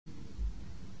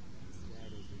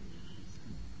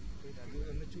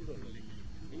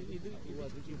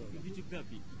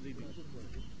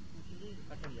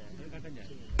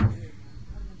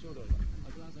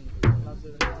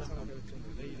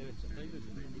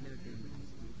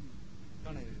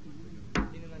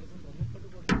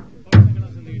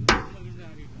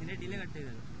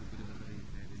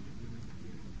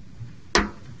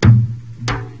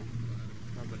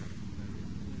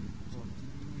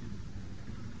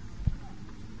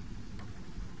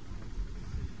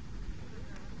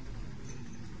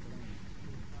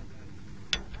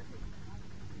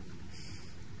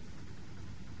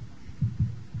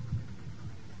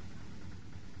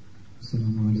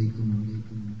السلام عليكم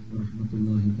ورحمة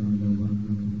الله تعالى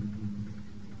وبركاته.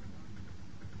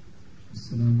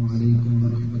 السلام عليكم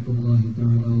ورحمة الله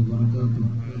تعالى وبركاته.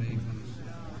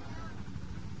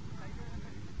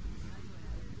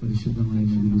 പരിശുദ്ധമായ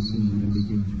മജ്‌ലിസിൽ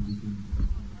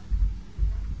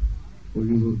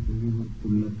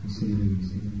ഒഴിവുള്ള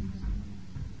കസേരകളിൽ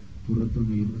പുറത്തു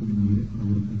നിൽക്കുന്നവരെ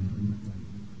അവർക്ക്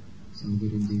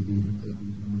സൗകര്യം ചെയ്തിരിക്കുക.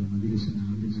 നമ്മുടെ മജ്‌ലിസിന്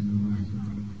ആദ്യം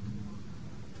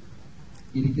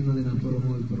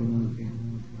ഇരിക്കുന്നതിനപ്പുറമോ ഇപ്പുറമോ ഒക്കെ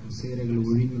കസേരകൾ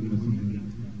ഒഴിഞ്ഞു കിടക്കുന്നുണ്ട്.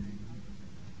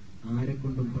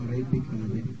 ആരെക്കൊണ്ടും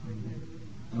പറയിപ്പിക്കാതെ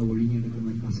ആ ഒഴിഞ്ഞെടുക്കുന്ന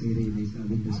കസേരയിലേക്ക്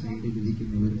അതിന്റെ സൈഡിൽ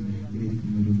ഇരിക്കുന്നവരും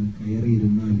ആഗ്രഹിക്കുന്നവരൊന്ന്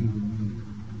കയറിയിരുന്നാൽ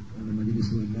നമ്മുടെ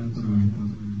മജ്‌ലിസ് വല്ലാത്ത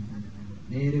ആഴത്താണ്.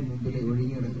 നേരെ മുമ്പിൽ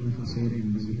ഒഴിഞ്ഞെടുക്കുന്ന കസേര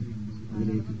ഉണ്ടെങ്കിൽ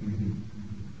അതിലേക്ക് കയറി,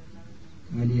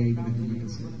 കാലിയായി കിടക്കുന്ന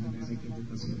കസേര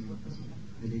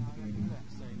അതിലേക്ക് കയറി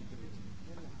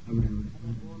അവിടെ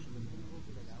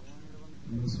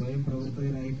നമ്മൾ സ്വയം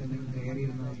പ്രവർത്തകരായി തന്നെ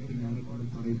കയറിയിരുന്നാൽ പിന്നെ ആരെക്കൊണ്ട്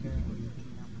പറയിപ്പിക്കുന്നു.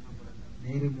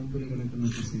 നേരെ മുമ്പിൽ കിടക്കുന്ന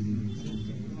കസേരയിലേക്ക്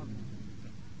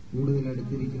കൂടുതൽ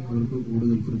അടുത്തിരിക്കുന്നവർക്ക്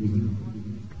കൂടുതൽ പ്രതിഫലം.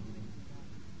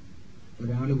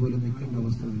 ഒരാൾ പോലും നിൽക്കേണ്ട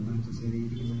അവസ്ഥ വേണ്ട.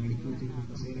 കസേരയിരിക്കുന്ന അടുക്കി വെച്ചിരിക്കുന്ന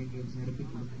കസേരയ്ക്ക് നിരത്തി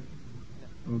കൊടുക്കും.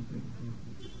 ഓക്കെ,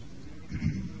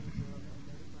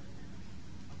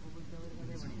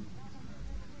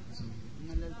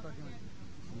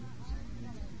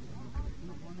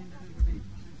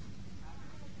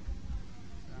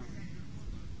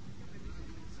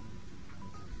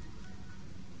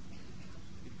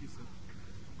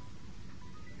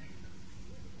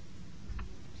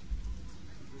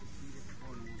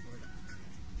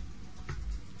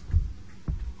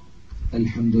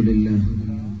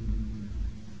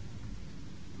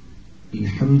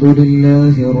 الحمد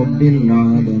لله رب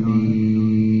العالمين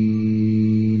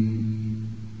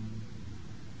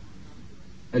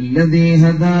الذي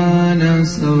هدانا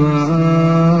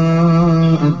سواء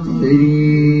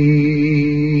الطريق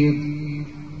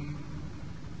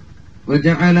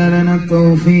وجعل لنا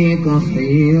التوفيق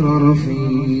خير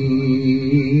رفيق.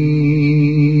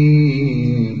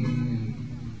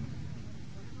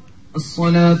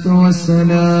 الصلاة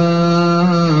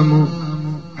والسلام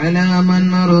على من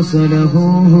أرسله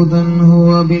هدى هو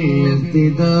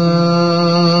بالاهتداء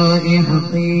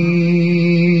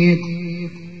حقيق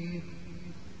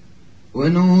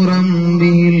ونورا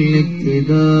به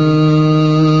الاقتداء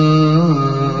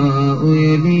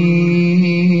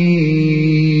يليق.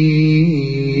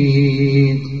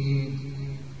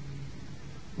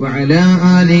 وعلى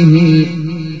آله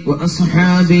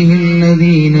وأصحابه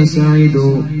الذين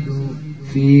سعدوا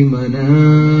في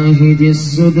مناهج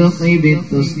الصدق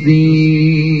بالتصديق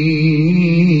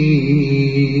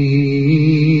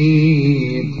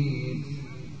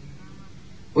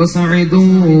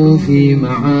وسعدوا في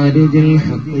معارج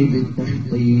الحق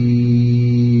بالتحقيق.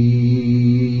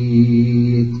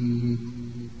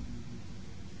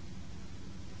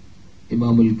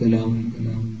 إمام الكلام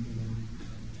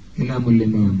كلام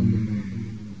الإمام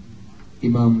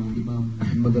إمام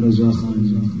أحمد رضا خان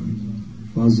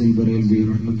फाजिल बरेलवी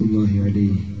रहमतुल्लाहि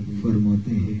अलैहि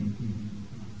फरमाते हैं,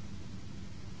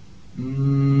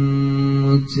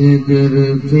 मुझे दर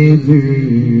पे फिर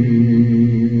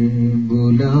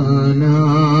बुलाना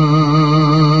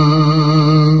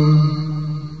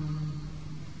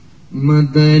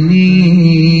मदनी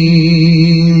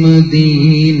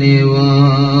मदीने वाले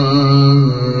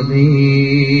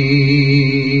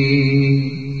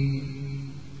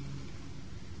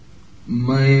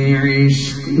मैं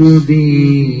इश्क दी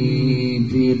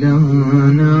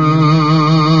पिलाना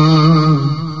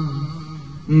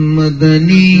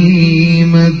मदनी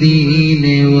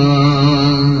मदीने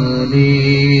वाले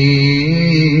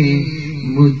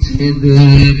मुझे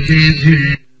दर पे फिर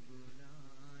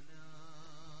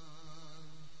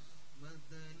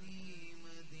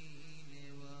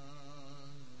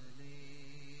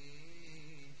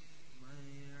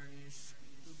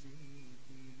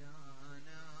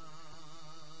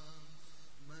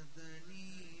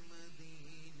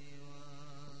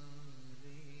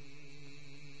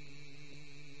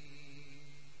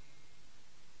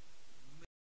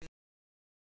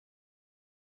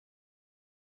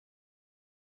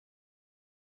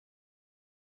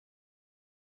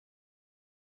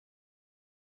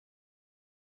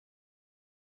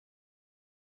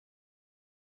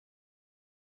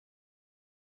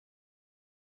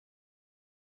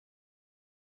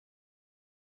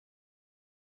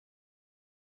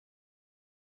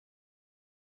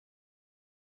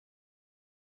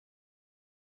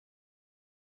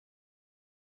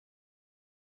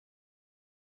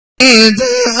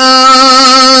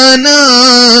आना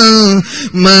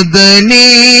मदनी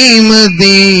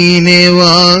मदीने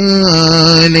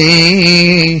वाले,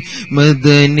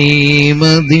 मदनी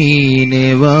मदीने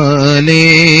वाले,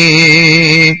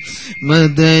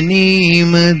 मदनी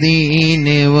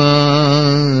मदीने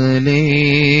वाले।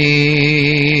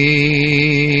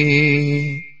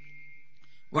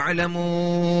 वअलमू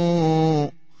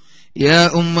या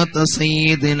उम्मत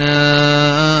सय्यिदना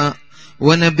व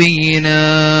नबीना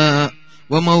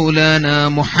व मौलाना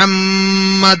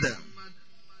मुहम्मद।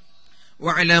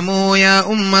 वअलमू या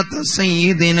उम्मत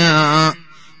सय्यिदना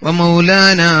व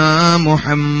मौलाना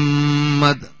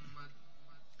मुहम्मद।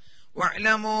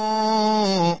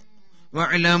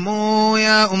 वअलमू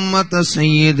या उम्मत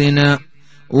सय्यिदना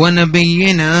व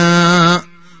नबीना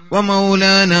व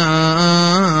मौलाना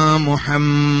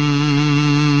മുഹമ്മദ്.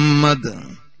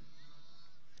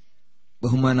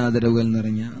 ബഹുമാനാദരവുകൾ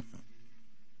നിറഞ്ഞ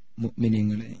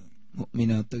മുഅ്മിനീങ്ങളെ,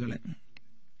 മുഅ്മിനാത്തുകളെ,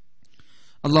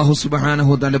 അല്ലാഹു സുബ്ഹാനഹു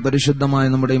വ തആല പരിശുദ്ധമായ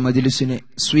നമ്മുടെ മജ്ലിസിനെ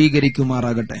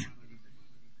സ്വീകരിക്കുമാറാകട്ടെ.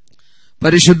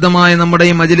 പരിശുദ്ധമായ നമ്മുടെ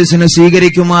മജ്ലിസിനെ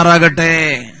സ്വീകരിക്കുമാറാകട്ടെ.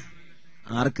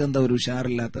 ആർക്കെന്താ ഒരു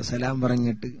ഉഷാറില്ലാത്ത? സലാം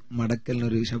പറഞ്ഞിട്ട്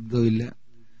മടക്കലിനൊരു ശബ്ദവും ഇല്ല.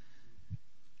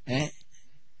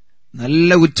 നല്ല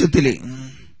ഉച്ചത്തില്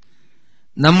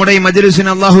നമ്മുടെ മജ്ലിസിനെ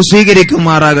അല്ലാഹു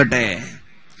സ്വീകരിക്കുമാറാകട്ടെ.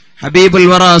 ഹബീബുൽ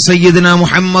വറ സയ്യിദുന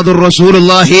മുഹമ്മദുർ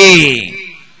റസൂലുള്ളാഹി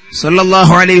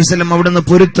സ്വല്ലല്ലാഹു അലൈഹി വസല്ലം അവിടുന്ന്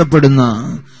പൊരുത്തപ്പെടുന്ന,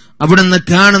 അവിടുന്ന്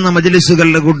കാണുന്ന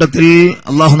മജ്ലിസുകളുടെ കൂട്ടത്തിൽ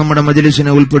അല്ലാഹു നമ്മുടെ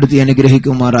മജ്ലിസിനെ ഉൾപ്പെടുത്തി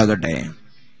അനുഗ്രഹിക്കുമാറാകട്ടെ.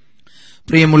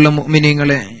 പ്രിയമുള്ള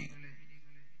മുഅ്മിനീങ്ങളെ,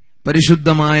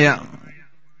 പരിശുദ്ധമായ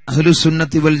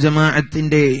അഹ്ലുസുന്നത്തി വൽ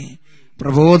ജമാഅത്തിന്റെ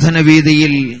പ്രബോധന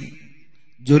വീതിയിൽ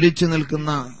ജ്വലിച്ചു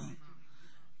നിൽക്കുന്ന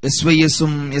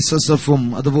SYS-ഉം SSF-ഉം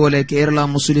അതുപോലെ കേരള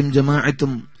മുസ്ലിം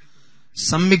ജമാഅത്തും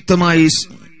സംയുക്തമായി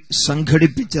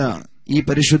സംഘടിപ്പിച്ച ഈ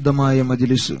പരിശുദ്ധമായ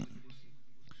മജ്ലിസ്,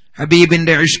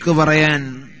 ഹബീബിന്റെ ഇഷ്ക് പറയാൻ,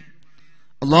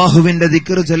 അല്ലാഹുവിന്റെ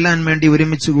ദിക്ർ ചൊല്ലാൻ വേണ്ടി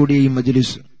ഒരുമിച്ച് കൂടിയ ഈ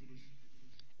മജ്ലിസ്,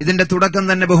 ഇതിന്റെ തുടക്കം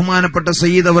തന്നെ ബഹുമാനപ്പെട്ട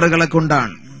സയ്യിദ് അവറുകളെ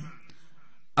കൊണ്ടാണ്.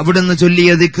 അവിടുന്ന് ചൊല്ലിയ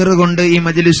ദിക്ർ കൊണ്ട് ഈ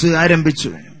മജ്ലിസ്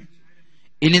ആരംഭിച്ചു.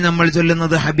 ഇനി നമ്മൾ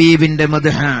ചൊല്ലുന്നത് ഹബീബിന്റെ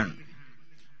മദ്ഹാണ്.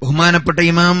 ബഹുമാനപ്പെട്ട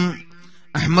ഇമാം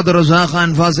അഹ്മദ് റസാ ഖാൻ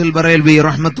ഫാസിൽ ബറേൽവി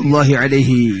റഹ്മത്തുള്ളാഹി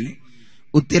അലൈഹി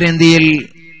ഉത്തരേന്ത്യയിൽ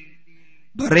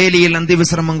ബറേലിയിൽ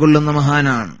അന്ത്യവിശ്രമം കൊള്ളുന്ന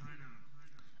മഹാനാണ്.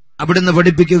 അവിടുന്ന്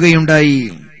പഠിപ്പിക്കുകയുണ്ടായി,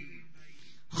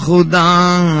 ഖുദാ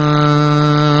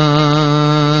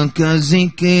കാ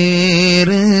സിക്ർ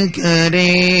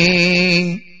കരേ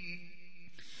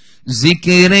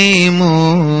സിക്റേ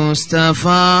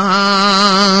മുസ്തഫാ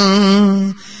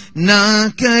നാ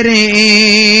കരേ.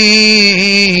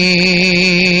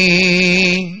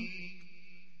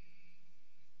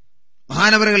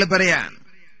 മഹാനവറുകൾ പറയാൻ,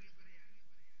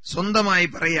 സ്വന്തമായി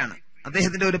പറയാണ്,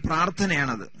 അദ്ദേഹത്തിന്റെ ഒരു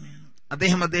പ്രാർത്ഥനയാണത്.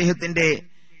 അദ്ദേഹത്തിന്റെ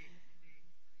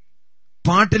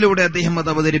പാട്ടിലൂടെ അദ്ദേഹം അത്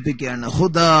അവതരിപ്പിക്കുകയാണ്.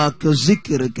 ഖുദാക്ക്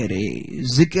സിക്ർ കരേ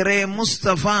സിക്റേ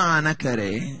മുസ്തഫാ ന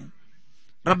കരേ.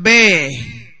 റബ്ബേ,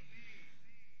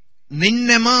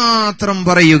 നിന്നെ മാത്രം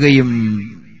പറയുകയും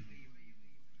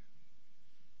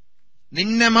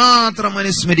നിന്നെ മാത്രം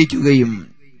അനുസ്മരിക്കുകയും,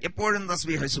 എപ്പോഴും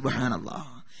തസ്ബീഹ്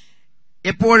സുബ്ഹാനല്ലാഹ്,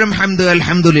 എപ്പോഴും ഹംദ്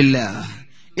അൽഹംദുലില്ലാഹ്,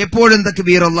 എപ്പോഴും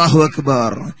തക്ബീർ അല്ലാഹു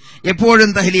അക്ബർ, എപ്പോഴും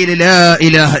തഹ്ലീൽ ലാ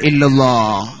ഇലാഹ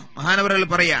ഇല്ലല്ലാഹ്. മഹാനവറുകൾ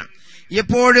പറയാൻ,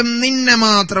 എപ്പോഴും നിന്നെ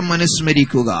മാത്രം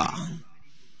അനുസ്മരിക്കുക.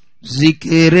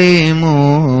 സിക്റേ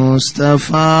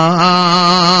മുസ്തഫാ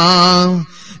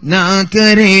നാ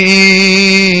കരേ.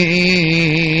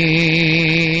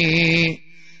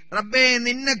 റബ്ബേ,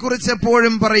 നിന്നെ കുറിച്ച്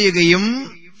എപ്പോഴും പറയുകയും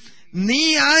നീ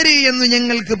ആര് എന്ന്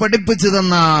ഞങ്ങൾക്ക് പഠിപ്പിച്ചു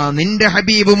തന്ന നിന്റെ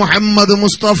ഹബീബ് മുഹമ്മദ്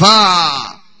മുസ്തഫ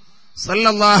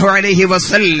സല്ലല്ലാഹു അലൈഹി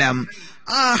വസല്ലം,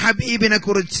 ആ ഹബീബിനെ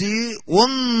കുറിച്ച്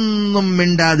ഒന്നും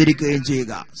മിണ്ടാതിരിക്കുകയും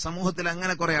ചെയ്യുക. സമൂഹത്തിൽ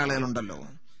അങ്ങനെ കുറെ ആളുകളുണ്ടല്ലോ.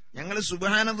 ഞങ്ങൾ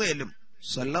സുബ്ഹാനല്ലാഹ് എല്ലും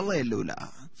സല്ലല്ലാഹു എല്ലൂല,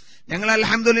 ഞങ്ങൾ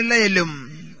അൽഹംദുലില്ലാഹ് എല്ലും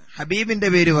ഹബീബിന്റെ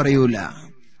പേര് പറയൂല.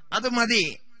 അത് മതി.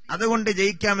 അതുകൊണ്ട്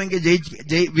ജയിക്കാമെങ്കിൽ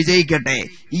വിജയിക്കട്ടെ.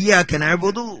 ഇയ്യാക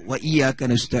നഅ്ബുദു വ ഇയ്യാക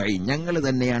നസ്തഈൻ, ഞങ്ങൾ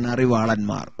തന്നെയാണ്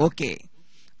അറിവാളന്മാർ. ഓക്കെ,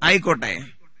 ആയിക്കോട്ടെ.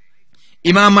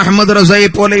 ഇമാം അഹ്മദ് റസയെ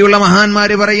പോലെയുള്ള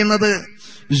മഹാന്മാര് പറയുന്നത്,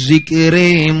 സിക്റേ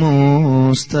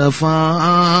മുസ്തഫ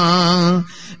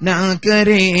നാ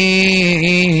കരേ.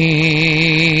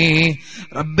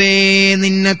 റബ്ബേ,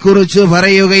 നിന്നെ കുറിച്ച്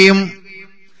പറയുകയും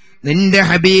നിന്റെ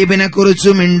ഹബീബിനെ കുറിച്ച്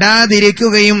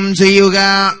മിണ്ടാതിരിക്കുകയും ചെയ്യുക.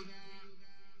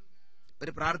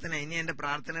 ഒരു പ്രാർത്ഥന. ഇനി എന്റെ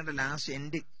പ്രാർത്ഥനയുടെ ലാസ്റ്റ്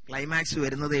എൻഡ് ക്ലൈമാക്സ്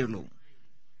വരുന്നതേ ഉള്ളൂ.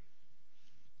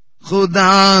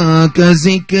 ഖുദാ കാ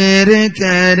സിക്ർ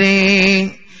കരേ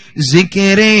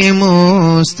സിക്റേ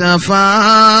മുസ്തഫാ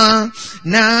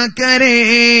നാ കരേ.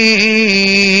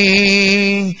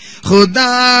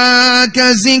 खुदा का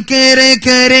जिक्र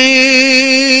करे,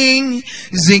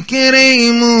 जिक्र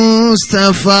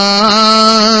मुस्तफा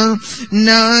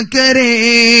ना करे,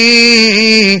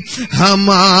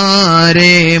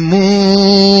 हमारे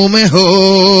मुंह में हो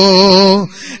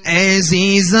ऐसी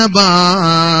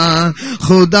ज़बान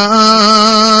खुदा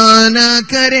ना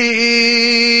करे.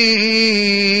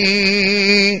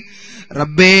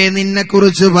 റബ്ബേ, നിന്നെ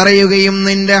കുറിച്ച് പറയുകയും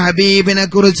നിന്റെ ഹബീബിനെ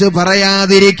കുറിച്ച്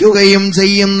പറയാതിരിക്കുകയും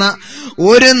ചെയ്യുന്ന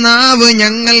ഒരു നാവ്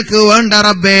ഞങ്ങൾക്ക് വേണ്ട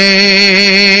റബ്ബേ.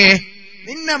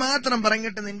 നിന്നെ മാത്രം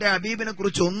പറഞ്ഞിട്ട് നിന്റെ ഹബീബിനെ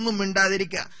കുറിച്ച് ഒന്നും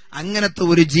മിണ്ടാതിരിക്കുക. അങ്ങനത്തെ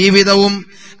ഒരു ജീവിതവും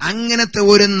അങ്ങനത്തെ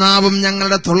ഒരു നാവും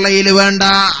ഞങ്ങളുടെ തൊള്ളയിൽ വേണ്ട.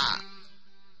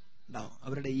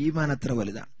 അവരുടെ ഈമാൻ അത്ര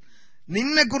വലുതാണ്.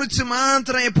 നിന്നെ കുറിച്ച്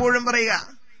മാത്രം എപ്പോഴും പറയുക.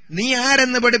 നീ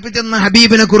ആരെന്ന് പഠിപ്പിച്ചെന്ന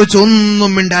ഹബീബിനെ കുറിച്ച്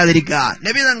ഒന്നും മിണ്ടാതിരിക്കുക.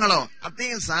 നബി തങ്ങളോ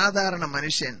അദ്ദേഹം സാധാരണ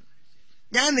മനുഷ്യൻ.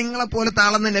 ഞാൻ നിങ്ങളെപ്പോലെ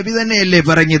താളെന്ന് നബി തന്നെയല്ലേ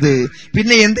പറഞ്ഞത്.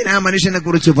 പിന്നെ എന്തിനാ മനുഷ്യനെ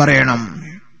കുറിച്ച് പറയണം?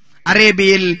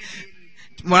 അറേബ്യയിൽ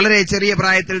വളരെ ചെറിയ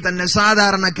പ്രായത്തിൽ തന്നെ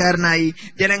സാധാരണക്കാരനായി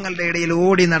ജനങ്ങളുടെ ഇടയിൽ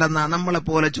ഓടി നടന്ന,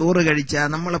 നമ്മളെപ്പോലെ ചോറ് കഴിച്ച,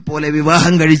 നമ്മളെപ്പോലെ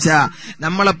വിവാഹം കഴിച്ച,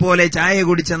 നമ്മളെപ്പോലെ ചായ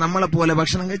കുടിച്ച, നമ്മളെപ്പോലെ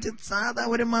ഭക്ഷണം കഴിച്ച സാധാ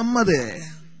ഒരു മുഹമ്മദ്.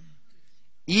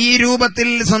 ഈ രൂപത്തിൽ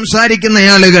സംസാരിക്കുന്ന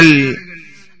ആളുകൾ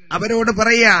അവരോട്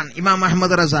പറയാൻ ഇമാം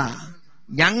അഹമ്മദ് റസ,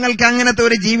 ഞങ്ങൾക്ക് അങ്ങനത്തെ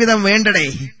ഒരു ജീവിതം വേണ്ടടേ,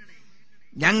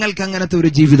 ഞങ്ങൾക്ക് അങ്ങനത്തെ ഒരു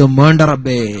ജീവിതം വേണ്ട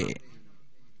റബ്ബേ.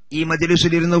 ഈ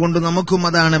മജ്ലിസിൽ ഇരുന്നു കൊണ്ട് നമുക്കും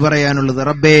അതാണ് പറയാനുള്ളത്.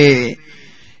 റബ്ബേ,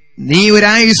 നീ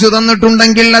ഒരായുസ്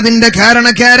തന്നിട്ടുണ്ടെങ്കിൽ അതിന്റെ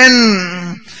കാരണക്കാരൻ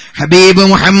ഹബീബ്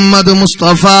മുഹമ്മദ്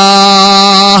മുസ്തഫ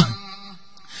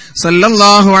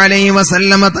സല്ലല്ലാഹു അലൈഹി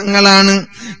വസല്ലമ തങ്ങളാണ്.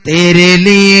 തേരെ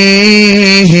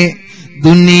ലിയേ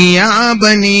ദുനിയാ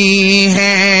ബനി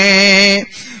ഹേ,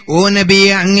 ഓ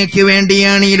നബിയെ, അങ്ങയ്ക്ക്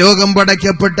വേണ്ടിയാണ് ഈ ലോകം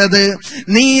പടയ്ക്കപ്പെട്ടത്.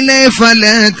 നീലെ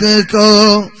ഫലക് കോ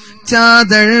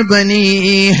ചാദർ ബനി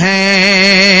ഹേ.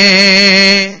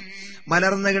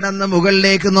 മലർന്നു കിടന്ന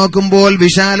മുകളിലേക്ക് നോക്കുമ്പോൾ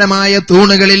വിശാലമായ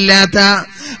തൂണുകളില്ലാത്ത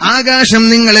ആകാശം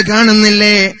നിങ്ങൾ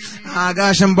കാണുന്നില്ലേ?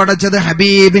 ആകാശം പടച്ചത്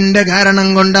ഹബീബിന്റെ കാരണം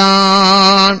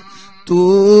കൊണ്ടാണ്. തൂ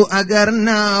അഗർ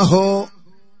നാ ഹോ,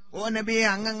 ഓ നബിയെ,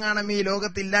 അങ്ങങ്ങാണം ഈ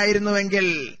ലോകത്തില്ലായിരുന്നുവെങ്കിൽ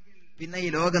പിന്നെ ഈ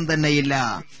ലോകം തന്നെയില്ല.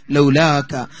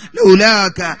 ലൗലാക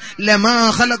ലൗലാക ലമാ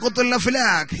ഖലഖതുൽ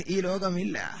അഫ്ലാക്, ഈ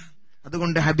ലോകമില്ല.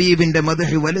 അതുകൊണ്ട് ഹബീബിന്റെ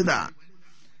മദ്ഹ് വലുതാണ്,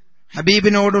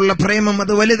 ഹബീബിനോടുള്ള പ്രേമം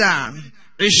അത് വലുതാണ്,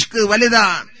 ഇഷ്ക്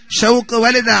വലുതാണ്, ഷൗക്ക്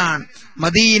വലുതാണ്.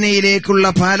 മദീനയിലേക്കുള്ള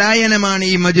പലായനമാണ്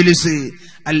ഈ മജ്ലിസ്.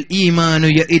 അൽ ഈമാനു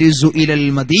യഇർസു ഇലൽ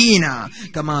മദീന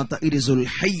കമാ തഇർസുൽ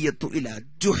ഹയ്യത്തു ഇലാ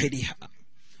ജുഹരിഹ.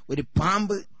 ഒരു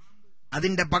പാമ്പ്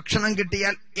അതിന്റെ ഭക്ഷണം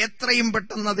കിട്ടിയാൽ എത്രയും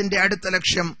പെട്ടെന്ന് അതിന്റെ അടുത്ത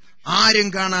ലക്ഷ്യം ആരും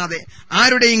കാണാതെ,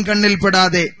 ആരുടെയും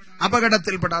കണ്ണിൽപ്പെടാതെ,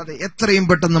 അപകടത്തിൽപ്പെടാതെ എത്രയും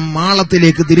പെട്ടെന്ന്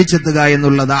മാളത്തിലേക്ക് തിരിച്ചെത്തുക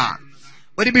എന്നുള്ളതാണ്.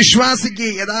 ഒരു വിശ്വാസിക്ക്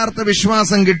യഥാർത്ഥ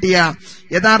വിശ്വാസം കിട്ടിയ,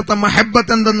 യഥാർത്ഥ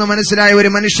മഹബ്ബത്ത് എന്തെന്ന് മനസ്സിലായ ഒരു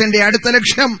മനുഷ്യന്റെ അടുത്ത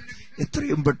ലക്ഷ്യം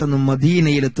എത്രയും പെട്ടെന്ന്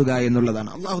മദീനയിലെത്തുക എന്നുള്ളതാണ്.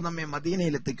 അള്ളാഹു നമ്മെ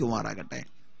മദീനയിലെത്തിക്കുമാറാകട്ടെ.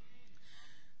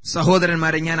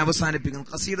 സഹോദരന്മാരെ, ഞാൻ അവസാനിപ്പിക്കുന്നു.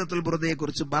 ഖസീദത്തുൽ ബുർദയെ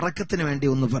കുറിച്ച് ബറക്കത്തിന് വേണ്ടി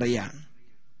ഒന്ന് പറയാൻ.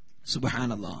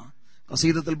 സുബ്ഹാനല്ലാഹ്,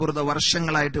 ഖസീദത്തുൽ ബുർദ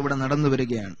വർഷങ്ങളായിട്ട് ഇവിടെ നടന്നു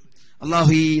വരികയാണ്.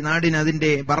 അള്ളാഹു ഈ നാടിന്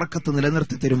അതിന്റെ ബറക്കത്ത്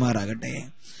നിലനിർത്തി തരുമാറാകട്ടെ.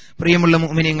 പ്രിയമുള്ള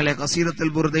മുഅ്മിനീങ്ങളെ,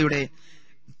 ഖസീദത്തുൽ ബുർദയുടെ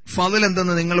ഫളൽ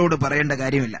എന്തെന്ന് നിങ്ങളോട് പറയേണ്ട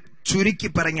കാര്യമില്ല. ചുരുക്കി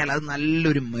പറഞ്ഞാൽ അത്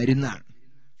നല്ലൊരു മരുന്നാണ്,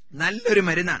 നല്ലൊരു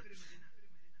മരുന്നാണ്.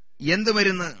 എന്ത്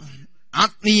മരുന്ന്?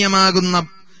 ആത്മീയമാകുന്ന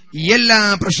എല്ലാ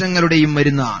പ്രശ്നങ്ങളുടെയും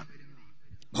മരുന്നാണ്,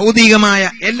 ഭൗതികമായ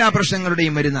എല്ലാ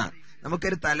പ്രശ്നങ്ങളുടെയും മരുന്നാണ്.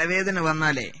 നമുക്കൊരു തലവേദന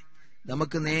വന്നാലേ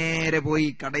നമുക്ക് നേരെ പോയി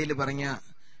കടയിൽ പറഞ്ഞ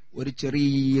ഒരു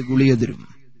ചെറിയ ഗുളിക തരും.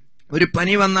 ഒരു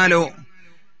പനി വന്നാലോ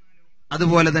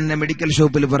അതുപോലെ തന്നെ മെഡിക്കൽ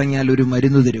ഷോപ്പിൽ പറഞ്ഞാൽ ഒരു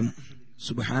മരുന്ന് തരും.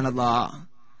 സുബ്ഹാനല്ലാഹ്,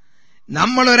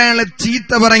 നമ്മൾ ഒരാളെ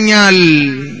ചീത്ത പറഞ്ഞാൽ,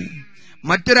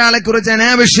 മറ്റൊരാളെ കുറിച്ച്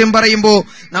അനാവശ്യം പറയുമ്പോ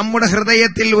നമ്മുടെ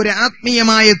ഹൃദയത്തിൽ ഒരു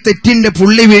ആത്മീയമായ തെറ്റിന്റെ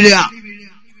പുള്ളി വീഴുക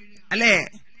അല്ലേ?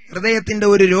 ഹൃദയത്തിന്റെ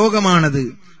ഒരു രോഗമാണത്.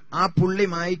 ആ പുള്ളി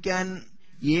മായ്ക്കാൻ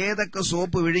ഏതൊക്കെ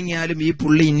സോപ്പ് വിഴുങ്ങിയാലും ഈ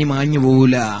പുള്ളി ഇനി മാഞ്ഞു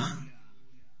പോകൂല.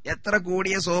 എത്ര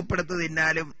കൂടിയ സോപ്പ് എടുത്ത്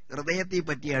തിന്നാലും ഹൃദയത്തിൽ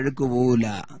പറ്റിയ അഴുക്ക് പോകൂല.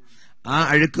 ആ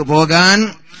അഴുക്ക് പോകാൻ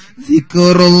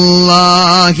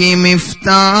ദിക്റുല്ലാഹി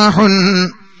മിഫ്താഹുൻ,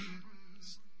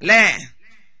 അല്ലേ?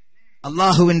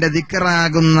 അള്ളാഹുവിന്റെ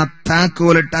ദിക്റാകുന്ന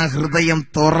താക്കോലിട്ട ഹൃദയം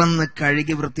തുറന്ന്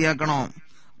കഴുകി വൃത്തിയാക്കണം.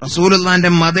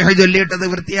 റസൂലുള്ളാന്റെ മദ്ഹ് ചൊല്ലിയിട്ടത്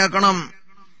വൃത്തിയാക്കണം.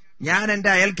 ഞാൻ എന്റെ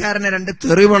അയൽക്കാരനെ 2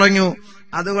 തെറി പറഞ്ഞു.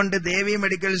 അതുകൊണ്ട് ദേവി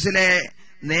മെഡിക്കൽസിലെ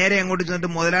നേരെ അങ്ങോട്ട് ചെന്നിട്ട്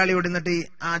മുതലാളിയോട് നിന്നിട്ട്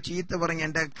ആ ചീത്ത പറഞ്ഞ്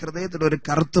എന്റെ ഹൃദയത്തിൽ ഒരു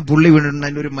കറുത്ത പുള്ളി വീണിട്ടുണ്ട്,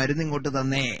 അതിന്റെ ഒരു മരുന്ന് ഇങ്ങോട്ട്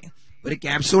തന്നേ, ഒരു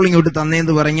ക്യാപ്സൂൾ ഇങ്ങോട്ട്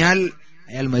തന്നേന്ന് പറഞ്ഞാൽ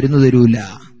അയാൾ മരുന്ന് തരൂല.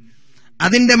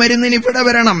 അതിന്റെ മരുന്നിന് ഇവിടെ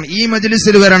വരണം, ഈ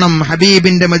മജ്ലിസിൽ വരണം,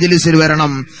 ഹബീബിന്റെ മജ്ലിസിൽ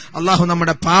വരണം. അള്ളാഹു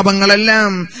നമ്മുടെ പാപങ്ങളെല്ലാം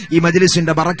ഈ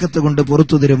മജ്ലിസിന്റെ ബറക്കത്ത് കൊണ്ട്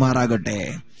പുറത്തു തരുമാറാകട്ടെ.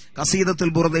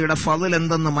 ഖസീദത്തുൽ ബുർദയുടെ ഫളൽ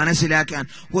എന്തെന്ന് മനസ്സിലാക്കാൻ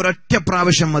ഒരൊറ്റ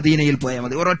പ്രാവശ്യം മദീനയിൽ പോയാൽ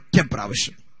മതി. ഒരൊറ്റ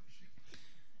പ്രാവശ്യം.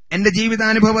 എന്റെ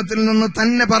ജീവിതാനുഭവത്തിൽ നിന്ന്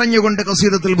തന്നെ പറഞ്ഞുകൊണ്ട്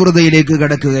ഖസീദത്തുൽ ബുർദയിലേക്ക്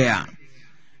കടക്കുകയാണ്.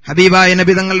 ഹബീബായ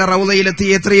നബി തങ്ങളുടെ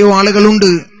റൗളയിലെത്തിയ എത്രയോ ആളുകളുണ്ട്.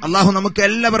 അള്ളാഹു നമുക്ക്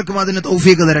എല്ലാവർക്കും അതിന്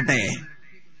തൗഫീഖ് തരട്ടെ.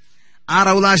 ആ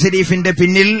റൗള ഷരീഫിന്റെ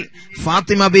പിന്നിൽ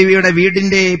ഫാത്തിമ ബീവിയുടെ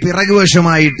വീടിന്റെ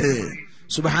പിറകുവശമായിട്ട്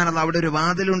സുബ്ഹാനല്ലാഹ് അവിടെ ഒരു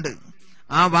വാതിലുണ്ട്.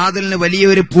 ആ വാതിലിന്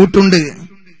വലിയൊരു പൂട്ടുണ്ട്.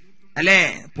 അല്ലെ,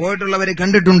 പോയിട്ടുള്ളവര്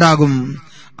കണ്ടിട്ടുണ്ടാകും.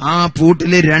 ആ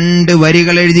പൂട്ടില് 2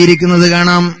 വരികൾ എഴുതിയിരിക്കുന്നത്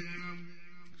കാണാം.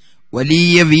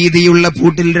 വലിയ വീതിയുള്ള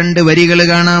പൂട്ടിൽ 2 വരികൾ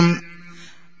കാണാം.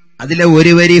 അതിലെ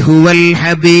ഒരു വരി ഹുവൽ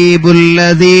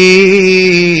ഹബീബുല്ലദീ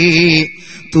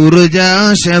തുർജാ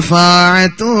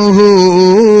ശഫാഅതുഹു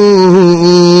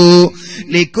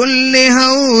ലികുല്ലി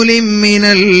ഹൗലിൻ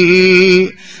മിനൽ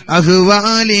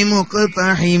അഹ്വാലി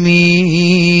മുഖ്തഹിമീ.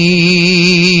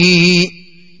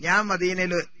 ഞാൻ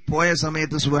മദീനയിൽ പോയ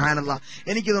സമയത്ത് സുബ്ഹാനല്ലാഹ്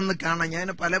എനിക്കിതൊന്ന് കാണാൻ, ഞാൻ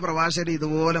പല പ്രവാചകരും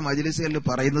ഇതുപോലെ മജ്ലിസുകളിൽ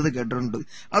പറയുന്നത് കേട്ടിട്ടുണ്ട്.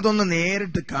 അതൊന്ന്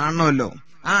നേരിട്ട് കാണണമല്ലോ,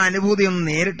 ആ അനുഭൂതി ഒന്ന്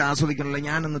നേരിട്ട് ആസ്വദിക്കണമല്ലോ.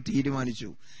 ഞാനൊന്ന് തീരുമാനിച്ചു.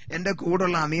 എന്റെ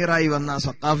കൂടെയുള്ള അമീറായി വന്ന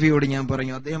സഖാഫിയോട് ഞാൻ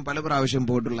പറഞ്ഞു, അദ്ദേഹം പല പ്രാവശ്യം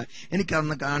പോയിട്ടുള്ള,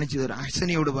 എനിക്കതൊന്ന് കാണിച്ചു തരാം.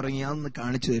 അഹ്സനിയോട് പറഞ്ഞു, അതൊന്ന്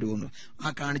കാണിച്ചു തരുമെന്ന്. ആ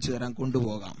കാണിച്ചു തരാൻ,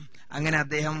 കൊണ്ടുപോകാം. അങ്ങനെ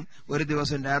അദ്ദേഹം ഒരു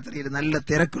ദിവസം രാത്രിയിൽ, നല്ല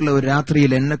തിരക്കുള്ള ഒരു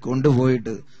രാത്രിയിൽ എന്നെ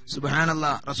കൊണ്ടുപോയിട്ട്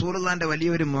സുബ്ഹാനല്ലാഹ് റസൂലുള്ളാഹിന്റെ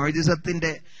വലിയൊരു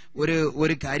മുഅ്ജിസത്തിന്റെ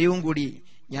ഒരു കാര്യവും കൂടി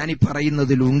ഞാൻ ഈ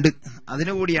പറയുന്നതിലുണ്ട്.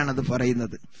 അതിനുകൂടിയാണത്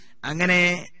പറയുന്നത്. അങ്ങനെ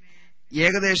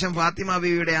ഏകദേശം ഫാത്തിമ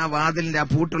ബീവിയുടെ ആ വാതിലിന്റെ, ആ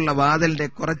പൂട്ടുള്ള വാതിലിന്റെ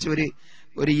കുറച്ച് ഒരു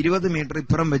 20 മീറ്റർ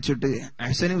ഇപ്പുറം വെച്ചിട്ട്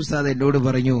അഹ്സനി ഉസ്താദ് എന്നോട്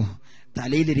പറഞ്ഞു,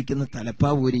 തലയിലിരിക്കുന്ന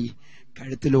തലപ്പാവൂരി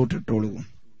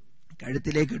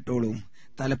കഴുത്തിലേക്ക് ഇട്ടോളൂ.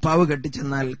 തലപ്പാവ്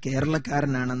കെട്ടിച്ചെന്നാൽ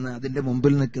കേരളക്കാരനാണെന്ന് അതിന്റെ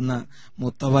മുമ്പിൽ നിൽക്കുന്ന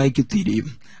മുത്തവായിക്ക് തിരിയും.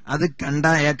 അത് കണ്ട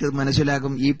അയാൾക്ക്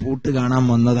മനസ്സിലാകും ഈ പൂട്ട് കാണാൻ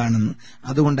വന്നതാണെന്ന്.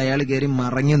 അതുകൊണ്ട് അയാൾ കയറി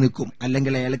മറഞ്ഞു നിൽക്കും,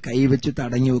 അല്ലെങ്കിൽ അയാൾ കൈവച്ച്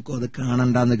തടഞ്ഞു വെക്കും, അത്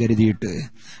കാണണ്ടെന്ന് കരുതിയിട്ട്.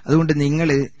 അതുകൊണ്ട്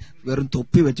നിങ്ങള് വെറും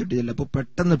തൊപ്പി വെച്ചിട്ട് ചിലപ്പോ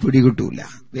പെട്ടെന്ന് പിടികിട്ടൂല.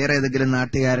 വേറെ ഏതെങ്കിലും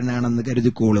നാട്ടുകാരനാണെന്ന്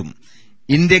കരുതിക്കോളും.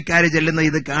 ഇന്ത്യക്കാര് ചെല്ലുന്നത്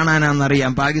ഇത്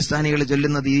കാണാനാണെന്നറിയാം, പാകിസ്ഥാനികൾ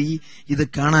ചെല്ലുന്നത് ഇത്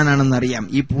കാണാനാണെന്നറിയാം,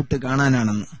 ഈ പൂട്ട്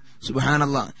കാണാനാണെന്ന്.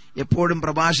 സുബ്ഹാനല്ലാഹ്, എപ്പോഴും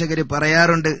പ്രഭാഷകര്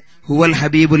പറയാറുണ്ട് ഹുവൽ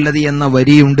ഹബീബുല്ലദി എന്ന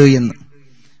വരിയുണ്ട് എന്ന്.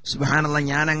 സുബ്ഹാനല്ലാഹ്,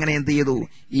 ഞാൻ അങ്ങനെ എന്ത് ചെയ്തു,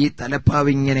 ഈ തലപ്പാവ്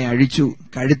ഇങ്ങനെ അഴിച്ചു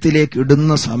കഴുത്തിലേക്ക്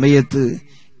ഇടുന്ന സമയത്ത്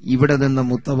ഇവിടെ നിന്ന്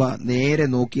മുത്തവ നേരെ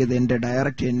നോക്കിയത്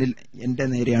എന്റെ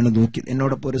നേരെയാണ് നോക്കിയത്.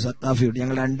 എന്നോടൊപ്പം ഒരു സത്താഫിയുണ്ട്,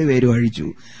 ഞങ്ങൾ 2 പേരും അഴിച്ചു.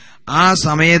 ആ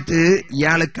സമയത്ത്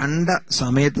ഇയാള് കണ്ട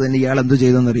സമയത്ത് തന്നെ ഇയാൾ എന്തു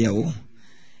ചെയ്തെന്നറിയാവോ,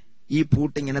 ഈ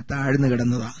പൂട്ടിങ്ങനെ താഴ്ന്നു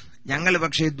കിടന്നതാ. ഞങ്ങൾ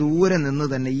പക്ഷേ ദൂരെ നിന്ന്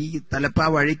തന്നെ ഈ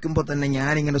തലപ്പാവ് അഴിക്കുമ്പോ തന്നെ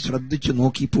ഞാനിങ്ങനെ ശ്രദ്ധിച്ചു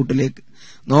നോക്കി. പൂട്ടിലേക്ക്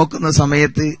നോക്കുന്ന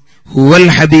സമയത്ത് ഹുവൽ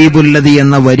ഹബീബുല്ലദി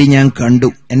എന്ന വരി ഞാൻ കണ്ടു.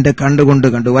 എന്റെ കണ്ടുകൊണ്ട്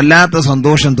കണ്ടു, വല്ലാത്ത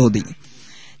സന്തോഷം തോന്നി.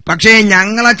 പക്ഷേ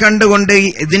ഞങ്ങളെ കണ്ടുകൊണ്ട്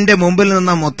ഇതിന്റെ മുമ്പിൽ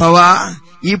നിന്ന മുത്തവ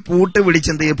ഈ പൂട്ട്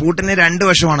പിടിച്ചെന്ത്, പൂട്ടിന് 2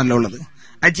 വശമാണല്ലോ ഉള്ളത്,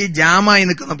 അച്ചി ജാമായി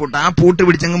നിൽക്കുന്ന പൂട്ട്, ആ പൂട്ട്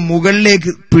പിടിച്ചങ്ങ്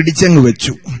മുകളിലേക്ക് പിടിച്ചങ്ങ്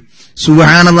വെച്ചു.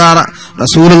 സുബ്ഹാനല്ലാഹ്,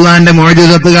 റസൂലുള്ളാഹിന്റെ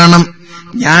മുഅ്ജിസത്ത് കാണണം.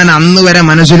 ഞാൻ അന്ന് വരെ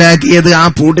മനസ്സിലാക്കിയത് ആ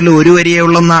പൂട്ടിൽ 1 വരിയേ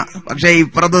ഉള്ളെന്ന. പക്ഷെ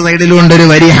ഇപ്പുറത്തെ സൈഡിലുണ്ട് ഒരു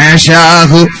വരി,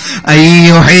 ഹാഷാഹു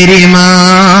അയ്യുഹരിമാ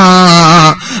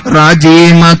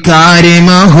റാജിമ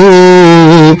കാരിമഹു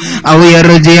ഔ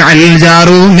യർജിഅൽ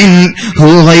ജാറു മിൻഹു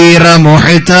ഗൈറ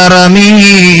മുഹ്തറമി.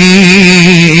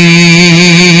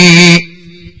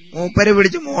 മൂപ്പര്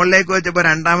പിടിച്ച് മുകളിലേക്ക് വെച്ചപ്പോ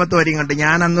 2ാമത്തെ വരി കണ്ടു.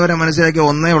 ഞാൻ അന്ന് വരെ മനസ്സിലാക്കി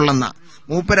 1 ഉള്ളെന്ന.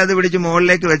 മൂപ്പരത് പിടിച്ച്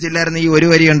മുകളിലേക്ക് വെച്ചില്ലായിരുന്നു, ഈ 1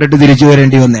 വരി കണ്ടിട്ട് തിരിച്ചു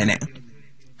വരേണ്ടി വന്നേനെ.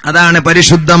 അതാണ്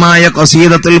പരിശുദ്ധമായ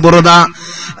ഖസീദത്തുൽ ബുർദ,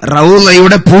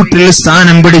 റൗളയുടെ പൂട്ടിൽ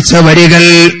സ്ഥാനം പിടിച്ച വരികൾ.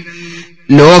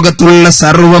 ലോകത്തുള്ള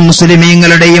സർവ്വ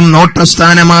മുസ്ലിമീങ്ങളുടെയും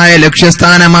നോട്ടസ്ഥാനമായ,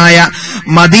 ലക്ഷ്യസ്ഥാനമായ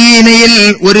മദീനയിൽ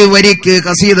ഒരു വരിക്ക്,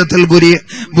 ഖസീദത്തുൽ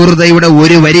ബുർദയുടെ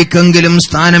 1 വരിക്കെങ്കിലും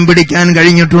സ്ഥാനം പിടിക്കാൻ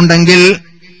കഴിഞ്ഞിട്ടുണ്ടെങ്കിൽ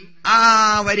ആ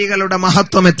വരികളുടെ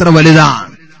മഹത്വം എത്ര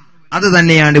വലുതാണ്. അത്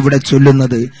തന്നെയാണ് ഇവിടെ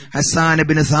ചൊല്ലുന്നത്. ഹസ്സാൻ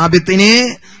ഇബ്നു സാബിത്തിന്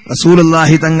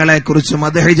റസൂലുള്ളാഹി തങ്ങളെ കുറിച്ച്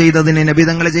മദ്ഹ് ചെയ്തതിന് നബി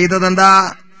തങ്ങൾ ചെയ്തതെന്താ,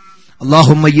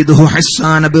 അല്ലാഹുമ്മ യിദ്ഹു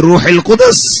ഹസ്സാന ബിറൂഹിൽ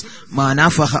ഖുദ്സ് മാ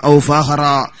നഫഖ ഔ ഫഖറ.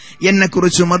 എന്നെ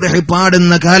കുറിച്ച് മദ്ഹ്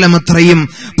പാടുന്ന കാലമത്രയും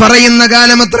പറയുന്ന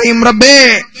കാലമത്രയും റബ്ബേ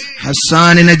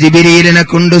ഹസ്സാനിനെ ജിബ്രീലിനെ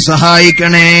കൊണ്ട്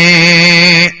സഹായിക്കണേ.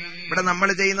 ഇവിടെ നമ്മൾ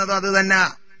ചെയ്യുന്നത് അത് തന്നെ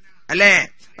അല്ലേ.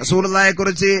 റസൂലുള്ളാഹിയെ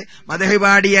കുറിച്ച് മദ്ഹ്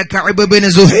പാടിയ കഅബ് ഇബ്നു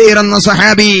സുഹൈർ എന്ന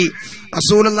സഹാബി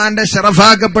റസൂലുള്ളാഹിന്റെ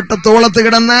ശറഫാക്കപ്പെട്ട തോളത്ത്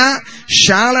കിടന്ന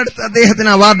ഷാളെടുത്ത്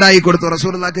അദ്ദേഹത്തിന് അവാർഡായി കൊടുത്തു.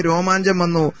 റസൂലുള്ളാഹിക്ക് രോമാഞ്ചം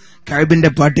വന്നു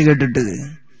കഅബിന്റെ പാട്ട് കേട്ടിട്ട്.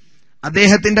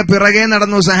 അദ്ദേഹത്തിന്റെ പിറകെ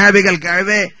നടന്നു സഹാബികൾ,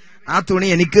 കഅബേ ആ തുണി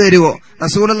എനിക്ക് തരുവോ,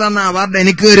 റസൂലുള്ളാഹി എന്ന അവാർഡ്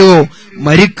എനിക്ക് തരുവോ.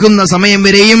 മരിക്കുന്ന സമയം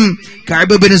വരെയും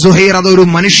കഅബ് ഇബ്നു സുഹൈർ അതൊരു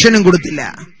മനുഷ്യനും കൊടുത്തില്ല.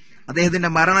 അദ്ദേഹത്തിന്റെ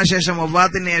മരണശേഷം,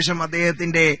 വഫാത്തിന് ശേഷം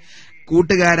അദ്ദേഹത്തിന്റെ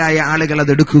കൂട്ടുകാരായ ആളുകൾ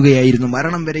അതെടുക്കുകയായിരുന്നു.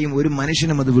 മരണം വരെയും ഒരു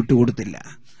മനുഷ്യനും അത് വിട്ടുകൊടുത്തില്ല.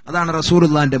 അതാണ്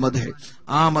റസൂലുള്ളാഹിന്റെ മദ്ഹ്.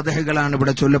 ആ മദ്ഹുകളാണ്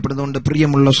ഇവിടെ ചൊല്ലപ്പെടുന്നതുകൊണ്ട്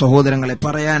പ്രിയമുള്ള സഹോദരങ്ങളെ,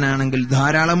 പറയാനാണെങ്കിൽ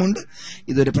ധാരാളമുണ്ട്.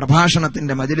 ഇതൊരു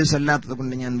പ്രഭാഷണത്തിന്റെ മജ്ലിസ് അല്ലാത്തത്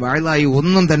കൊണ്ട് ഞാൻ വാഴായി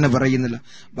ഒന്നും തന്നെ പറയുന്നില്ല.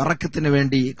 ബറക്കത്തിന്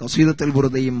വേണ്ടി ഖസീദത്തുൽ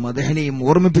ബുർദയും മദ്ഹിനെയും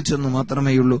ഓർമ്മിപ്പിച്ചെന്ന്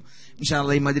മാത്രമേ ഉള്ളൂ. ഇൻഷാ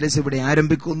അല്ലാഹ് ഈ മജ്ലിസ് ഇവിടെ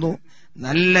ആരംഭിക്കുന്നു.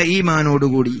 നല്ല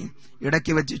ഈമാനോടുകൂടി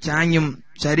ഇടയ്ക്ക് വെച്ച് ചാഞ്ഞും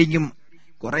ചരിഞ്ഞും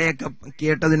കുറെയൊക്കെ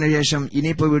കേട്ടതിനു ശേഷം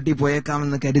ഇനിയിപ്പോ വീട്ടിൽ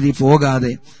പോയേക്കാമെന്ന് കരുതി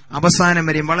പോകാതെ അവസാനം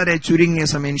വരെയും വളരെ ചുരുങ്ങിയ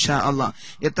സമയം ഇൻഷാ അല്ലാഹ്,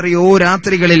 എത്രയോ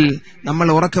രാത്രികളിൽ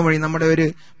നമ്മൾ ഉറക്കം വഴി നമ്മുടെ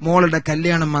ഒരു മോളുടെ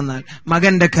കല്യാണം വന്നാൽ,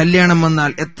 മകന്റെ കല്യാണം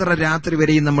വന്നാൽ എത്ര രാത്രി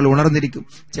വരെയും നമ്മൾ ഉണർന്നിരിക്കും.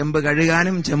 ചെമ്പ്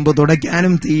കഴുകാനും ചെമ്പ്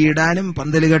തുടയ്ക്കാനും തീയിടാനും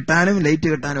പന്തല് കെട്ടാനും ലൈറ്റ്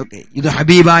കെട്ടാനും ഒക്കെ. ഇത്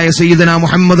ഹബീബായ സയ്യിദുനാ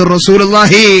മുഹമ്മദുർ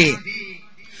റസൂലുള്ളാഹി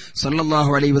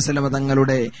സല്ലല്ലാഹു അലൈഹി വസല്ലം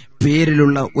തങ്ങളുടെ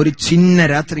പേരിലുള്ള ഒരു ചിന്ന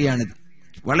രാത്രിയാണിത്.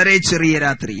 വളരെ ചെറിയ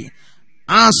രാത്രി.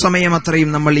 ആ സമയം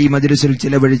അത്രയും നമ്മൾ ഈ മജ്ലിസിൽ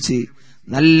ചിലവഴിച്ച്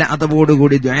നല്ല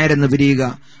അതവോടുകൂടി ദ്വാരന്ന്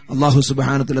പിരിയുക. അല്ലാഹു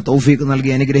സുബ്ഹാനഹു വതആല തൗഫീഖ് നൽകി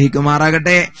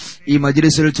അനുഗ്രഹിക്കുമാറാകട്ടെ. ഈ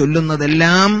മജ്ലിസിൽ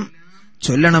ചൊല്ലുന്നതെല്ലാം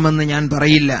ചൊല്ലണമെന്ന് ഞാൻ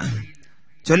പറയില്ല.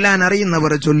 ചൊല്ലാൻ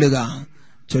അറിയുന്നവർ ചൊല്ലുക,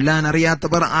 ചൊല്ലാൻ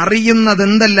അറിയാത്തവർ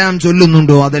അറിയുന്നതെന്തെല്ലാം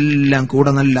ചൊല്ലുന്നുണ്ടോ അതെല്ലാം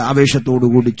കൂടെ നല്ല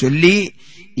ആവേശത്തോടുകൂടി ചൊല്ലി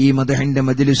ഈ മദ്ഹിന്റെ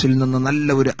മജ്ലിസിൽ നിന്ന്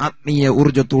നല്ല ഒരു ആത്മീയ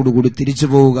ഊർജ്ജത്തോടുകൂടി തിരിച്ചു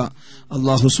പോവുക.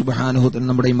 അല്ലാഹു സുബ്ഹാനഹു വതആല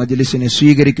നമ്മുടെ ഈ മജ്ലിസിനെ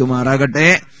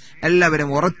സ്വീകരിക്കുമാറാകട്ടെ.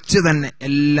 എല്ലാവരും ഉറച്ചു തന്നെ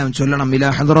എല്ലാം ചൊല്ലണം. ഇലാ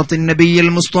ഹദ്റത്തിൻ നബിയിൽ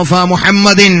മുസ്തഫ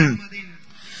മുഹമ്മദിൻ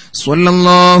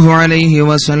സ്വല്ലല്ലാഹു അലൈഹി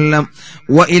വസല്ലം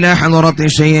വ ഇലാ ഹദ്റത്തി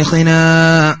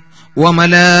ശൈഖിനാ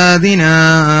وملاذنا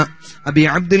أبي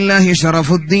عبد الله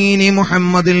شرف الدين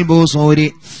محمد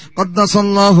البوصوري قدس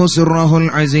الله سره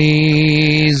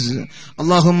العزيز.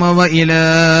 اللهم وإلى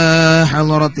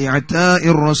حضرة عتاء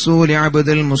الرسول عبد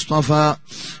المصطفى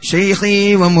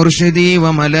شيخي ومرشدي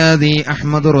وملاذي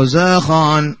أحمد رزا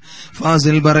خان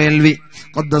فازل بريلوي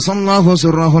قدس الله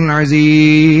سره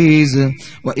العزيز.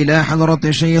 وإلى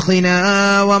حضرة شيخنا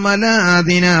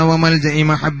وملاذنا وملجأ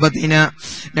محبتنا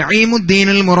نعيم الدين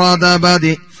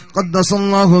المرادابادي قدس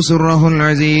الله سره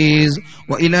العزيز.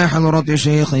 وإلى حضرة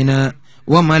شيخنا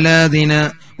وملاذنا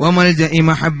وملجأ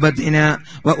محبتنا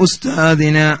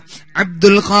وأستاذنا عبد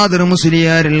القادر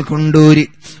مسليار الكندوري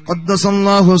قدس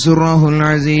الله سره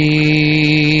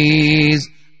العزيز.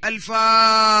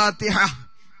 الفاتحة.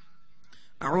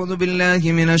 أعوذ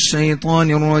بالله من الشيطان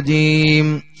الرجيم.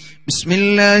 بسم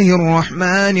الله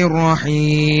الرحمن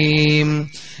الرحيم.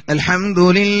 الحمد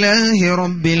لله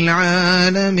رب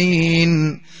العالمين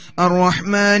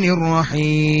الرحمن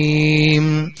الرحيم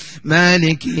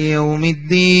مالك يوم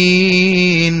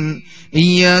الدين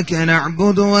إياك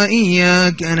نعبد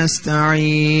وإياك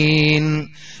نستعين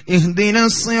اهدنا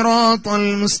الصراط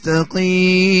المستقيم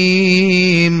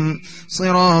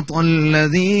صراط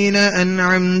الذين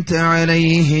أنعمت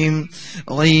عليهم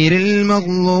غير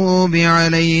المغضوب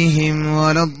عليهم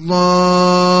ولا الضالين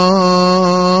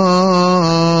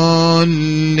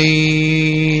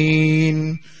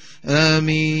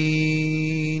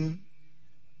آمين.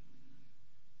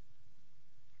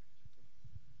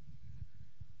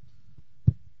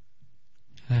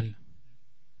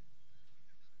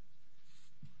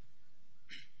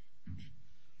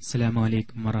 السلام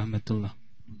عليكم ورحمة الله.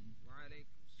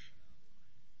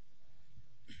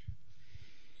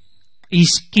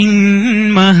 ഇഷ്കിൻ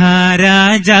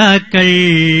മഹാരാജാക്കൾ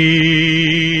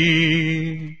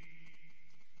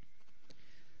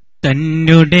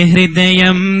തന്നുടെ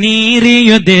ഹൃദയം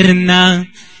നീറിയുതിർന്ന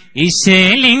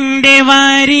ഇശലിന്റെ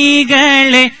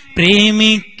വാരികളെ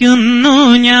പ്രേമിക്കുന്നു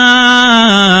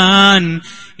ഞാൻ.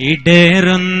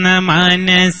 ഇടറുന്ന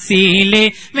മനസ്സിലെ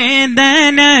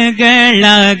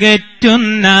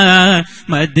വേദനകളകറ്റുന്ന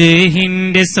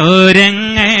മദ്ഹിന്റെ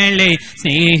സ്വരങ്ങളെ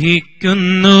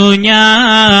സ്നേഹിക്കുന്നു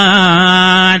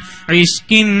ഞാൻ.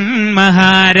 ഇഷ്കിൻ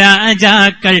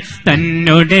മഹാരാജാക്കൾ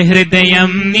തന്നോട്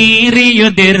ഹൃദയം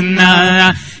നീറിയുതിർന്ന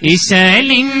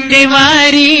ഇശലിന്റെ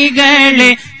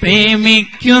വാരികളെ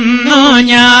പ്രേമിക്കുന്നു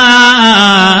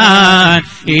ഞാൻ.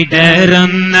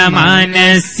 ഇടറുന്ന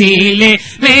മനസ്സിലെ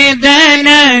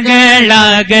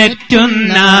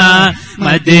വേദനകളകറ്റുന്ന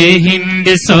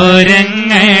മദ്ഹിന്റെ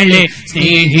സ്വരങ്ങളെ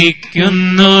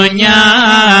സ്നേഹിക്കുന്നു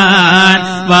ഞാൻ.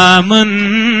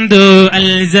 വമുന്ദു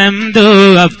അൽസംദു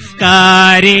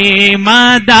അഫ്കാരി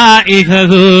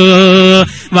മദാഇഹു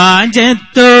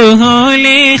വജദ്തുഹു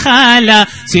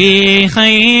ലിഖലാസി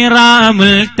ഖൈറ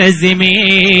മുൽതസിമി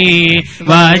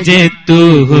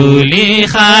വജദ്തുഹു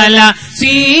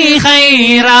ലിഖലാസി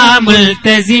ഖൈറ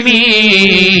മുൽതസിമി.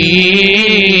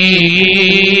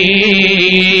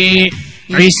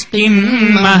 ഇഷ്കിൻ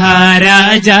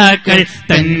മഹാരാജാക്കൾ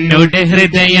തന്നോട്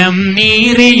ഹൃദയം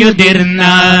നീറിയുതിർന്ന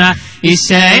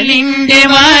ഇശലിന്റെ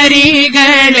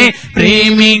വരികളെ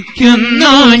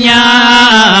പ്രേമിക്കുന്നു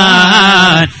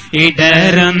ഞാൻ.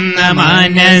 ഇടറുന്ന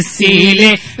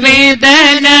മനസ്സിലെ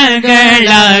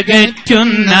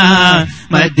വേദനകളകറ്റുന്ന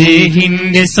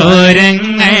മദ്ഹിന്റെ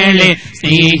സ്വരങ്ങളെ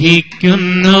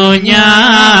സ്നേഹിക്കുന്നു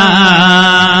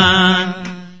ഞാൻ.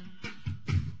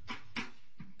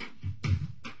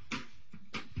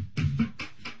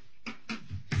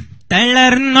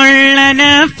 തളർന്നുള്ള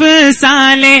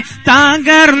നഫ്സാലെ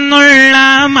തകർന്നുള്ള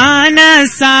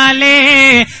മനസാലെ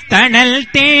തണൽ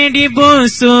തേടി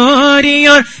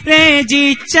ബുസൂരിയോർ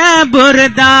രചിച്ച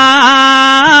ബുർദ.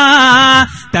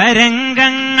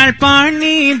 തരംഗങ്ങൾ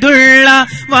പണിതുള്ള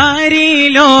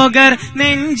വാരിലോകർ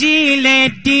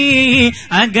നെഞ്ചിലേറ്റി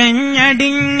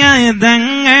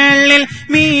അകഞ്ഞടിഞ്ഞതങ്ങളിൽ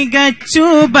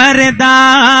മികച്ചു ബർദ.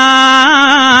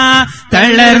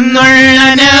 തളർന്നുള്ള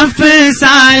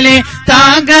നഫ്സാലെ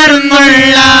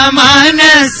തകർന്നുള്ള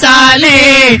മനസാലെ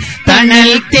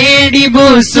തണൽ തേടി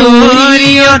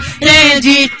ബുസൂരിയോർ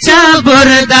രചിച്ച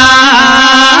ബുർദ.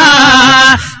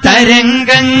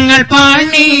 തരംഗങ്ങൾ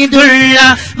പണിതുള്ള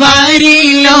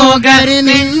വാരിലോകർ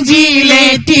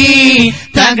നെഞ്ചിലേറ്റി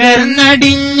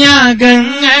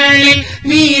തകർന്നടിഞ്ഞകങ്ങളിൽ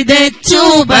വിതച്ചു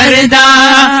ബർദ.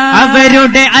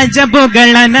 അവരുടെ അജബുകൾ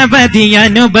അനവധി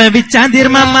അനുഭവിച്ച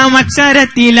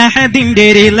അതിർമമക്ഷരത്തിൽ അഹദിന്റെ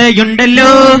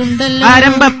റിളയുണ്ടല്ലോ.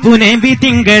 ആരംഭപ്പുനബി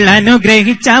തിങ്കൾ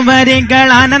അനുഗ്രഹിച്ച വരികൾ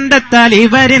ആനന്ദത്താൽ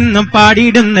ഇവരെന്നും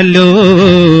പാടിയിടുന്നല്ലോ.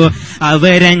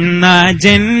 അവരെന്ന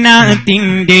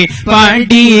ജന്നാത്തിന്റെ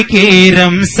പടി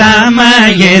കേറും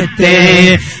സമയത്ത്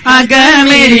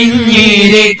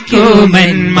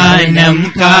അകമെരിഞ്ഞിരിക്കുമൻ മനം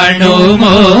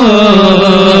കാണുമോ.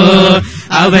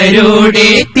 അവരുടെ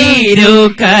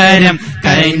തിരുകരം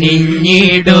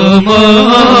കനിഞ്ഞിടുമോ.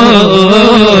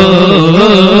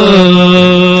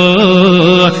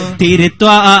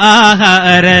 തിരുത്വാഹ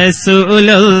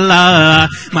റസൂലുള്ളാഹ്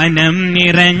മനം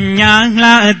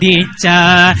നിറഞ്ഞാഹ്ലാദിച്ച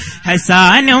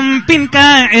ഹസാനും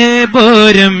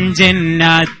പിൻകഅബോരും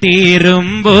ജന്നത്തിരുമ്പോൾ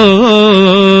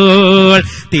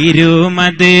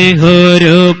തിരുമദ്ഹ്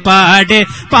പാട്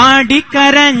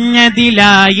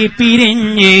പാടിക്കരഞ്ഞതിലായി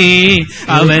പിരിഞ്ഞ്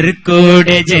അവർ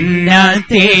കൂടെ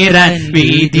ജന്നത്തേറാൻ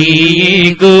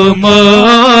വിധിയേകുമോ.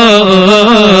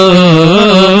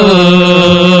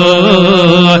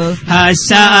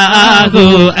 ഹശാഹു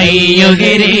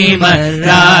അയ്യുഹരിമ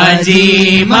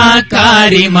രാജീമ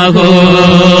കാരിമഹോ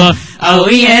ഔ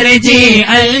യർജി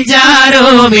അൽ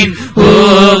ജാറുമിൻ ഹു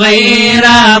ഗൈറ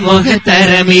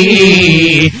മുഹ്തറമി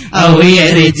ഔ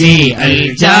യർജി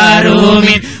അൽ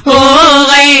ജാറുമിൻ ഹു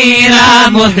ഗൈറ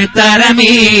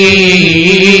മുഹ്തറമി.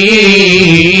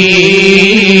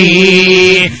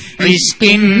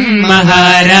 ഇഷ്കിൻ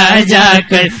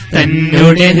മഹാരാജാക്കൾ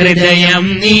തന്നുടെ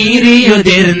ഹൃദയം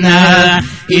നീറിയുതിർന്ന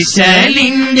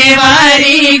ഇശലിന്റെ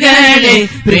വാരികളെ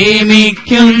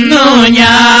പ്രേമിക്കുന്നു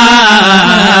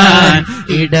ഞാൻ.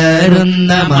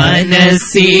 ഇടറുന്ന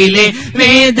മനസ്സിലെ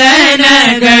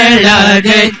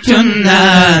വേദനകളകറ്റുന്ന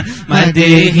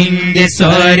മദ്ഹിന്റെ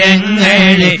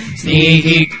സ്വരങ്ങളെ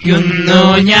സ്നേഹിക്കുന്നു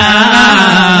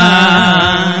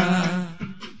ഞാൻ.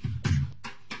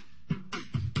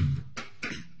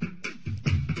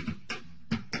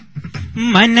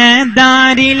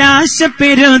 മനദാരിലാശ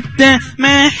പെരുത്ത്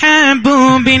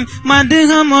മെഹബൂബിൻ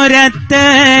മദ്ഹുമുരത്ത്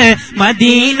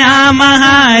മദീന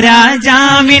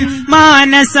മഹാരാജാവിൻ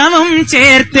മാനസവും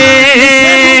ചേർത്ത്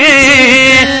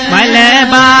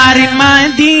മലബാറിൻ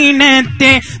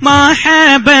മദീനത്തെ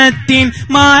മഹബത്തിൻ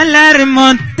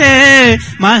മലർമൊത്ത്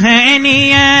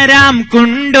മഹനീയരാം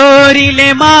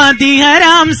കുണ്ടൂരിലെ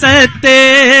മാതിഹരാം സത്ത്.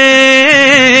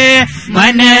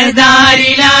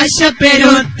 മനദാരിലാശ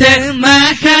പെരുത്ത്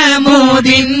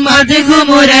മഹമൂദിൻ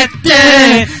മദ്ഹുമുരത്ത്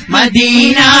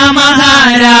മദീന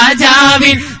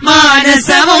മഹാരാജാവിൻ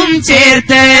മാനസവും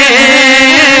ചേർത്ത്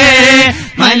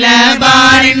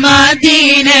മലബാറിൻ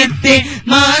മദീനത്തെ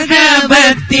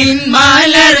മഹബത്തിൻ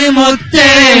മലർമൊത്ത്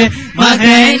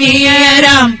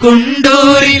മഹനീയരാം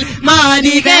കുണ്ടൂരിൽ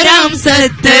മാലികരാം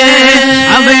സത്ത്.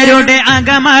 അവരുടെ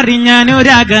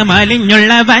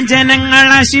അകമറിഞ്ഞാനുരകമലിഞ്ഞുള്ള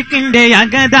വചനങ്ങൾ അശിക്കിന്റെ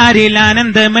അകതാരിൽ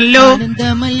ആനന്ദമല്ലോ.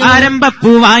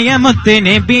 ആരംഭപ്പൂവായ മുത്ത്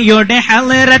നബിയുടെ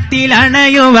ഹളറത്തിൽ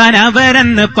അണയുവാൻ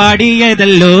അവരെന്ന്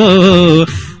പാടിയതല്ലോ.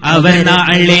 അവർ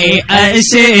നാളെ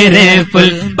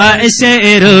അശറഫുൽ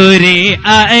ബശറൂരി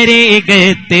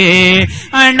അരികത്തെ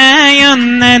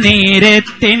അണയുന്ന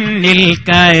നേരത്തിന്നിൽ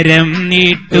കരം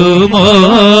നീട്ടുമോ.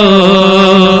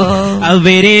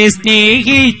 അവരെ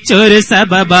സ്നേഹിച്ചൊരു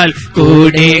സബബാൽ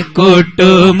കൂടെ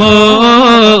കൂട്ടുമോ.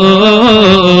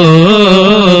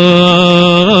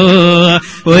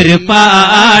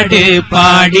 ഒരുപാട്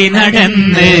പാടി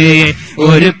നടന്ന്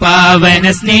ഒരു പാവന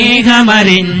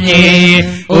സ്നേഹമറിഞ്ഞേ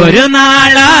ഒരു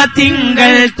നാളാ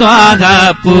തിങ്കൾ ത്വാഹ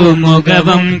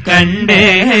പൂമുഖവും കണ്ടേ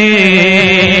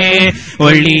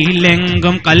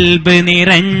ഒളിയിലെങ്കും കൽബ്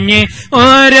നിറഞ്ഞ്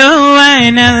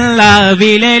ഓരോവനല്ല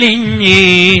വിലലിഞ്ഞ്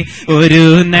ഒരു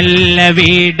നല്ല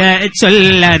വീട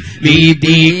ചൊല്ലാൻ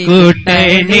വീതി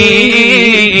കൂട്ടണേ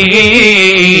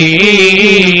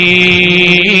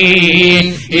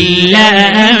إلّا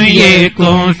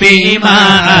يكن فيما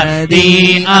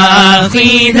عدي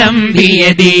آخذا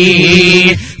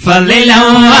بيدي فضلا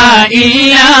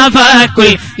وإلا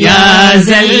فكل يا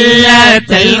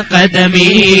زلة القدم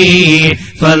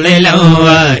فضلا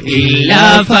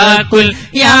وإلا فكل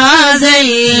يا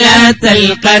زلة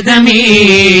القدم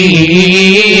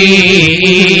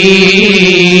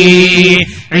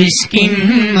ഇഷ്കിൻ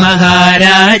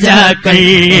മഹാരാജാക്കൾ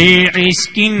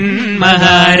ഇഷ്കിൻ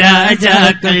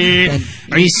മഹാരാജാക്കൾ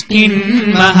ഇഷ്കിൻ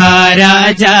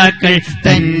മഹാരാജാക്കൾ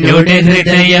തന്നോട്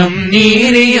ഹൃദയം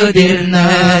നീറിയുതിർന്ന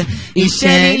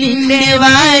ഇശലിന്റെ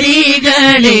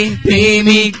വാരികളെ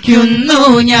പ്രേമിക്കുന്നു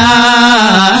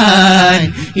ഞാൻ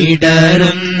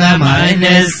ഇടറുന്ന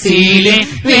മനസ്സിലെ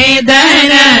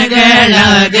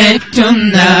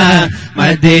വേദനകളകറ്റുന്ന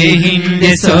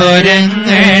മദഹിന്റെ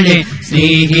സ്വരങ്ങളെ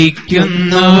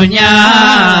സ്നേഹിക്കുന്നു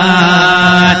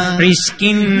ഞാൻ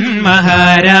ഇഷ്കിൻ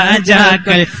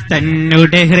മഹാരാജാക്കൾ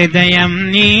തന്നുടെ ഹൃദയം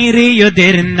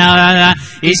നീറിയുതിർന്ന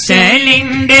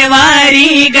ഇശലിന്റെ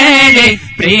വാരികളെ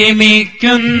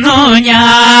പ്രേമിക്കുന്നു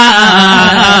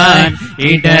ഞാൻ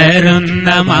ഇടറുന്ന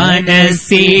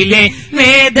മനസ്സിലെ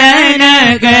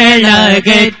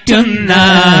വേദനകളകറ്റുന്ന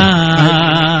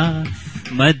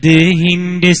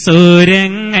മദ്ഹിന്റെ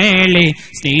സ്വരങ്ങളെ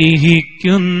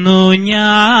സ്നേഹിക്കുന്നു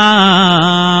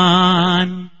ഞാൻ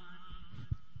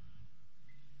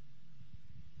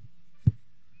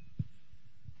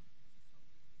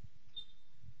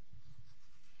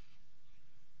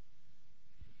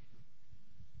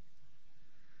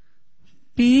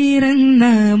പിറന്ന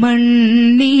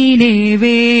മണ്ണിനെ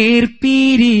വേർപിരിയുമ്പോൾ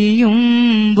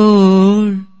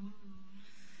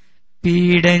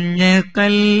പീഡഞ്ഞ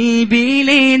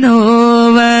കൽബിലെ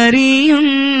നോവറിയുന്നു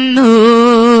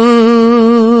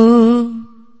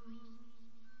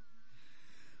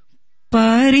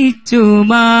പരിച്ചു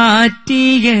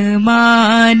മാറ്റിയ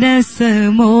മാനസമോടെ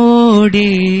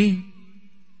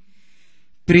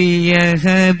പ്രിയ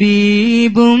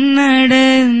ഹബീബും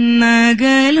നടന്നകലുന്നു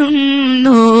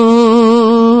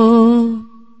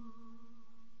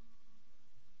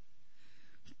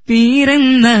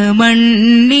പിറന്ന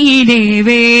മണ്ണിനെ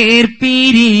വേർപിരിയുമ്പോൾ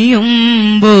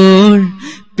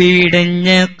പിടഞ്ഞ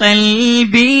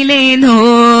കൽബിലെ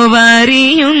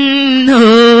നോവറിയുന്നു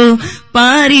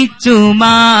പറിച്ചു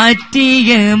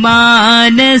മാറ്റിയ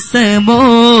മാനസമോടെ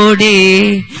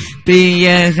പ്രിയ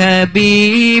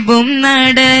ഹബീബും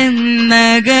നടന്നകലുന്നു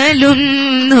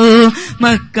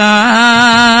മക്ക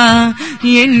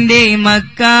എന്റെ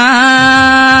മക്ക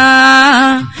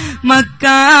മക്ക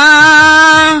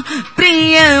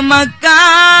പ്രിയ മക്ക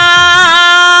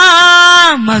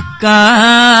മക്ക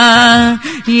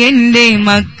എന്റെ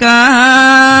മക്ക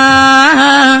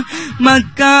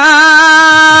മക്ക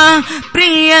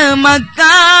പ്രിയ മക്ക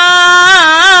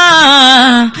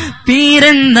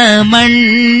പിറന്ന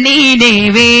മണ്ണിനെ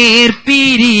വേർപിരിയുമ്പോൾ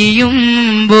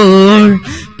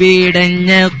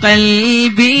പിടഞ്ഞ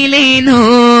കൽബിലെ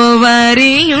നോവറിയുന്നു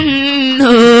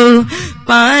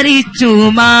പറിച്ചു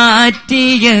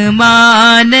മാറ്റിയ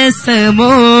മാനസമോടെ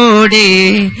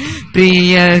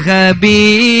പ്രിയ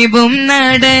ഹബീബും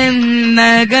നടന്നകലുന്നു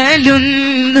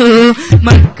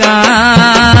മക്ക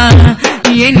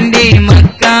എന്റെ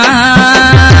മക്ക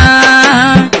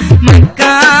മക്ക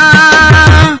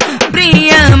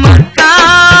പ്രിയ മക്ക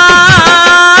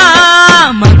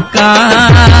മക്ക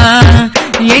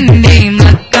എന്റെ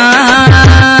മക്ക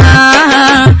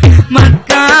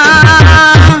മക്ക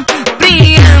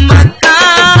പ്രിയ മക്ക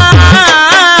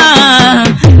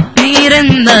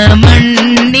പിറന്ന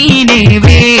മണ്ണിനെ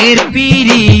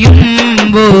വേർപിരിയുമ്പോൾ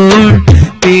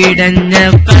പിടഞ്ഞ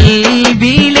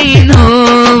കൽബിലെ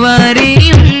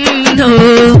നോവറിയുന്നു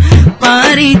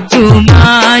പറിച്ചു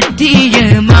മാറ്റിയ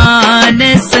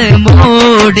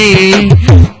മാനസമോടെ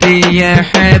പ്രിയ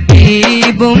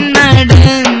ഹബീബും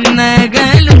നടന്നകലുന്നു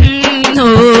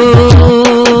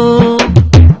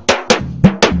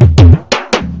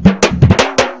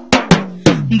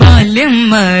ബാല്യം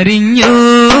മറിഞ്ഞു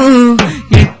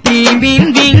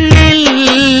എത്തിബിന്ദിങ്ങൾ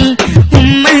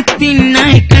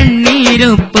ഉമ്മത്തിനായി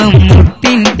കണ്ണീരൊപ്പം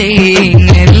മുട്ടിൻ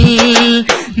തേങ്ങൽ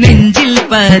നെഞ്ചിൽ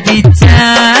പതിച്ച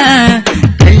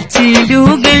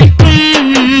കൽച്ചിലുകൾക്കും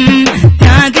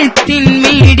ത്യാഗത്തിൻ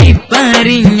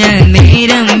മീടിപ്പറിഞ്ഞ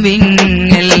നേരം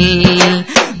വിങ്ങൽ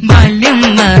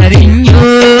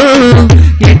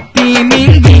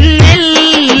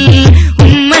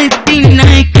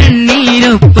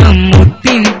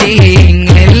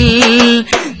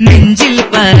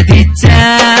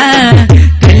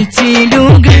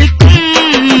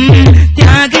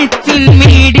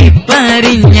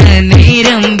അറിഞ്ഞ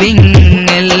നേരം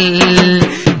വിങ്ങൽ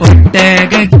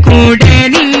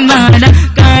ഒട്ടകക്കൂടനിന്മാല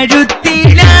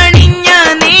കഴുത്തിലണിഞ്ഞ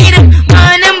നേരം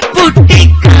മനം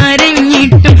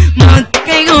പൊട്ടിക്കരഞ്ഞിട്ടും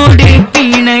മക്കയോട്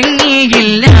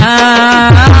പിണങ്ങിയില്ല.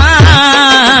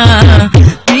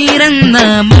 പിറന്ന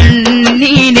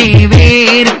മണ്ണിനെ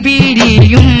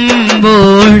വേർപിരിയുമ്പോൾ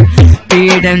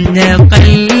പിടഞ്ഞ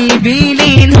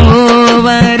കൽബിലെ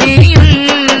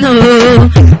നോവറിയുന്നു.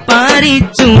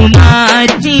 പറിച്ചു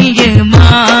മാറ്റിയ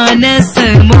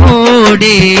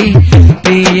മാനസമോടെ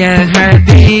പ്രിയ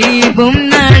ഹബീബും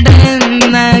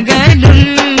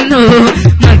നടന്നകലുന്നു.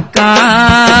 മക്ക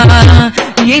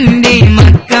എന്റെ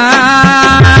മക്ക,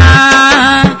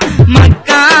 മക്ക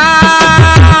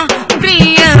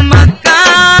പ്രിയ മക്ക,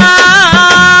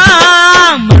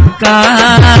 മക്ക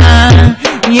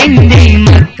എന്റെ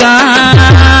മക്ക,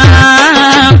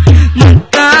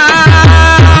 മക്ക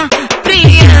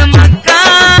പ്രിയ മക്ക.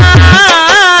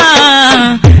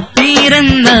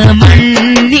 പിറന്ന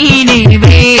മണ്ണിനെ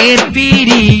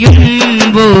വേർപിരിയുമ്പോൾ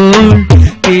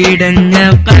പിടഞ്ഞ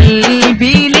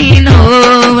കൽബിലെ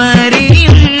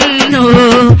നോവറിയുന്നു.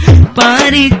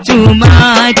 പറിച്ചു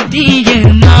മാറ്റിയ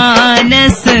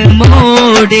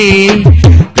മാനസമോടെ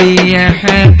പ്രിയ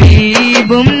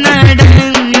ഹബീബും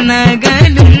നടന്നകലുന്നു.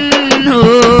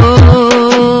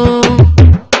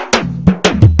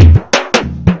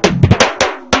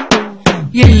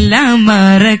 എല്ലാം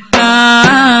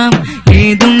മറക്കാം,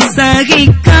 ഏതും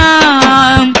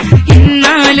സഹിക്കാം,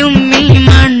 എന്നാലും ഈ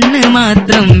മണ്ണ്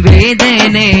മാത്രം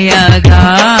വേദനയാകാം.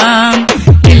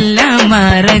 എല്ലാം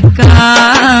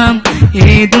മറക്കാം,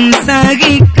 ഏതും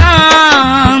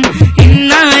സഹിക്കാം,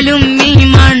 എന്നാലും ഈ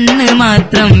മണ്ണ്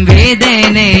മാത്രം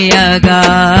വേദനയാകാം.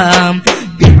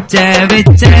 പിച്ച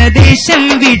വെച്ച ദേശം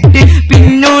വിട്ട്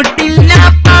പിന്നോട്ടില്ല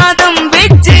പാദം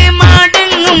വെച്ച്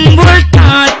മടങ്ങുമ്പോൾ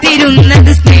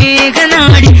കാത്തിരുന്നത്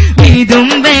സ്നേഹനാടി ഇതും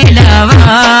വേലവാൻ.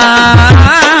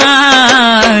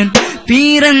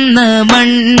 പിറന്ന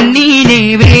മണ്ണിനെ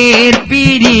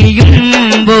വേർപിരിയുമ്പോൾ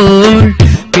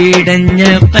പിടഞ്ഞ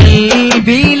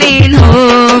കൽബിലെ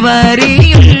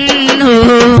നോവറിയുന്നു.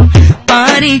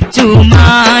 പറിച്ചു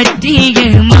മാറ്റിയ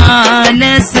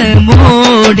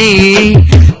മാനസമോടെ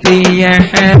പ്രിയ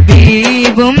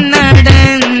ഹബീബും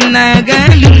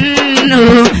നടന്നകലുന്നു.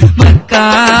 മക്ക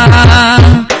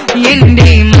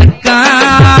എന്റെ മക്ക,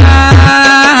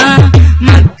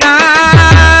 മക്ക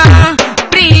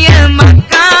പ്രിയ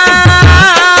മക്ക,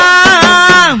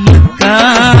 മക്ക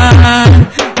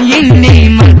എന്റെ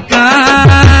മക്ക,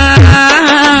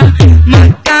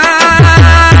 മക്ക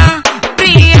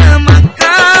പ്രിയ മക്ക.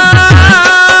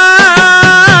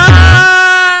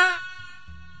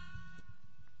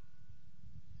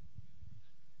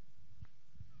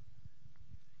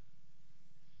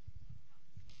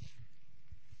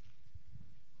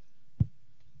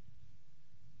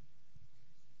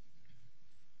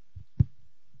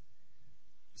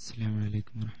 അസ്സലാമു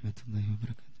അലൈക്കും വറഹ്മത്തുള്ളാഹി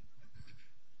വബറകാതുഹു.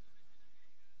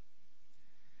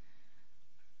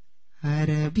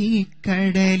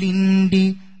 അറബിക്കടലിന്റെ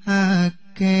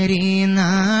അക്കരെ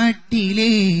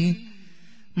നാട്ടിലെ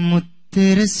മുത്ത്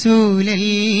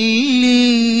റസൂലല്ലേ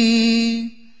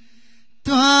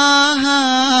ത്വാഹ,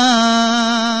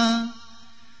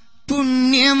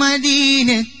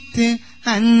 പുണ്യമദീനത്ത്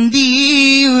അന്തിയുറങ്ങുന്ന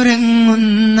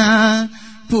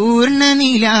പൂർണ്ണനിലാവല്ലേ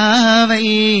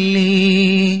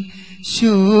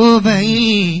ശോഭയിൽ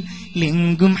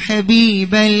ലിംഗും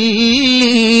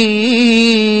ഹബീബല്ലേ.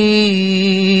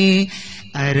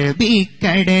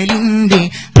 അറബിക്കടലിന്റെ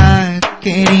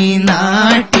അക്കരെ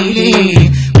നാട്ടിലെ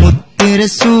മുത്ത്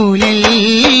റസൂലല്ലേ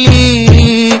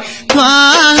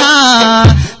ത്വാഹ,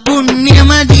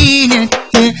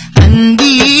 പുണ്യമദീനത്ത്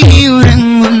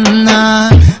അന്തിയുറങ്ങുന്ന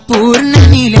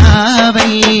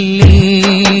പൂർണ്ണനിലാവല്ലേ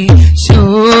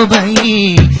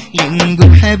ശോഭയിൽ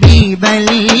ലിംഗും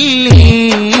ഹബീബല്ലേ.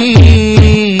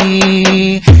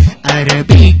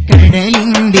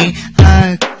 അറബിക്കടലിന്റെ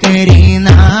അക്കരെ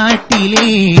നാട്ടിലെ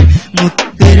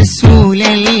മുത്ത്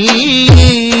റസൂലല്ലേ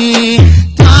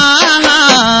ത്വാഹ,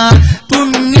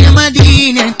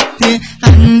 പുണ്യമദീനത്ത്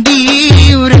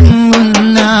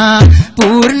അന്തിയുറങ്ങുന്ന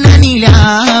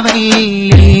പൂർണ്ണനിലാവല്ലേ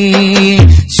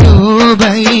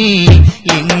ശോഭയിൽ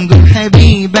ലിംഗും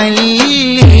ഹബീബല്ലേ.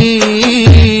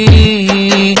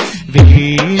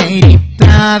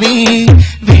 വെള്ളരിപ്രാവേ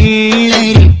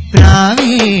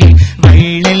വെള്ളരിപ്രാവേ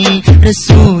വള്ളൽ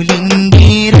റസൂലിന്റെ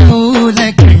റൗദ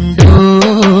കണ്ടോ.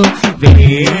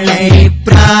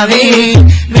 വെള്ളരിപ്രാവേ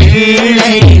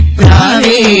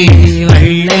വെള്ളരിപ്രാവേ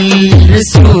വള്ളൽ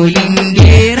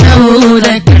റസൂലിന്റെ റൗദ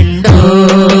കണ്ടോ.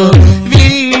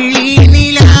 വെള്ളി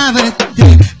നിലാവത്ത്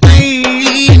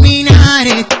പള്ളി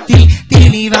മിനാരത്തിൽ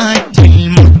തെളിവാറ്റിൽ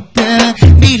മുത്ത്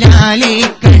ബിലാലെ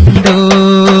കണ്ടു.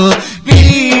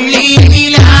 വെള്ളി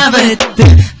നിലാവത്ത്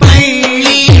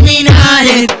പള്ളി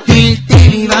മിനാരത്തിൽ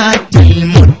തെളിവാറ്റിൽ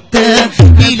മുത്ത്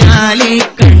ബിലാലെ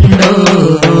കണ്ടു.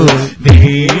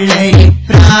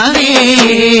 വെള്ളരിപ്രാവേ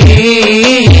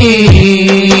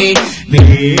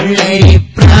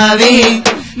വെള്ളരിപ്രാവേ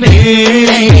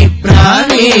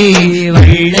വെള്ളരിപ്രാവേ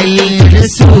വള്ളൽ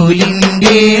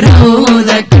റസൂലിന്റെ റൗദ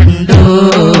കണ്ടു.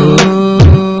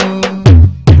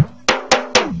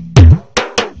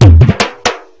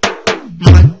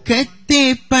 മക്കത്തെ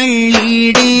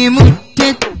പള്ളിയുടെ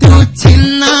മുറ്റത്തു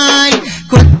ചെന്നാൽ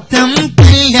കൊത്തം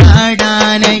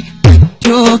കല്ലാടാനായി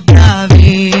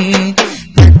പറ്റോക്കാവേ.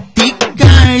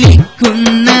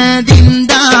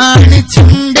 തത്തിക്കളിക്കുന്നതെന്താണ്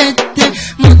ചുണ്ടത്ത്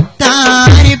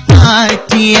മുത്താരെ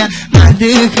പാറ്റിയ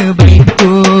മദ്ഹ്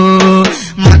ബൈത്തോ.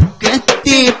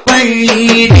 മക്കത്തെ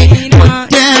പള്ളിയുടെ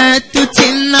മുറ്റത്തു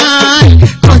ചെന്നാൽ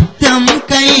കൊത്തം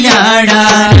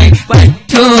കല്ലാടാനായി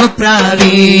പറ്റോ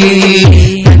പ്രാവേ.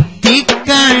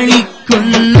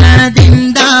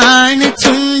 തത്തിക്കളിക്കുന്നതെന്താണ്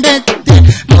ചുണ്ടത്ത്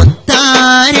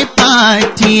മുത്താരെ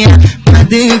പാറ്റിയ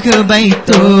മദ്ഹ്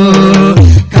ബൈത്തോ.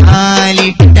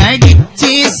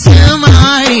 കാലിട്ടടിച്ച്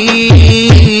സമാരിൽ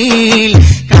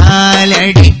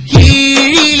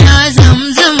കാലടിക്കീഴില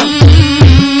സംസം.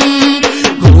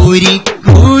 കോരി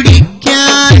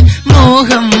കുടിക്കാൻ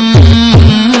മോഹം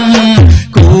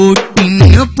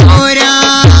കൂട്ടിനു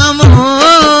പോരാമോ.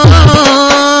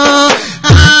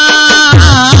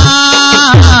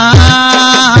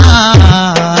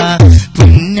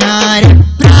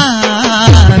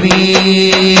 പുന്നാരപ്രാവേ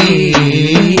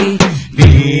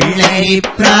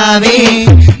വെള്ളരിപ്രാവേ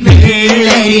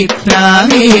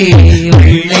വെള്ളരിപ്രാവേ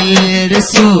വള്ളൽ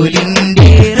റസൂലിന്റെ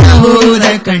റൗദ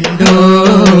കണ്ടു.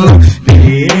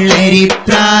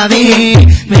 വെള്ളരിപ്രാവേ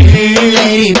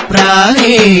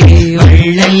വെള്ളരിപ്രാവേ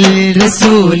വള്ളൽ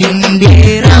റസൂലിന്റെ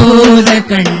റൗദ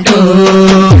കണ്ടു.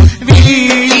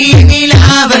 വെള്ളി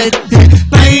നിലാവത്ത്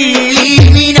പള്ളി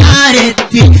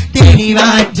മിനാരത്തിൽ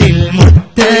തെളിവാറ്റിൽ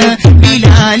മുത്ത്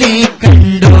ബിലാലെ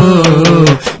കണ്ടു.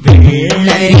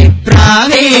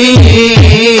 വെള്ളരിപ്രാവേ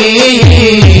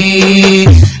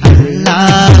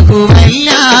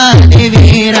അല്ലാഹുവല്ലാതെ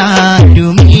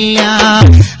വേറാരുമില്ല.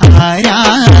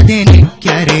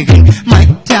 ആരാധനയ്ക്കരുകൻ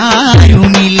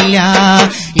മറ്റാരുമില്ല.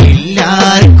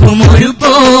 എല്ലാവർക്കും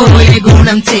ഒരുപോലെ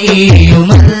ഗുണം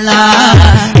ചെയ്യുമല്ലാ.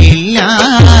 എല്ലാ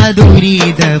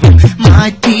ദുരിതവും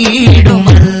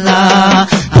മാറ്റിയിടുമല്ലാ.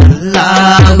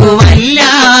 അല്ലാഹുവല്ലാതെ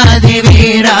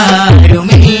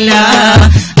വേറാരുമില്ല.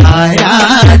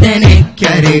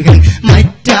 ആരാധനയ്ക്കരുകൻ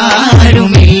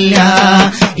മറ്റാരുമില്ല.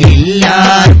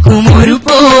 എല്ലാവർക്കും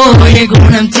ഒരുപോലെ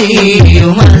ഗുണം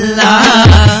ചെയ്യുമല്ലാ.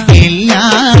 എല്ലാ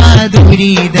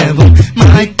ദുരിതവും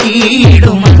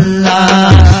മാറ്റിയിടുമല്ലാ.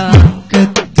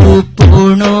 മക്കത്തു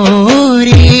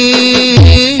പോണോരേ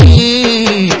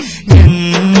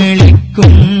ഞങ്ങളെ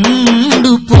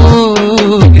കൊണ്ടുപോകണേ.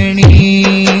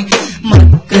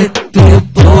 മക്കത്തു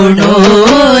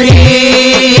പോണോരേ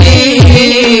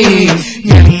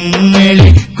ഞങ്ങളെ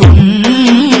കൊണ്ടുപോകണേ.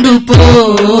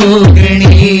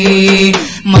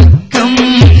 മക്കം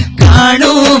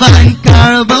കാണുവാൻ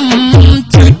കഅബം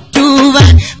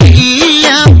ചുറ്റുവാൻ പില്ല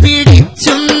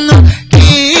പിടിച്ചൊന്നു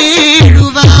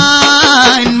കേഴുവാൻ.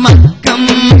 മക്കം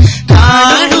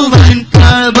കാണുവാൻ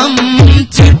കഅബം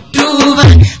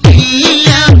ചുറ്റുവാൻ പില്ല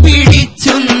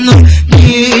പിടിച്ചൊന്നു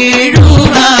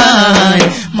കേഴുവാൻ.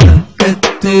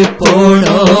 മക്കത്ത്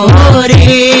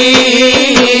പോണോരേ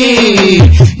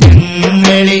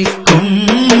ഞങ്ങളെ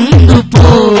കൊണ്ടുപോകണേ.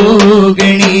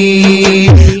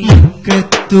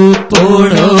 മക്കത്തു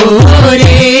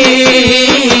പോണോരേ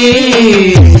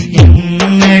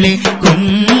ഞങ്ങളെ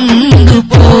കൊണ്ടുപോകണേ.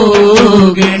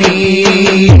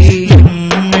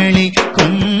 ഞങ്ങളെ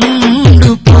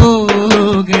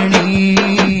കൊണ്ടുപോകണേ.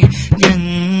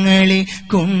 ഞങ്ങളെ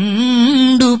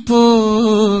കൊണ്ടുപോകണേ.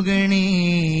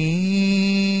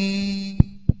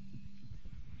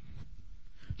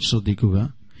 ശ്രദ്ധിക്കുക.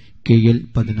 KL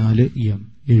 14 M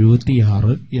 76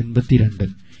 82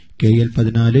 KL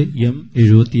 14 M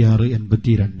 76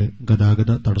 82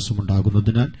 ഗതാഗത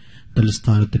തടസ്സമുണ്ടാകുന്നതിനാൽ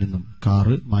തലസ്ഥാനത്ത് നിന്നും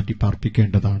കാറ് മാറ്റി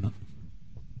പാർപ്പിക്കേണ്ടതാണ്.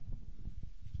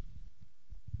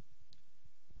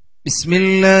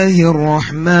 ബിസ്മില്ലാഹിർ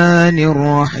റഹ്മാനിർ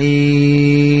റഹീം.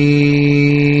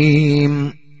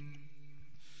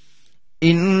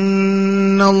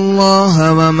 ഇന്നല്ലാഹ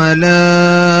വമലായികതഹു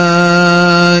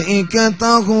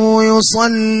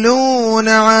യുസല്ലൂന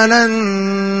അലൻ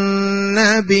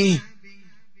നബി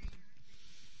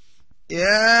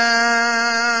യാ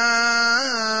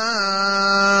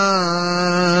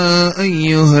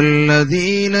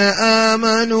അയ്യുഹല്ലദീന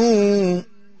ആമനൂ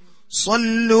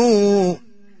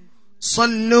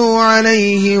صلوا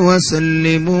عليه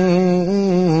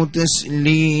وسلموا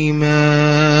تسليما.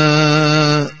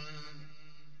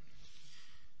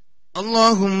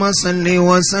 اللهم صل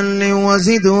وسلم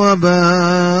وزد وبارك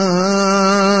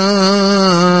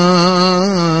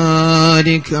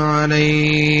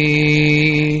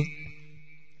عليه.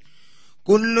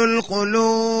 كل القلوب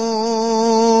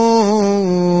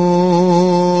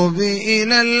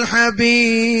إلى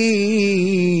الحبيب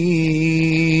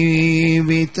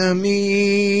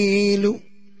تميل،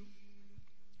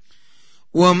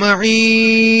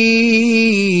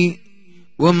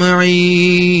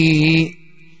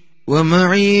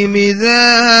 ومعي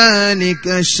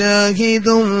بذلك شاهد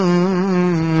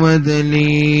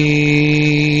ودليل.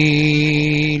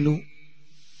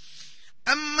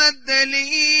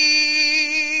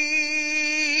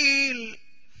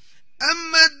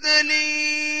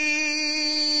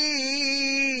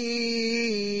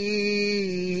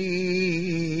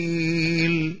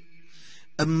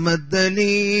 أما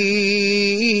الدليل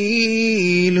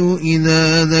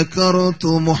إذا ذكرت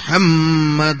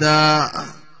محمدا.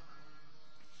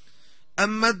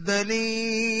 أما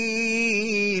الدليل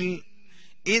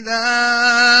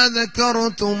إذا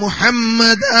ذكرت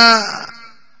محمدا.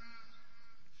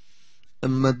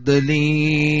 أما الدليل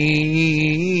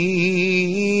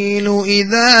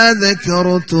إذا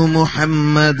ذكرت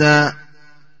محمدا.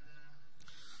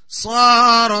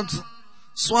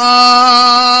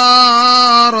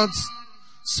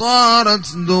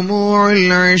 صارت دموع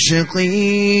العاشقين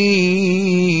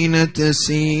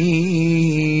تسيل.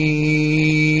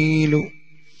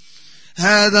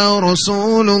 هذا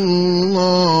رسول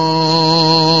الله،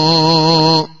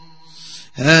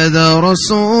 هذا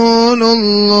رسول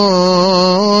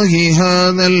الله،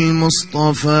 هذا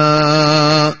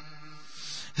المصطفى،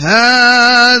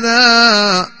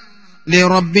 هذا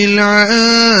لرب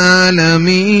العالمين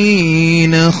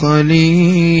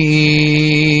خليل.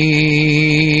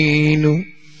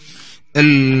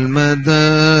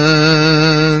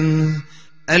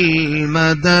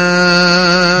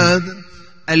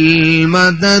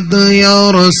 المدد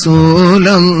يا رسول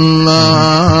الله.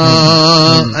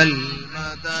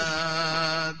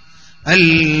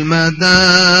 المدد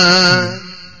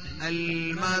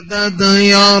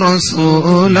يا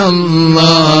رسول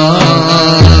الله.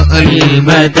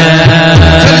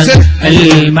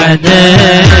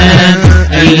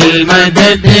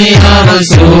 المدد يا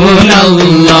رسول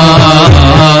الله.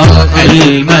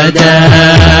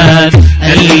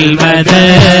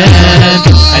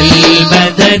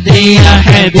 المدد يا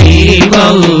حبيب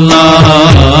الله.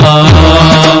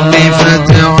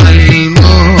 بفتح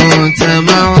الموت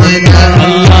معنا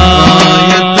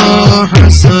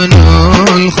حسن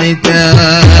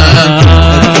الختام.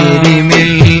 أكرم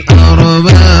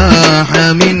الأرباح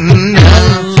منا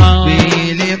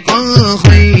بلقاء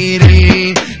خير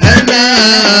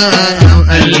الأنام.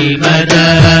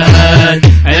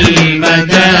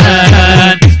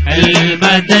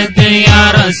 المدد يا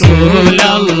رسول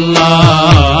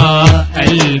الله.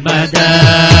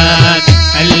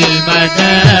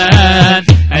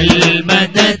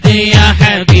 المدد يا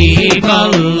حبيب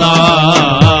الله.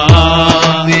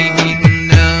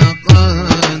 إنا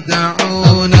قد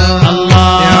دعونا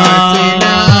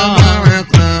لعتنا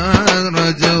معك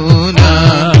رجونا.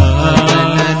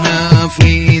 لنا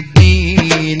في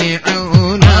الدين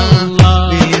عونا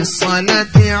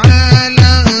بالصلاة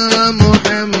على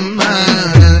محمد.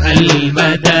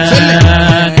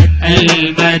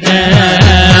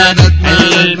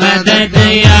 المدد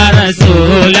يا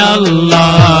رسول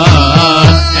الله.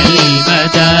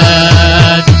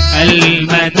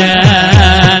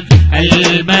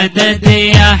 المدد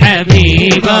يا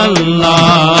حبيب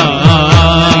الله.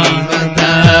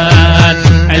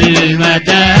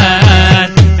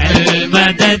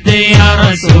 المدد يا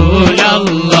رسول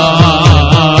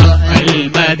الله.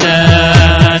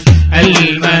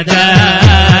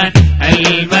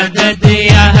 المدد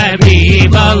يا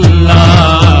حبيب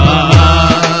الله.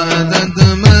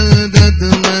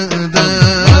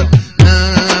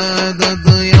 مدد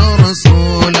يا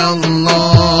رسول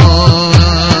الله.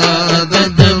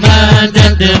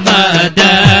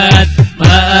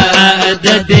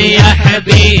 مدد يا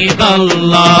حبيب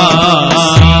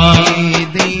الله.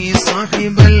 سيدي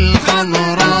صاحب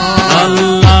الحضراء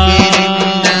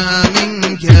إنا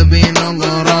منك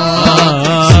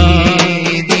بنظراء.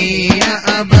 سيدي يا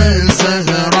أبا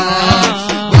الزهراء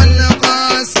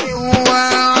والقاسم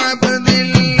وعبد الله.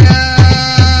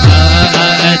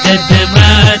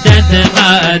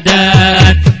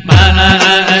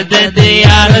 مدد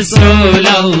يا رسول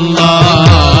الله.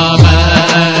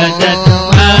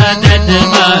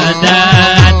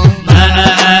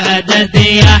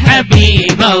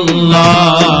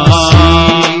 الله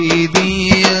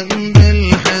سيدي أنت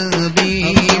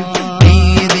الحبيب في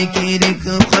ذكرك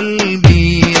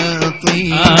قلبي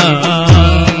يطيب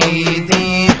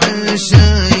سيدي حاشا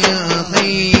يا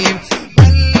خيب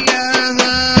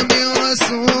بلغها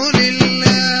برسول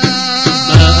الله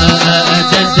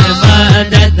مدد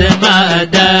مدد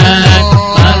مدد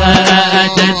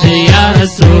مدد يا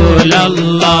رسول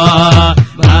الله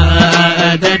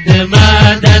مدد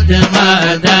مدد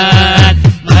مدد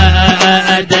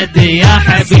مدد يا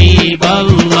حبيب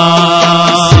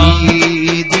الله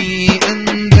سيدي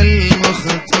أنت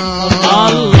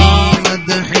المختار في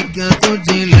مدحك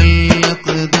تجلى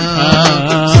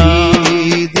الأقدار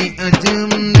سيدي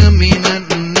أجرنا من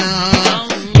النار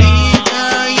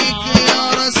بدايك يا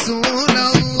رسول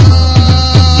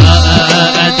الله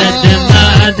مدد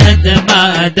مدد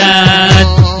مدد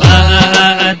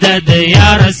مدد يا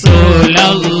رسول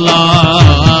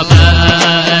الله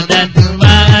مدد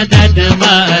مدد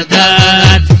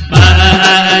مدد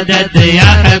مدد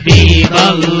يا حبيب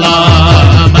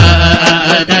الله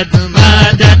مدد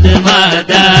مدد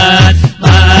مدد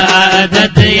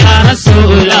مدد يا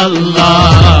رسول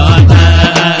الله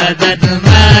مدد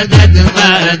مدد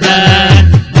مدد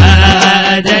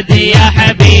مدد يا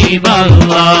حبيب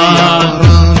الله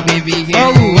ربي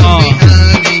بهم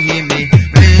وبآلهم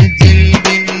عجل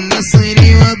بالنصر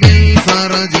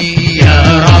وبالفرج يا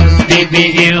رب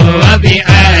به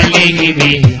وبآله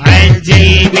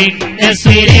عجل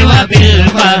بالنصر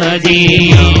وبالفرج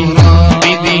يا رب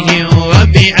به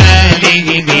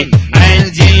وبآله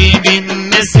عجل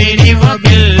بالنصر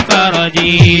وبالفرج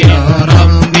يا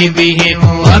رب به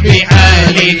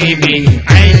وبآله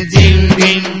عجل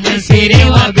بالنصر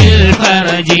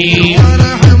وبالفرج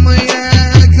وارحم يا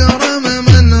أكرم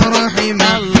من رحم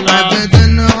أبدا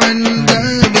عن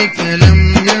ذلك لم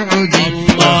يعجل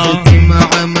واختم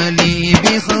عملي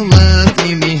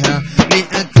بخواتمها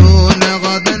لأكون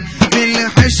غدا في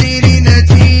الحشر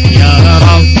نجيا يا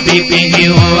رب به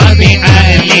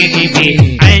وبآله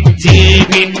عجل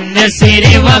بالنصر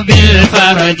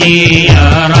وبالفرج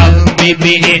يا رب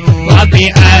به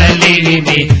وبآله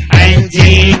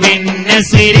عجل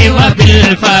بالنصر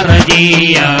وبالفرج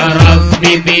يا رب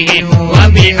به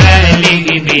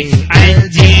وبآله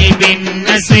عجل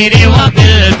بالنصر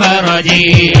وبالفرج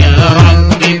يا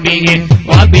رب به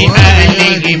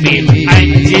وبآله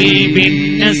عجل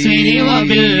بالنصر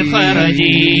وبالفرج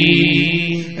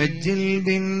أجل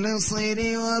بالنصر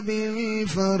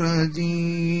وبالفرج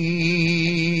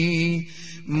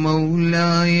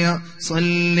مولاي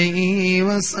صل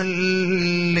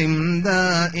وسلم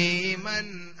دائما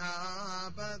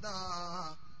أبدا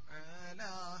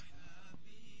على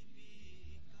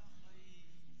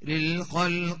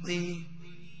للخلق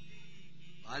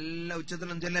അല്ല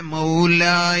ഉച്ചത്തിലും ചെല്ല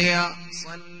മൗലായ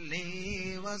സല്ലി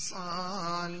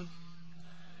വസാൽ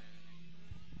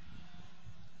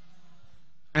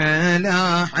على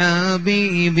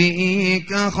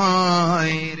حبيبك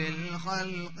خير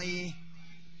الخلق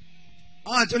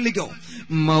ചൊല്ലിക്കോ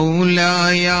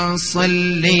مولاي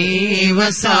صل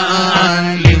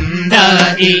وسلم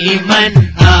دائما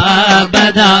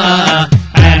أبدا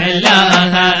على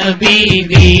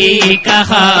حبيبك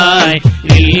خير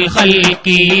الخلق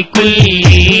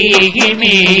كلهم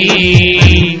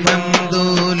الحمد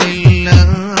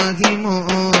لله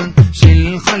منشئ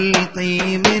الخلق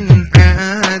من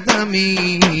آدم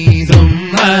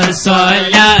ثم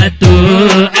الصلاة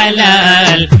على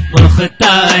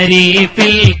المختار في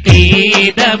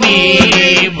القدم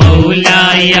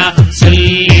مولاي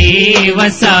صل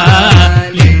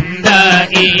وسلم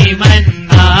دائما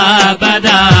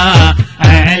أبدا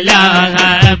على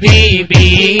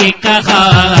حبيبك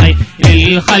خير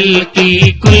الخلق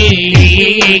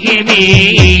كلهم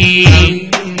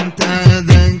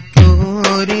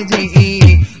تذكر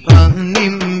جيران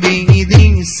بذي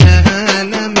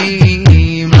السلم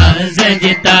ما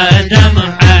زجت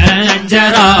دمعا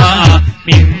جرى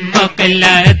من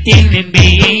مقلة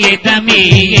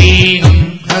بدمه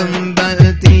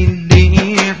هبت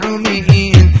الريح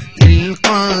من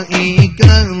تلقاء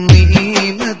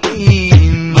كظيمة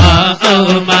ما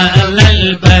أومل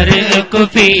البرق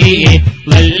فيه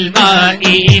والماء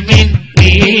من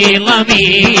ظلمه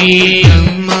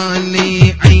ما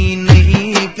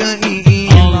لعينيك إني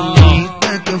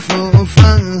تكفو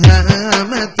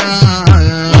فهامتا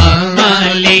وما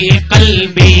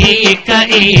لقلبك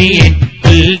إن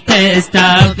قلت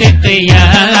استغفق يا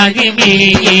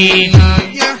جميل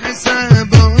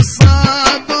يحسب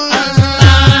الصبر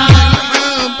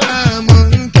الحب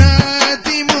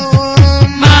منكتم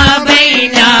ما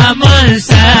بين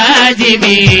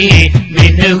منسجمين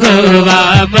منه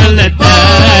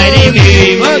وملتارب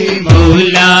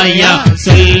مولاي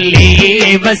صل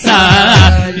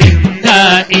وسلم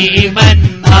دائما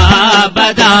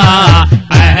أبدا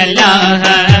على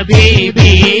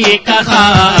حبيبك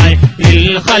خير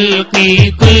الخلق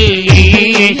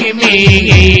كلهم.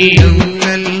 إن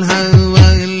الهوى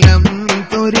لم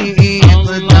تريد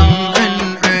دمعا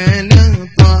على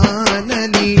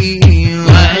طالني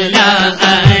ولا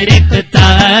أرقت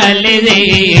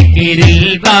لذكر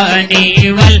الباني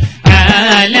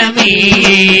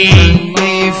والعالمين.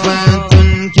 ضيفة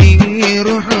تنكر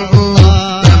حبا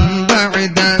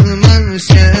بعد ما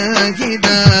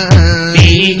شاهدا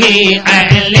به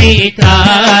عليك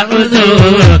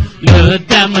عذور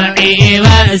الدمع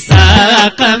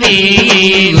والسقم.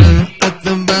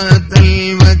 أثبت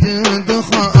الوجد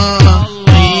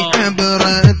خاطي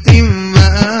عبرة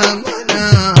ما غنى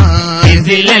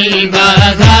مثل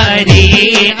البهار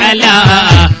على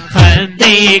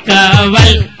خديك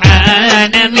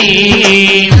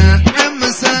والعالمين.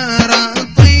 أمسار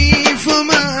طيف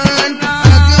من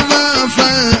أقوى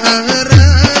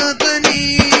فأراقني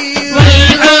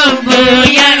والحب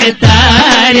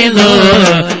يعترض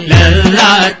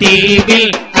لذاتي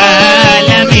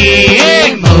بالعالمين.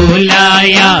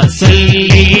 مولاي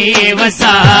صل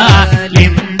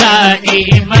وسلم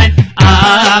دائما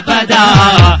أبدا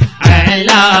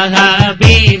على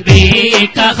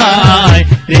حبيبك خير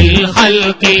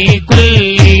الخلق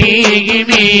كلهم.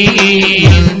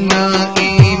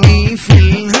 النائم في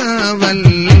الهوى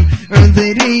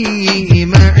العذري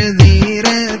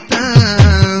معذرة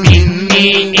مني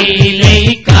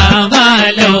إليك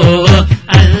ولو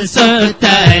أنصت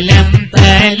لم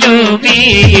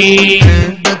تلومي.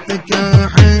 نبتك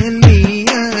حالي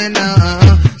لا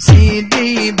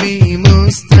سيدي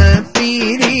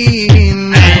بمستثيرين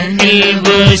عن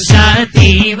البشاة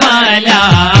ولا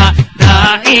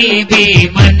داعي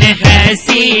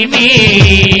بمنحسمي.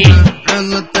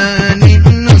 أغتني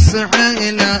النصح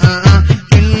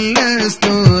لكن لست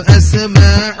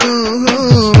أسمعه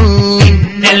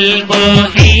إن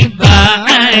المحب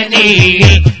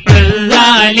عني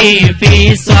الظال في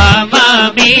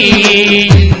صمامي.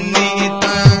 إني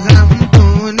فهمت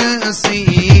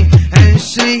نفسي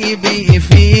الشيب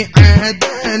في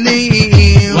عدلي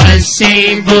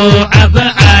والشيب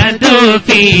أبعد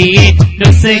في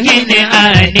نسخ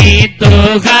عن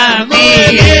التهم.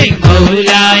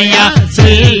 مولاي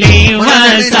صل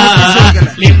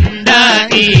وسلم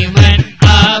دائما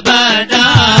أبدا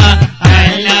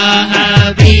على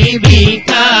حبيبك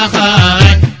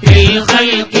خير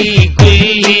الخلق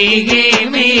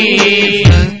كلهم.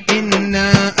 إن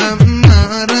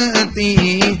أمارتي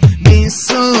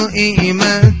بالسوء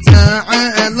متى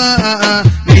علا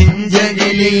من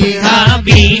جهلها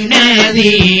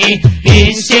بنذي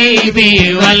الشيب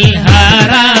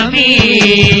والهرم.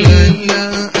 ولا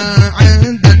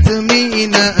أعدت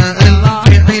من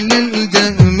الفعل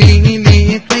الجميل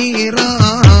خيرا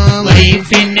ضيف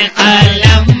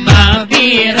ألم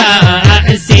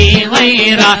برأسي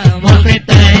غير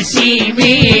محتشم.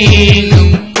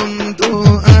 كنت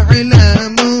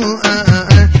أعلم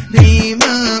أني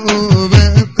ما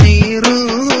أبقره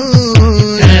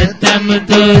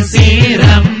كتمت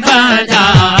سيرا بدا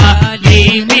لي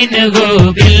منه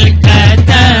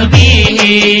بالكتم.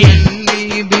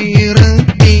 لي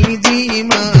بربي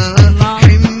جماح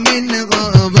من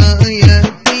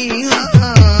غبايتها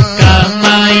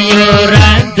كما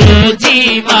يرد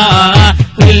جماع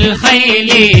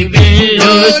الخيل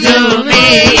باللجوم.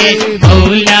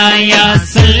 مولاي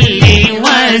صل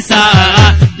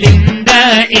وسلم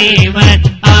دائما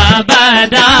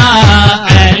أبدا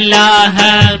على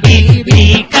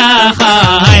حبيبك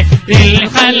خير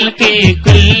الخلق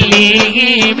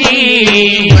كلهم.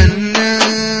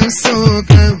 والناس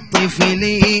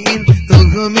كالطفلين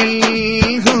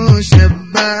تهمله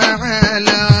شب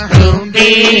على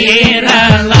حبي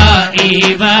رضائي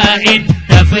وإن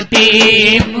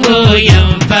تفتيمه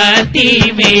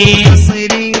ينفتمي.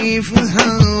 تصريف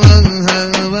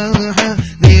هواها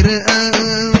حذر أن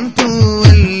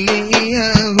توليه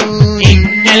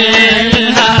إن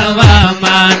الهوى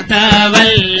ما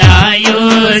تولى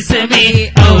يسمي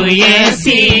أو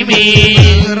يسمي.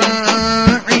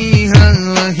 راعيها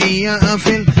وهي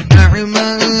في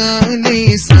الأعمال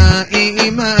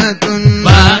سائمة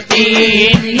وإن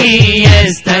هي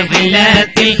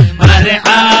استفلت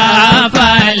المرعى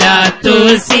فلا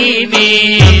تسمي.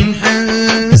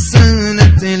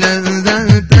 حسنت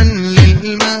لذة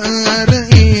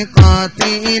للمرء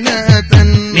قاتلة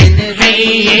من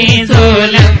حيث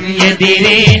لم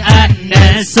يدري أن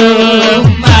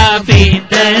السم في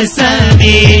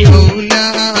دسمي.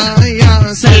 مولاي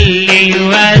صل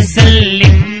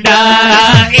وسلم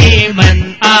دائما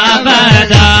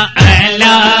أبدا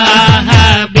على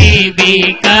حبيبك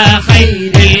حبيبك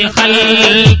خير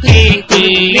الخلق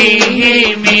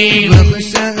كلهم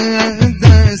وخشد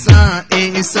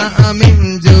سائس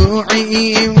من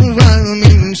جوعي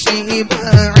ومن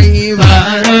شبعي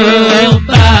ورب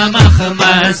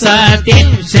مخمصة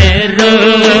شر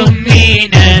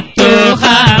من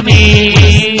التخم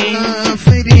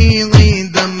فريض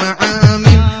دمع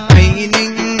من عين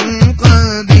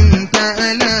قد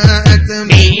امتلأت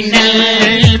من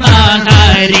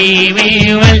المهارم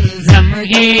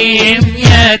والزمهم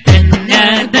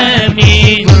يتندم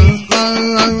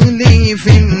وخالف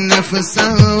النفس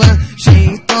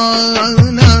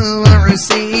وشيطان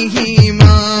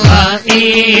وعصيهما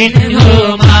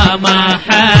وإنهما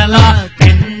محلا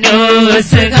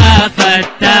كالنسخ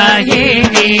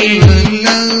فالتاهم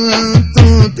ولا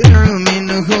تطع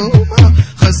منهما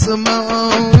خصما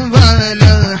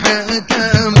ولا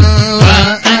حكما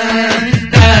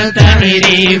وأنت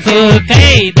تعرف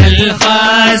كيد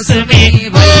الخصم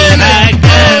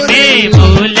والحكم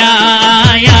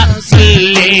مولاي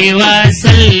صل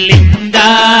وسلم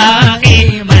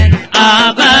دائما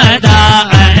أبدا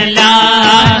على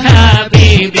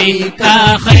حبيبك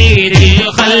خير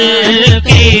الخلق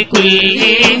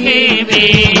كلهم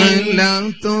ولا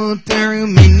تطع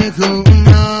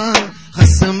منهما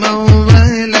خصما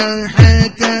ولا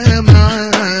حكما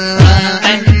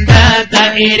وأنت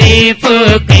تعرف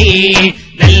كيد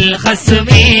الخصم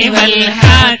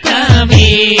والحكم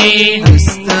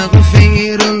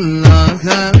أستغفر الله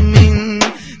من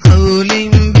قول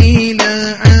بلا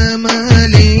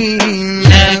عمل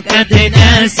لقد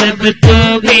نسبت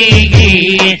به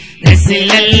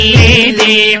نسلا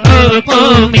لذي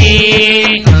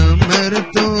عقومي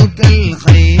أمرتك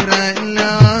الخير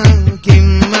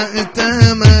لكن ما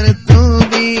أتمرت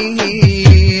به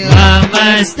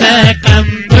وما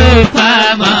استقمت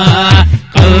فما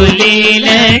قولي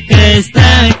لك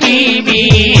استقيمي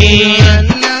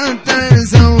ولا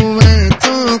تزودت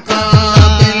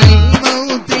قبل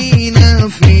الموت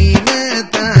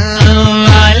نفينة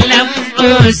ولم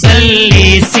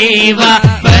أصلي سوى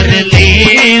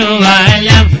فرلي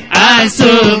ولم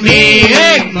أصومي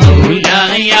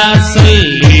مولاي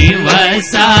صل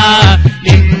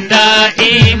وسلم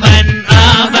دائما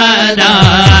أبدا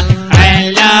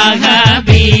على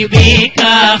حبيبك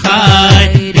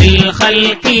خير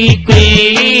الخلق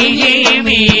كلهم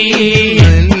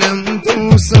علمت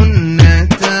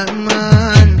سنة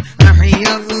من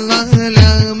أحيا الله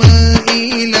لما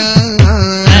إله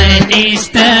أن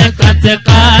اشتقت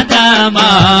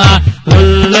قدما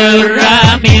كل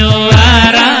الرمي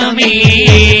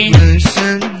ورمي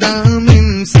وشد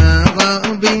من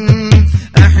سغاب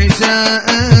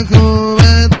أحشاءه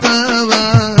والطوى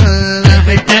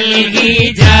تحت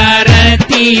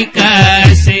الحجارة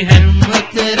كاسها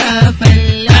مترف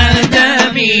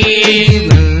الأدم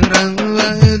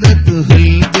راودته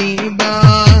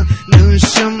الجبال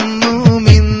الشم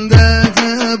من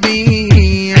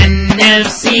ذهبي عن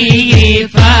نفسه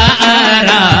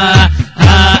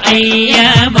فأراها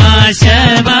أيما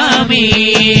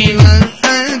شمامي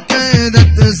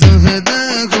وأكدت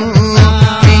زهده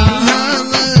فيها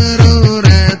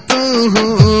ضرورته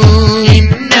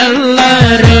إن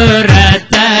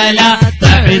الضرورة لا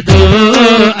تعدو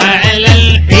على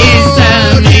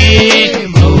الحساب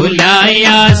مولاي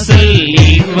صل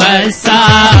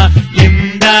وسلم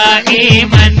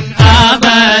دائما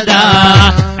أبدا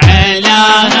على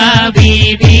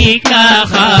حبيبك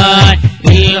خير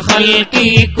الخلق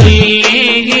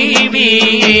كلهم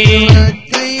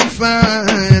كيف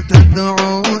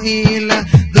تدعو إلى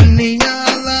دنيا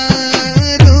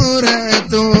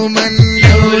ضرورة من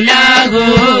لولاه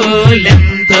لم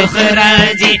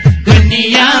تخرج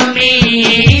دنيا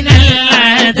من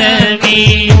العدم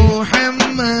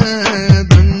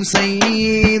محمد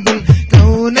سيد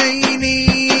الكونين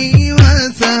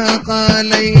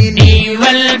وثقلين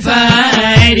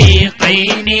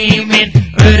والفارقين من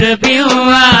عرب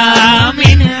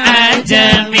ومن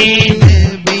عجم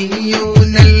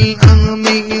نبينا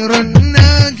الأمير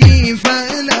الناجي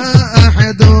فلا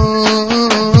أحد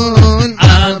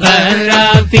أبر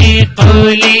في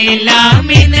قولي لا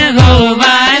منه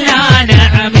ولا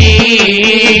نعمي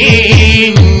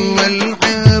هو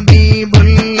الحبيب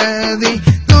الذي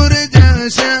ترجى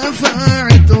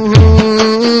شفاعته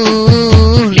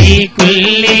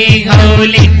لكل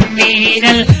هول من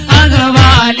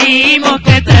الأغوال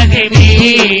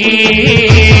مكتهمي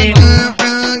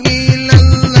إلى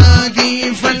الله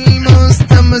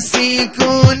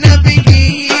فالمستمسكون به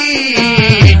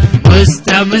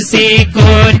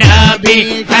مستمسكون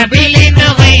بحبل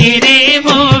غير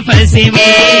منفسم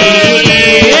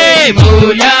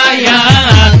مولاي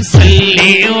صل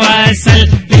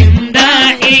وسلم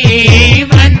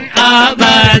دائما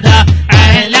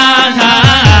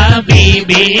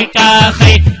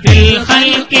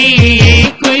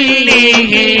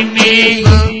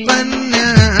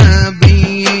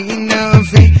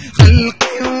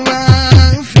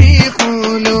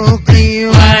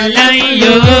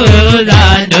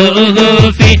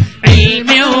في علم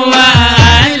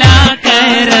ولا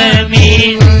كرم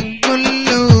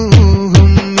وكلهم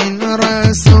من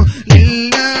رسول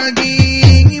الله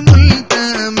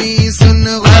ملتمس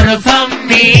غرفا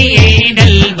من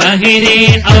البحر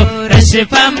أو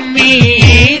رشفا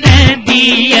من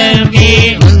الديم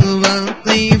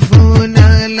وواقفون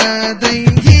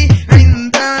لديه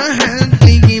عند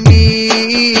حدهم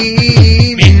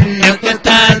من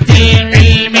نقطة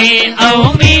العلم أو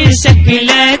من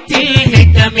شكلة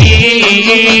الحكم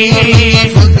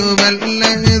فهو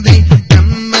الذي تم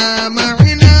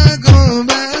معناه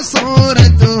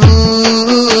بصورته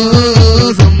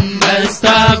ثم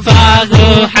اصطفاه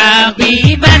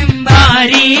حبيبا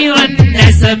باري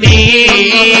والنسب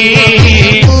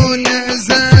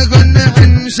منزه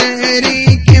عن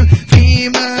شريك في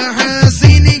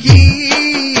محاسنه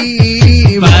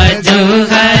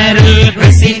وجوهر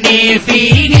الحسن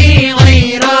فيه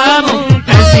غير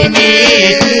منقسم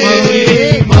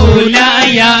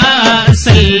مولاي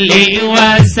صل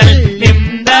وسلم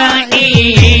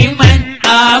دائما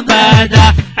ابدا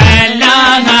على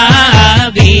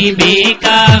حبيبك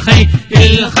خير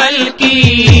الخلق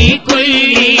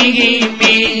كلهم.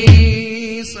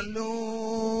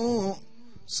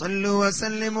 صلوا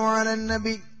وسلموا على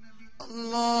النبي.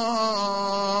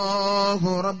 الله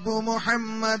رب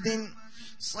محمد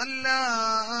صلى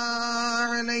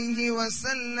عليه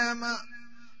وسلم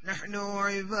نحن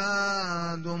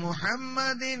عباد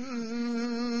محمد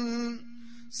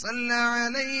صلى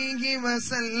عليه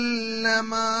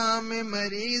وسلم میں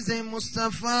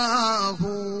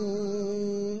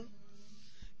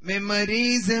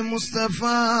مریض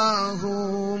مصطفیٰ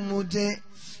ہوں مجھے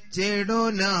چھیڑو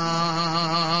نا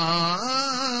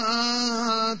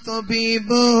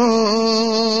طبیبو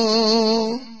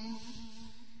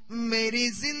میری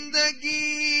زندگی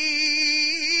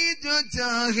جو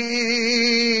چاہے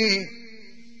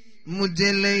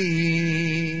مجھے لے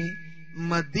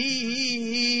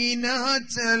مدینہ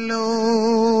چلو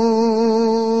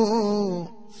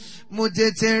مجھے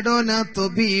چھیڑو نا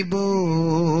طبیبو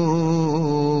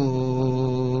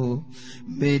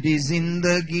میری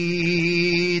زندگی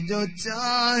جو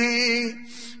چاہے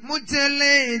مجھے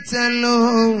لے چلو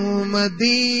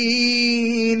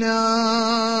مدینہ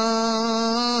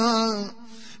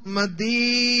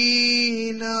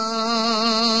مدینہ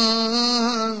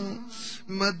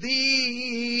مدینہ.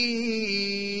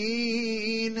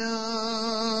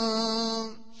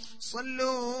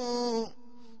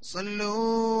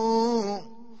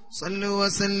 صلوا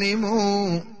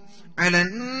وسلموا على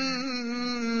النبي.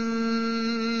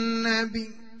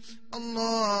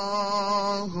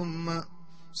 اللهم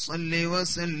صل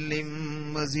وسلم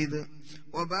وزد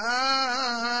وبارك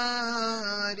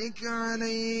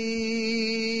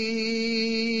عليه.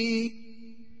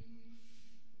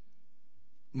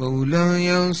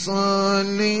 مولاي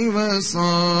صل وسلم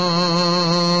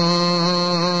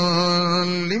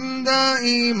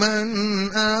دائما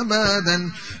ابدا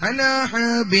على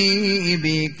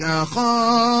حبيبك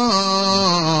خير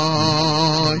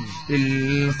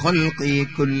الخلق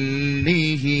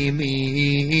كلهم.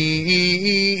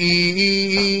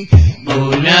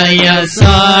 مولاي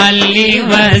صل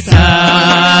وسلم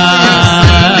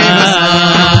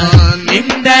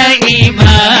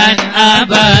دائما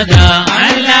ابدا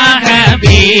على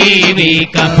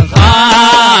حبيبك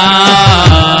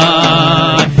خير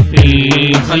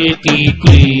الخلق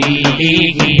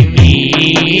كلهم.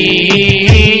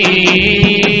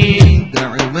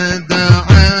 دع ما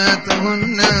دعاته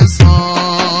النصارى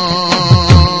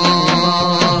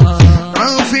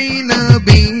في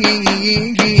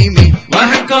نبيهم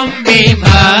واحكم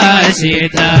بما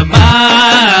شئت ما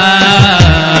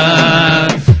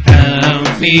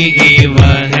فيه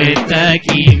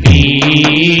واهتكمي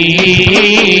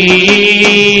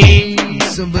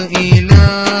سب إلى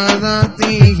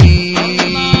ذاته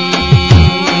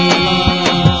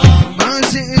ما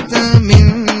شئت من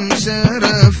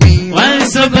شرف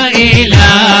وانسب إلى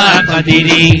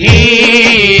قدره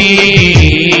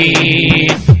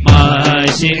ما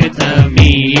شئت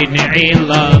من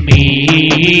عظم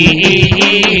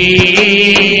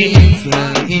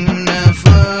فإن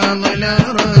فضل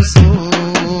رسول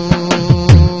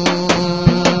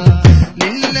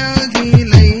لله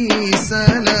ليس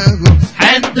له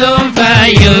حد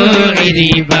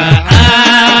فيعرب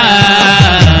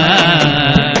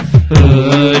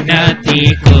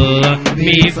ناتكم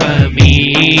بفمي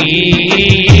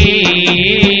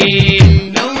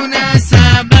لو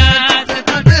نسبت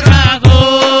قدره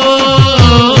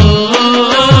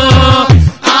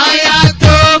آية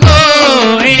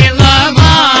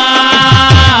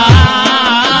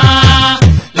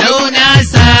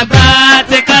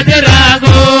ذهبت قدره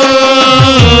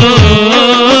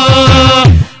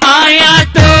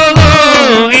آياته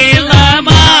إلى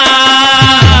ما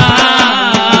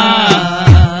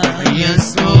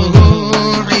يسمه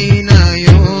حين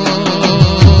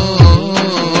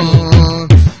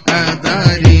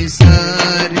أدار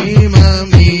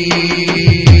سارممي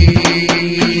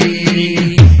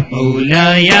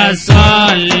مولاي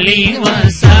صل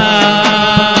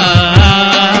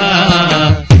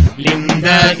وسلم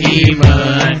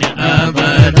دائما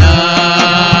أبدا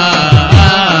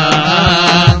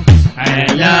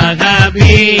على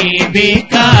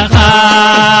حبيبك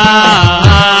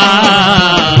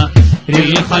خير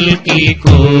الخلق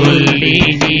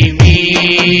كلهم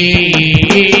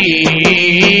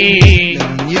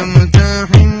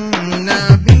يمتحن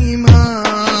بما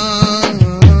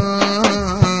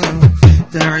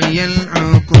تعي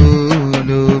العقول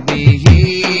به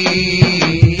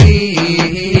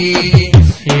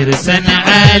حرصا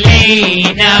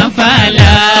علينا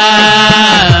فلا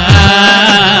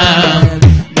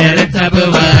نرتب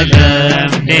ولا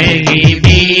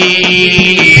نهمي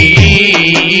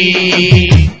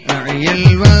أعي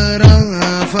الورى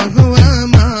فهو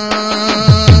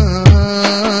معناه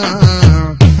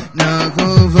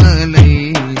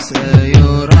فليس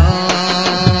يرى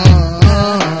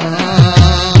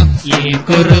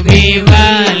للقرب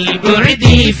والبعد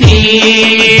فيه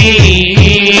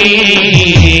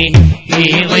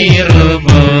غير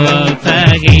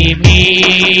مفاهم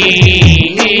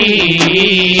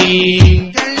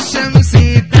كالشمس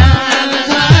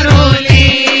تظهر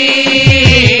لي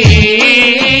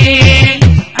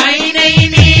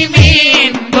عينين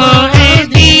من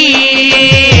بعدي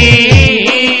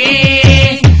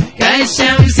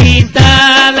كالشمس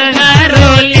تظهر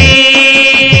لي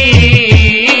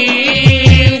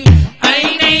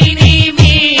عينين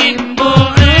من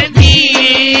بعدي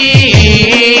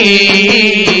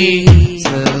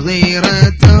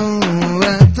صغيرة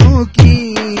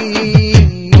وتكي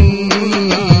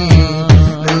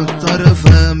للطرف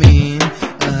من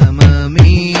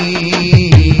أمامي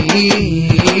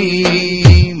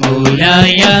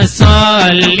مولاي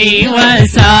صل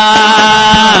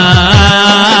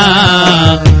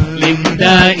وسلم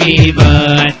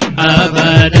دائما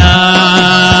أبدا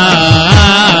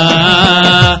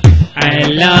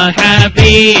على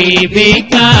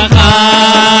حبيبك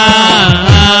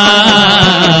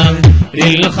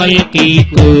خير الخلق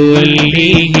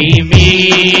كلهم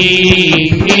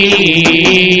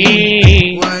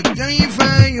وكيف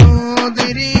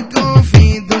يدرك في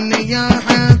دنيا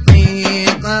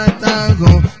حقيقته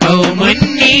قوم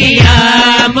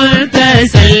النيام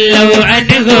تسلوا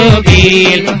عنه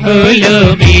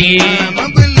بالحلم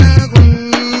مبلغ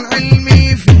العلم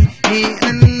فيه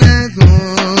أنه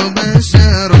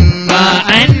بشر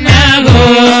وأنه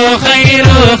خير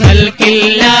خلق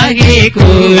الله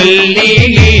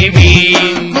كلهم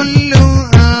كل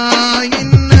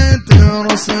آية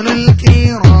رسل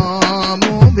الكرام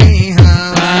بها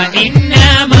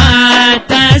وإنما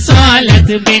اتصلت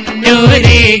من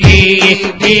نوره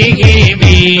بهم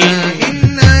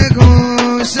إنه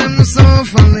شمس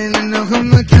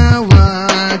فضلهم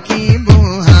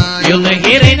كواكبها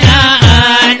يظهرنا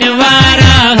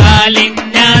أنوارها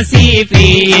للناس في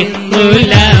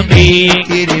الظلم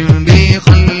كرم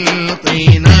بخلق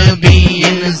نبي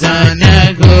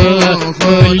زانه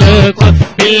خلق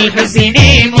بالحسن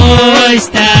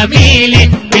مستميل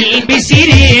بالبشر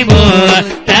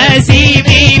متسم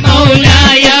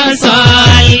مولاي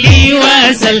صل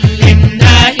وسلم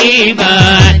دائما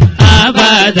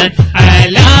أبدا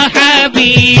على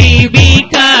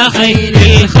حبيبك خير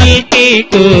الخلق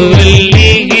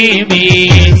كلهم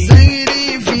سيري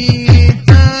في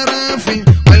ترف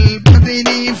والبدن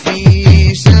في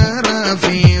شرف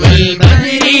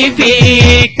والبدر في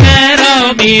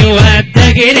كرم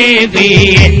والدهر في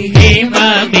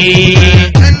همم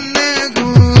أنه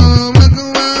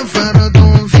مقوى فرد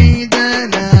في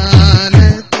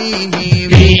دلالته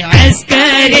في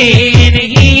عسكر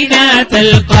حين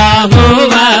تلقاه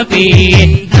وفي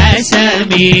هشم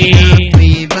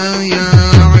طيبا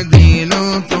يعدل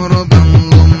تربا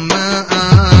ثم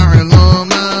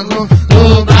أعظمه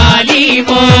طوبى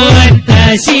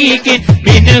لمنتشك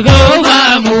منه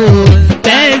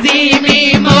وملتزم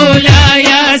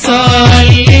مولاي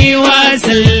صل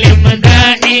وسلم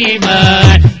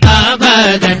دائما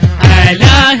أبدا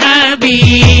على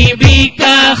حبيبك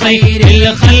خير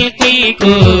الخلق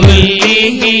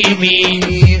كلهم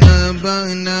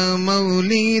أبان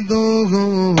مولده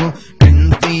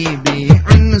من طيب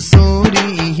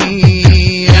عنصره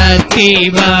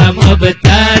يتيب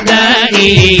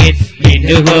مبتدئ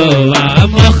منه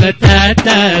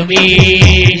ومختتم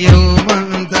يوما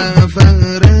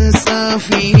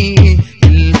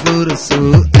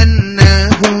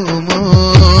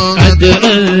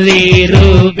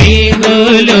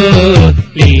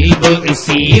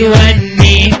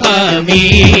والنقم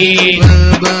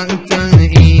وبات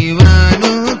إيوان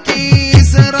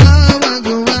كسرى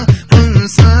وهو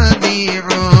منصدع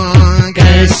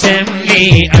كالشمل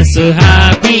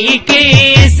أصحاب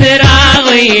كسرى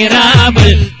غير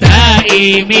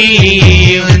ملتئم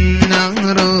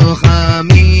والنهر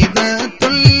خامدة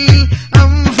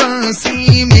الأنفاس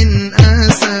من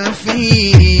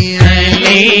أسفي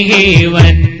عليه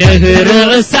والنهر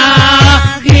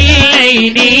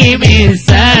ساقين من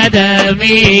سدم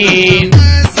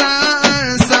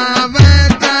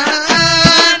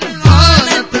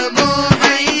قالت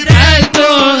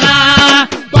بحيرتها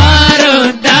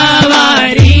ورد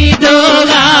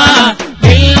واردها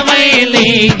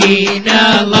بالغيل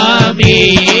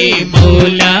نظمي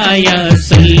مولاي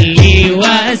صل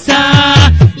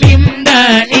وسلم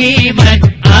دائما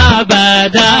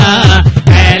أبدا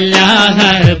على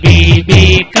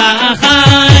حبيبك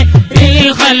خير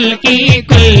الخلق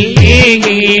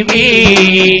كلهم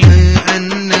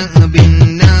أن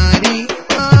بالنار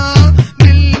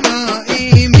بالماء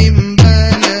من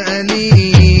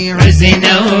بلالي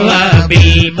حزنا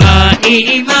وبالماء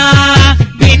ما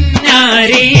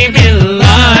بالنار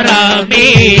بالغرام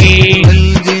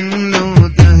والجن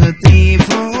تهتف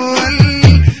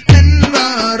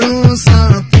والأنوار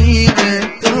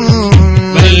ساطعة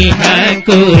والحق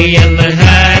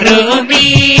يظهر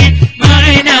من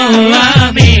معنى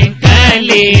ومن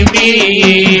كلمه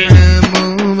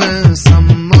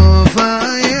وصموا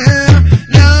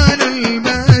فيعلان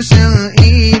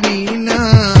البشائر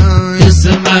لا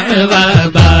اسمع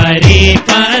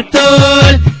وباركة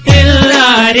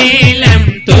الدار لم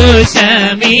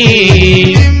تشمي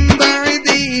من بعد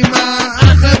ما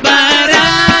أخبر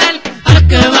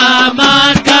الأقوام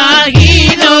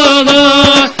كاهنه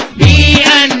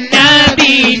بأن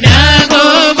بينهم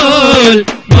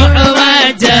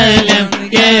المعوج لم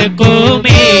يقم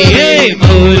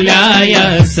مولاي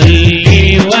صل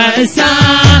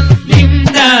وسلم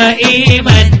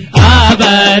دائما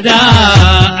أبدا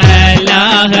على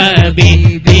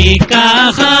حبيبك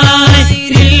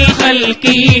خير الخلق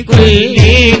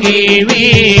كلهم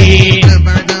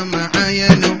بعدما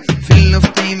عينوا في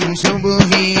اللفظ من شبه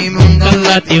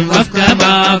ضلت وفق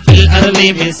ما في الأرض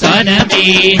من صنم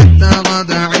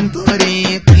تغضى عن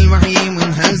طريق الوحي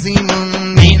منهزم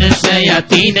من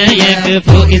الشياطين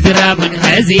يكفو إذرا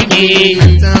منهزم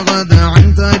تغضى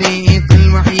عن طريق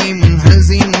الوحي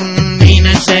منهزم من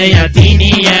الشياطين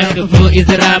يكفو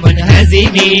إذرا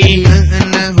منهزم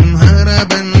كأنهم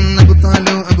هربا أبطال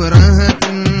أبرهة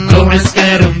أو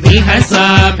عسكر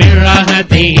بالحصى من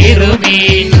راحته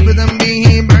رمي نبذا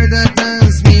به بعد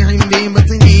تسبيح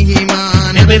ببطنهما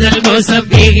نبذ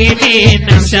المسبح من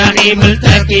أمشاء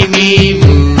ملتكم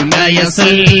مولاي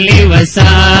صل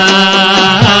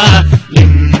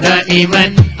وسلم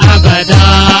دائما أبدا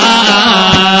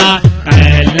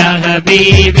على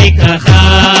حبيبك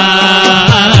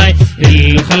خير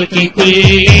الخلق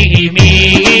كلهم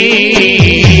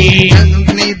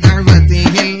تغني دعوته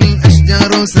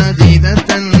الأشجار سجدة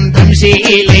تمشي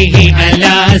إليه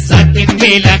على سك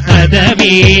بلا قدم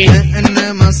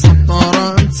كأنما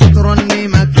سطرت سطرا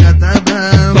لما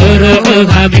كتبا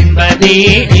فروعها من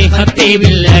بديع الخط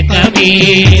باللكم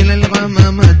إلى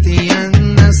الغمامة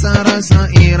ينسر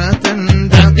سائرة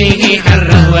تقيه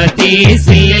الرهوة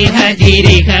سل الهجير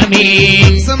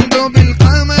كمين صمد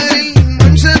بالقمر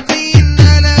المنشقين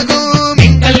له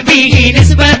من قلبه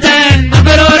نسبة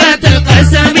مبرورة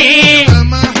القسم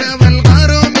وما حوى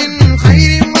الغار من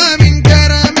خير ومن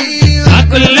كرم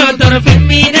وكل طرف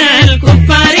من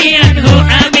الكفار عنه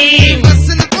عميم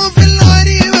والصدق في الغار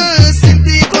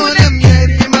والصديق لم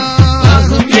يرما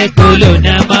وهم يقولون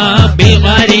ما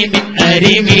بالغار من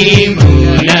أرمي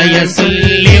مولاي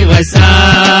صل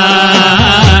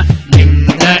وسلم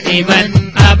دائما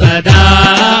أبدا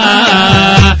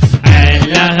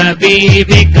على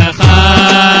حبيبك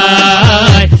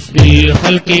خير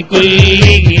الخلق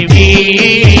كلهم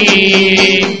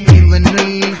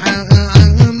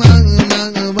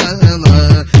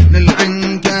من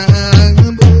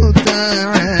العنكبوت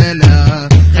تعالى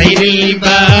خير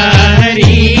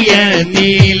البرية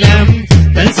لم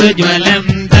تنسج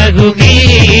ولم تهمي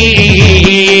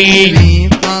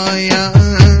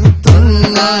وقايات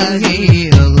الله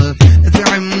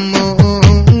تعم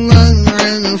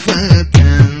وعفة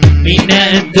من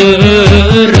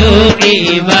الدروع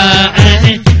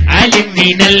وعلم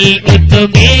من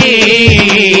الأتم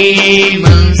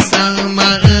من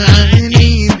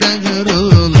سمعني دهر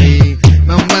لي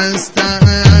مما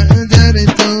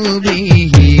استأجرت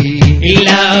به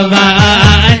إلى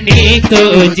وأني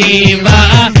تجيبا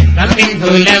فمنه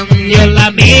لم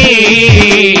يلمي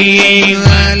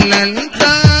ولن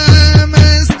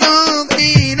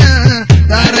تمستطينا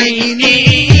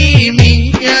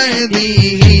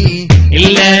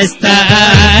لست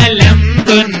لم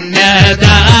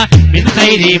تنادى من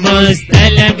خير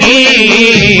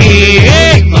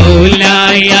مستلمين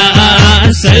مولاي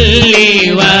صل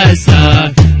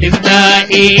وسلم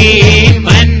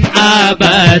دائما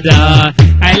أبدا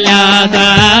على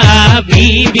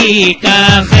حبيبك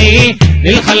خير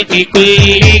الخلق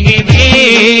كلهم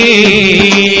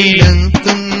لن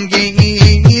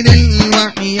تنجير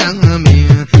الوحي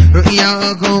من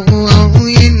رؤياه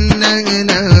إن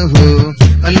له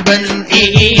قلبا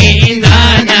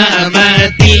إذا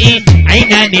نامت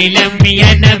عينان لم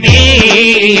ينمي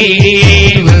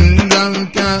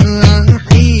وذاك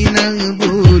حين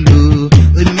بلوغ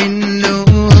من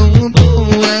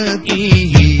نبوته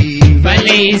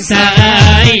فليس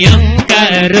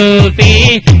ينكر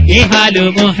فيه حال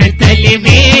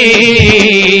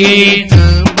محتلمين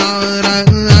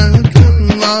تبارك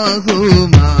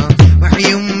اللهم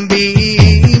وحي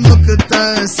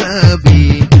بمكتسب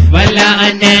ولا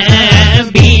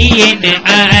نبي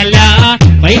على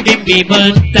قيد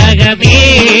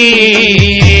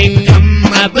بمنتخبين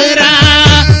كم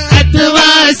أبرأت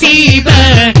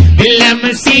واسيبة لم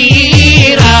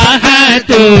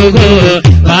سيراحته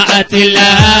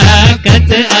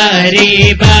وأطلقت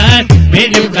أريبا من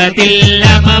لغة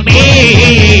الأمم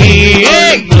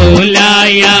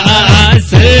مولاي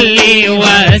صل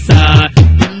وسلم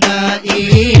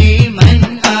دائما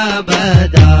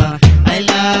أبدا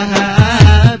على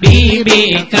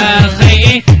حبيبك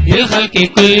خير الخلق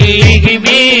كلهم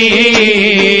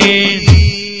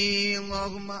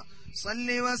اللهم صل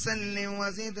وسلم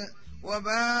وزد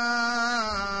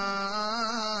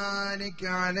وبارك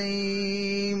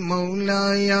عليه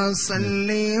مولاي صل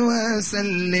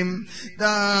وسلم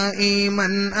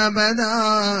دائما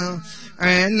أبدا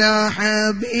على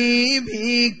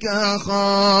حبيبك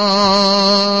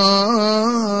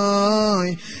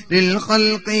خير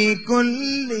للخلق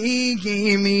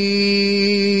كلهم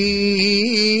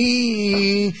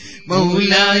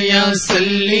مولاي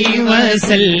صل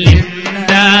وسلم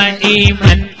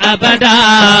دائما أبدا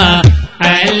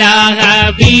على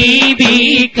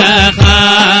حبيبك خير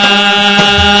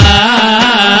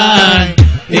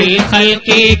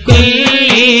للخلق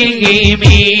كلهم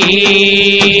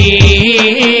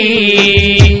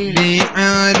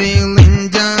لعارض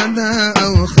جاد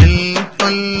أو خلق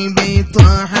قلب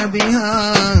طاح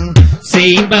بها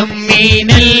سيبا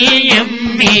من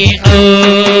اليم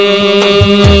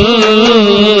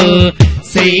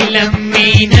سيلا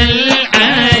من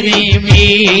العالم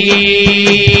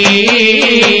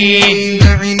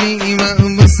لعني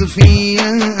وأبص في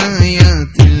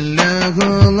آيات الله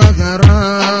ظهر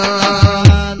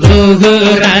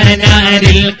نار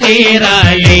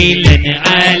القرى ليلا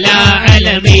على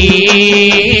علمي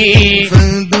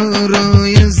فالدور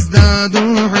يزداد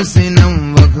حسنا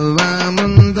وهو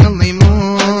منظلم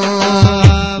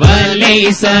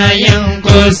وليس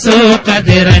ينقص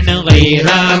قدرا غير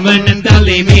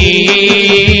منظلم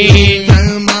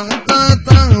كما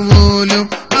تطول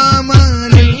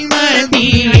آمال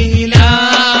المدينة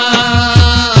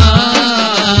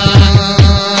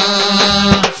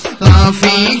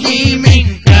فيه من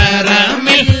كرم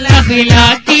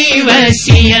الأخلاق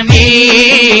والشيم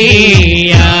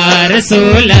يا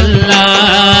رسول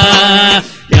الله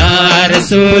يا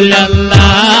رسول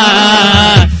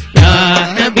الله يا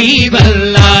حبيب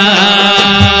الله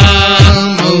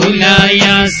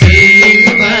مولاي صل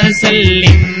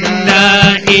وسلم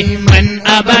دائما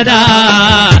أبدا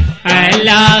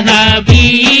على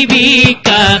حبيبك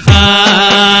خير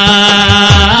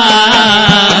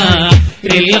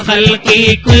الخلق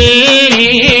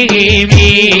كلهم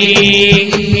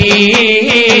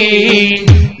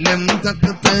لم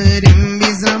تقترب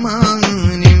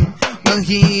بزمان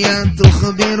وهي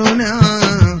تخبرنا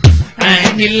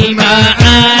عن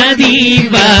المعاد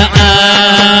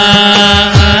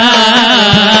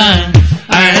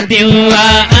وعاد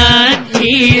وعن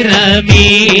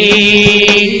رمي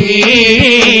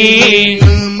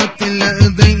مثل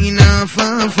لدينا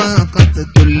ففقط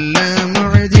كل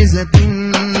معجزة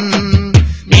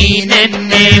من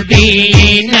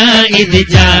النبيين إذ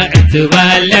جاءت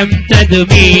ولم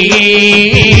تدمي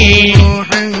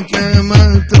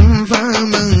محكمة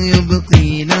فما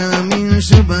يبقينا من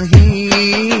شبه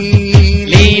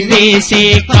لذي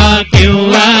شقاق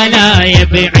ولا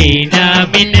يبعينا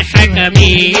من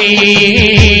حكمي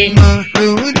ما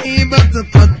حربت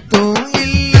قط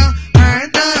إلا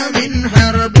أعدى من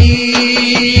حربي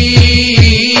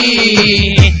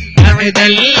أعد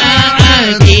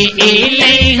الأعاد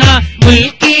إليها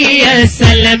ملكي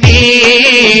السلمي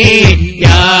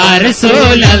يا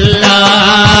رسول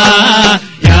الله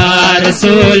يا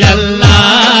رسول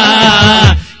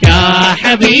الله يا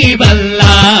حبيب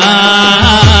الله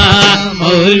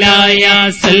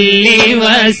صلي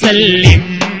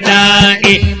وسلم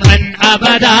دائما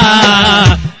أبدا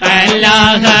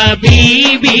على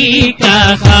حبيبك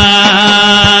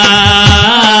خير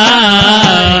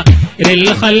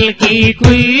الخلق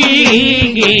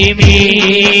كلهم.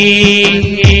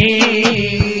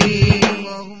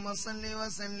 اللهم صل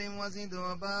وسلم وزد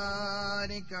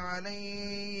وبارك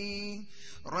عليه.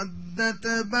 ردت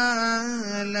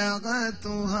بالغتها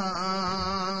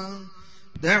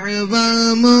دعوى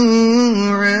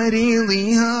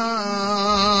معرضها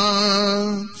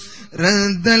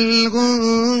رد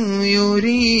الغيور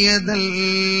يد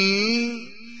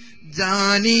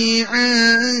الجاني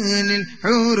عن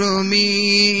الحرم.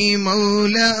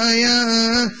 مولاي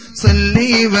صل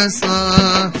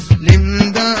وسلم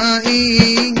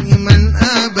دائما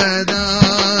أبدا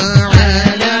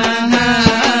على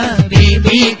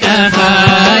حبيبك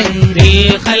خير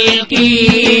الخلق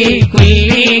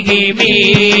كلهم.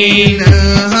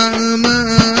 لها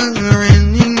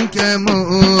منك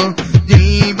موج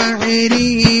البحر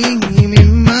من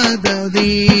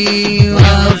مددي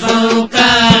وفوق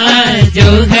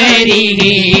جوهره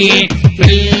في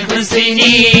الحسن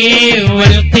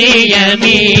والقيم.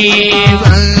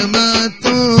 فما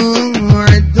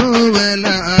تعد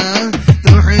ولا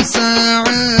تحصى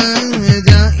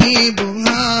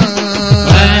عجائبها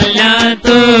ولا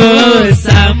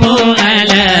تسام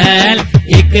على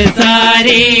الإكثار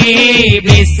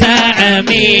بالسعم.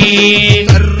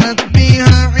 فرت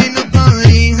بها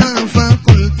عنقائها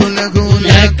فقلت له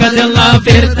لقد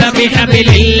غفرت بحبل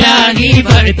الله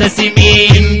فاعتصمي.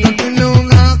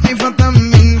 تطلع خفة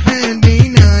من حد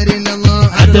نار الله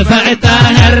أدفعت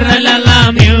هر للا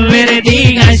من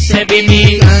وردها الشبم.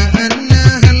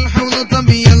 كأنها الحوض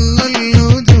تبيض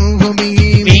الوجوه به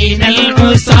من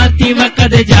العصاة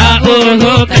وقد جاءوه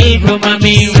كالهمم.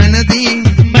 سندي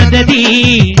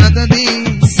مددي مددي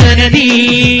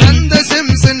سندي أنت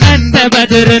شمس أنت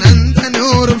بدر أنت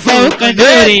نور فوق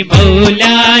نور.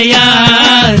 مولاي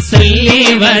صل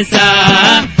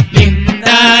وسلم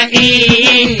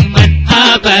دائما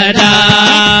أبدا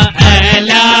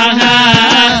على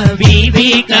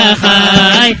حبيبك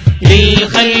خير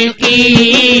الخلق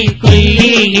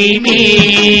كلهم.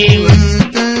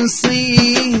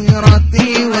 والتسيرة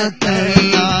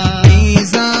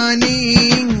وكالميزان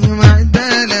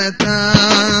معدلة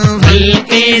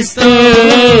القسط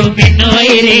من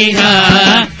غيرها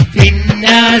في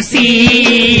الناس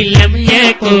لم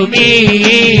يكن.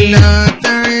 لا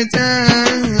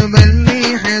تعجب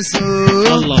لحسود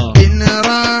الله. إن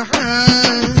راح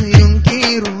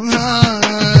ينكرها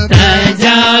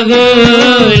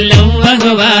تجاهل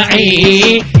وهو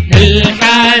عين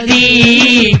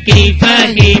الحديث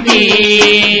فهم.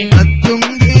 قد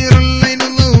تنكر الليل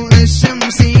ضوء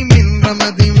الشمس من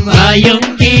رمد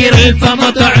وينكر الفم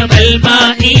طعم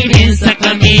الماء من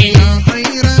سقم. يا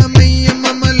خير من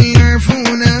يمم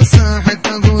العفون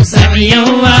ساحته سعيا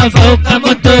وفوق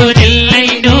متون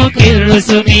الليل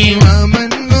كالرسم.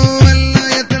 ومن هو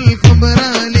الآية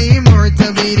الكبرى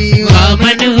لمعتبري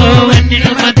ومن هو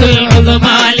النعمة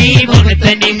العظمى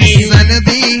لمغتنم.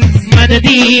 سندي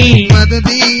مددي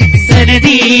مددي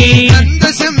سندي أنت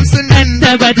شمس أنت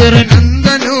بدر أنت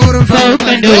نور فوق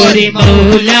نور.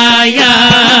 مولاي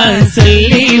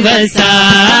صل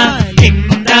وسلم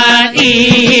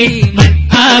دائما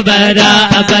أبدا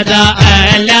أبدا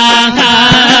على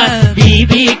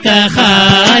حبيبك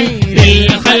خير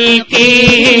الخلق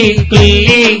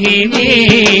كلهم.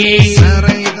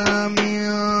 سريت من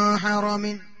حرم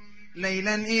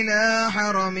ليلا إلى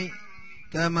حرم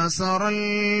كما سر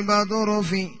البدر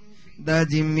في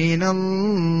داج من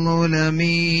الظلم.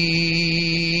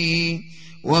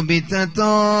 وبت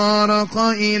طارق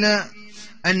إلى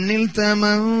أن نلت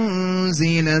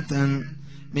منزلة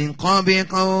من قاب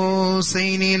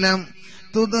قوسين لم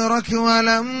تدرك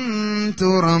ولم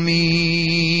ترمي.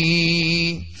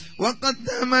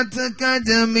 وقدمتك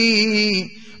جميع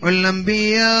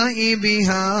الأنبياء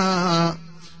بها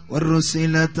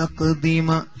والرسل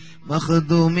تقديم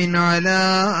مخدوم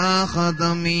على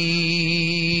خدمي.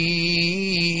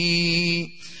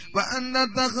 وأنت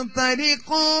تخترق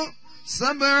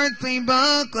سبع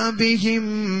طباق بهم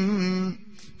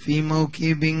في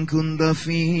موكب كنت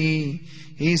فيه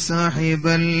صاحب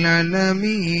العلم.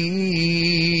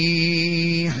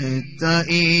 حتى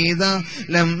إذا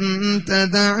لم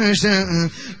تدع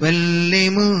بل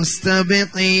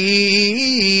لمستبقي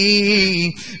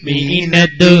من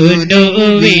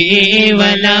الذنوب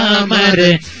ولا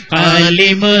مرقى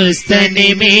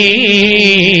لمستنمي.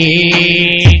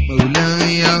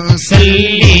 مولاي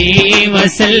صل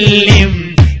وسلم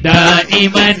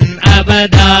دائما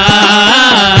أبدا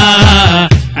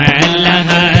على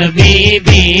حبيبك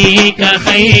حبيبك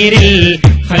خير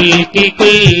الخلق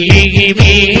كلهم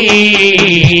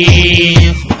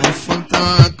خفت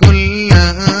كل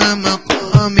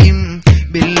مقام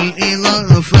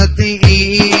بالإضافة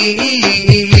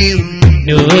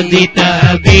نودت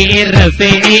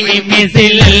بالرفع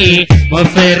مثل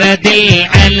المفرد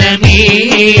العالمي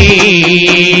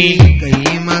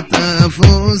كيما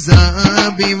تفوز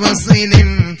بوصل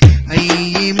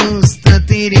أي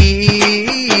مستتر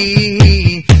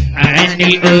عن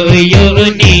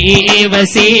العيون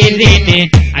وسيد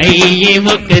أي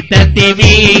مكتتب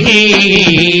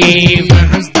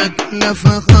فحزت كل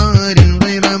فخار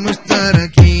غير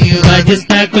مشترك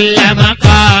وجزت كل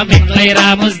مقام غير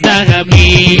مزدهم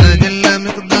أجل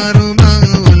مقدار ما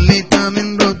وليت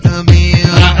من رتب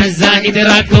وعز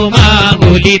إدراك ما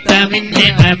وليت من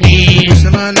نعم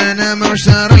بشرى لنا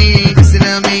معشر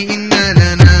الإسلام إن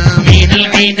لنا من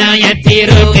العناية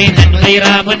ركنا غير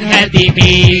منهدم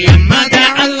لما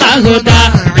دعا الله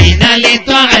داعينا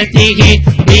لطاعته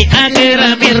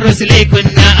بأكرم الرسل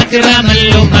كنا أكرم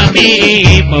الأمم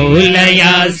مولاي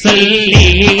صل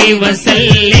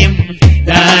وسلم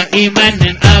دائما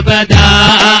أبدا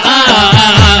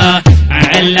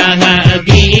على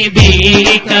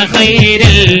حبيبك خير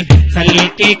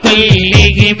الخلق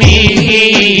كلهم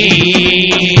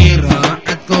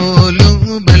راحت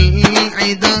قلوب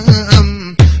العدا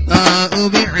أمطاء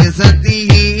بعثته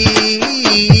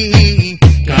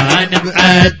كان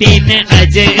بآت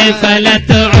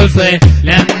أجفلت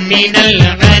عفلا من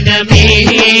الغنم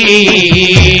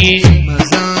ما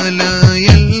زال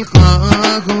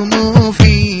يلقاهم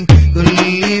في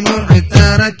كل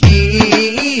معترك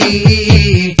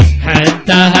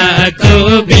حتى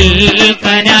هاكوا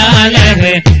بالقنا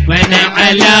له من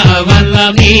على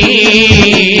ظلمي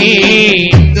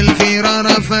الفرار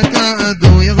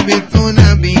فكادوا يغبطون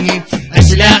به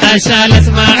أشلاء شالت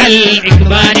مع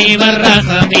الإكبار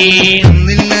والرخم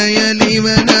من الليالي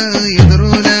ولا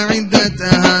يدرون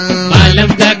عدتها ما لم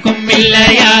تكن من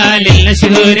ليالي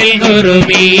الأشهر الهرم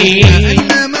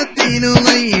كأنما الدين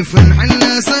ضيف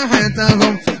حل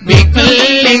ساحتهم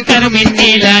بكل كرم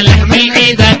إلى لحم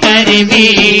العيد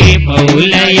كرمي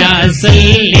مولاي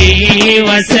صل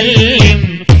وسلم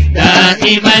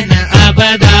دائما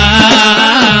أبدا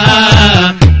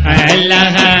على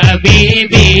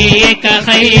حبيبك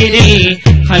خير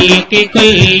الخلق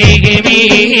كلهم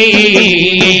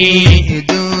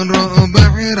يدور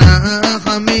بعرى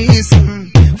خميس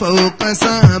فوق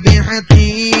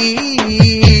سابحتي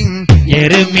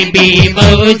يرمي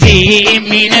بموجي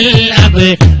من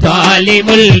الأبطال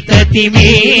ملتتم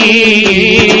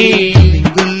من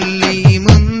كل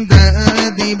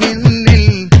منداد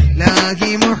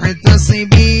بالله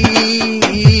محتسبي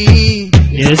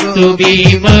يست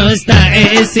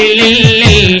بمستعسل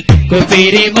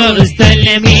للكفر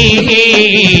مستلمي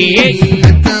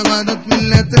حتى غدت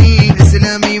ملة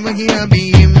الإسلام وهي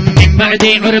بهم من بعد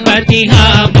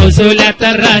عربتها موصولة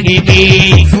الرهب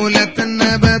فولة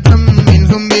نباتا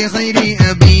منهم بخير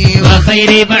أبي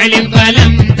وخير بعل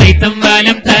فلم تيتم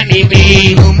ولم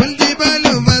تئبي هم الجبال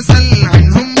فسل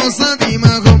عنهم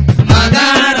مصادمهم ماذا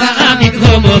رأى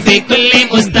منهم في كل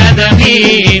مستدم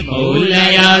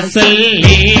مولاي صل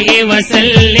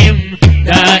وسلم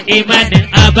دائما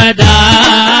أبدا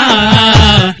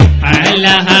على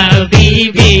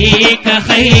حبيبك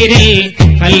خير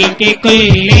الخلق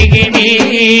كلهم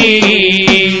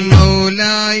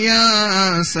مولاي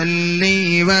صل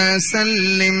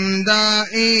وسلم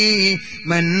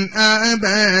دائما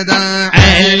أبدا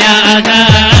على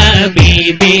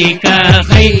حبيبك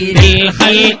خير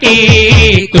الخلق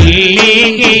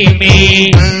كلهم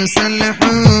وسل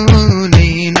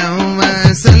حنين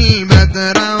وسل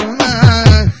بدرا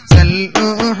وسل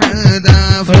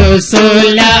أحدا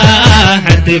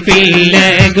فصلاحت في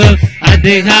اللقب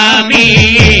أدهى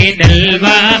من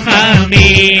الوخم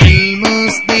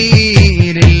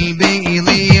المصدير البيض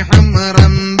حمرا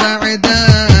بعد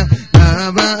ما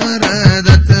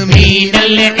بردت من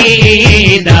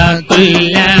العيد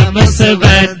كل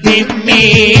مصبة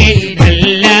من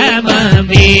الأمام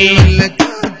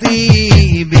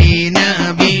الكاتبين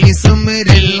بسمر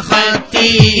الخط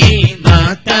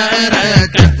ما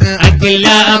تركت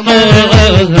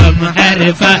أقلامهم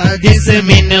حرف جسم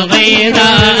غير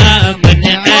من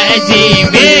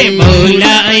عجيب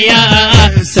مولاي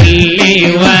صل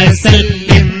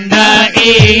وسلم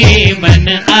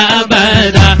دائما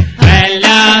أبدا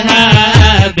على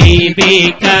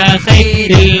حبيبك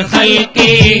خير الخلق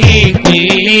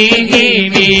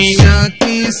كلهم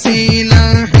شاكي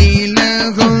سلاحي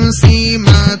لهم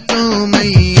سيما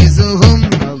تميزهم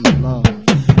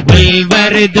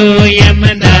والبرد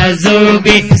يمتاز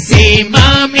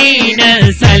بسيما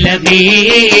من سلم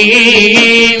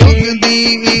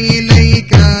أهدي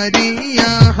إليك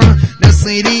رياح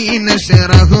نصري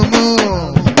نشرهم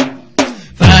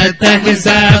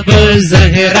فتحسب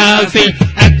الزهرة في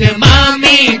الأكمام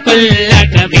كل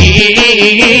كبير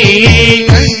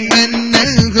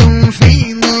كأنهم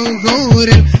في ظهور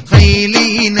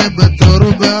الخيلين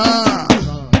بتربى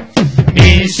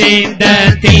من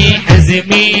شدة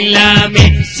حزبي لا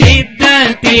من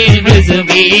شدة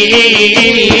حزبي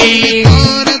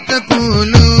صارت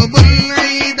قلوب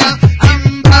العيدة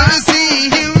عن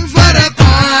باسهم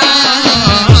فرقا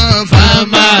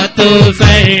فما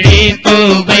تفرق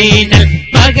بين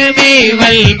البغم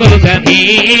والبغم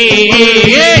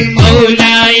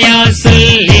مولاي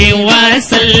صل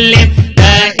وسلم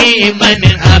دائما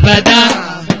أبدا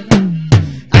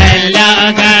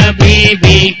على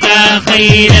حبيبك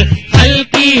خير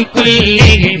الخلق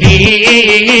كلهم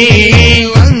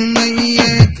ومن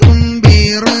يكن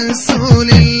برسول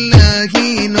الله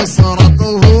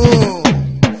نصرته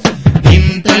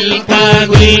إن تلقاه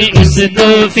الأسد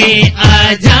في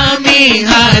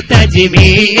آجامها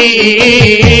تجمي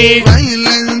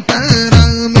ولن ترى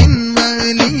من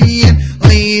ولي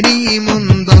غير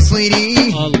منتصر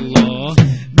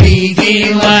به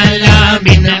ولا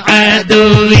من عدو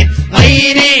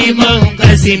غير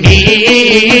منقسم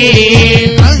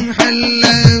أنحل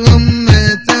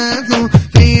أمته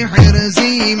في حرز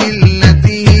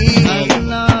ملته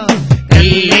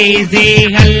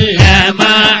الذي هلا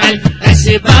مع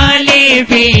الأشبال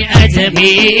في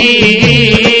أجمي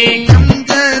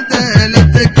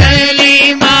امتثلت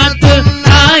كلمات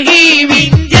الله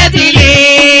من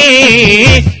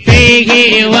جدلي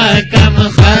فيه وكم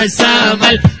خصم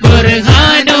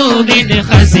البرهان من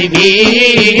خصمي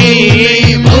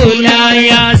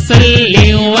مولاي صل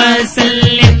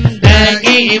وسلم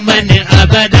دائما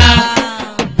أبدا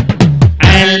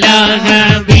على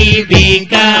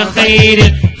حبيبك خير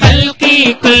الخلق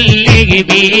كلهم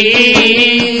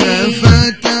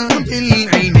كفاك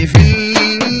بالعلم في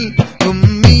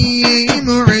الأمي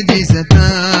معجزة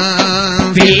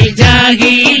في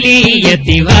الجاهلية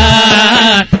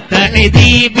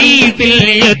وتعذيبي في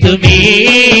اليتم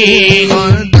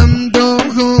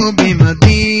خدمته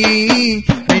بمديح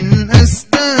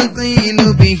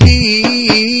أستقيل به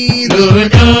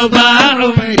ذنوب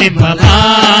عمر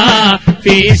مضى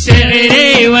في الشعر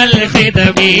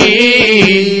والخدم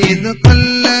إذ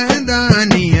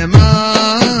قلداني ما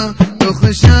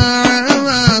تخشى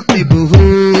عواقبه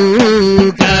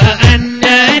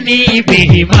كأنني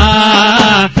بهما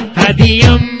هدي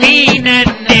من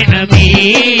النعم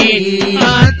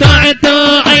أطعت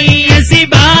أي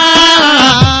سبا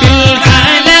في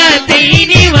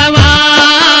الحالتين وما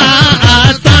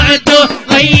أطعت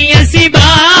أي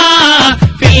سبا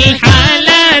في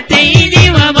الحالتين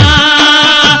وما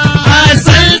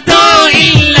أصلت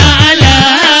إلا على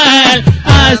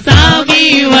الآثام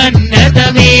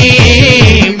والندم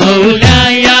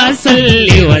مولاي صل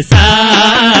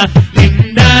وسلم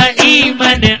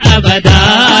دائما أبدا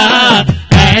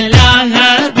على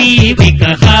حبيبك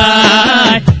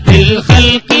خير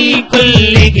الخلق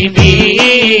كلهم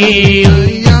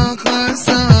يا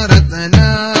خسارتنا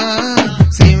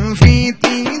سم في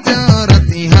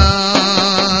تجارتها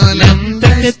لم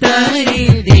تختاري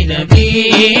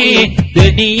نبي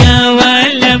دنيا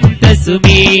ولم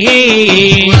تسمي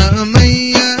ومن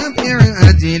يبيع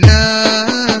أجلا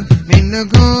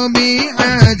منه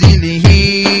بعاجله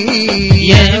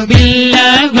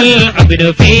يبلغ العبد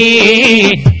في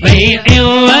بيع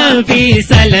وفي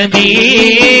سلم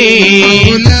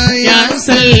مولاي يا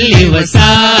صل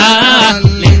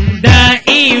وسلم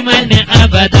دائما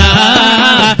أبدا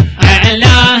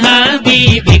على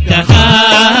حبيبك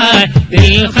خير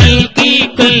الخلق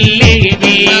كلهم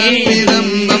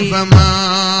ذنبا فما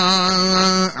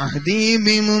أهدي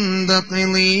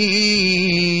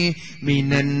بمنتقلي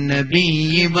من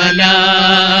النبي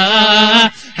ولا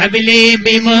حبلي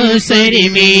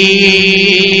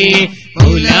بمسرمي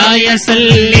مولاي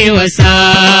صل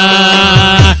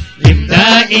وسلم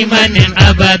دائما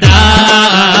أبدا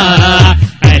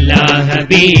على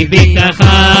حبيبك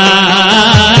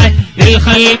خير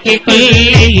الخلق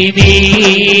كلهم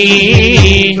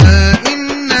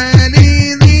فإن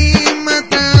لي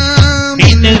ذمة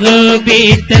منه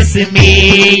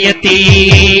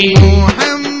بتسميتي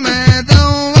محمدا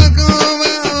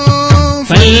وقواه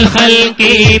فالخلق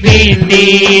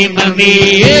بالنمم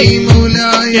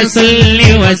مولاي صل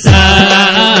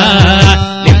وسلم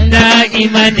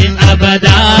دائما أبدا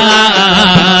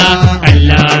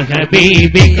على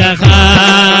حبيبك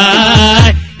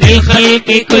خير الخلق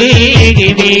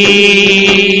كلهم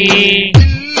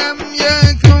لم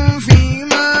يكن في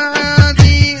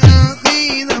معادي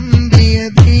أخيرا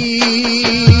بيدي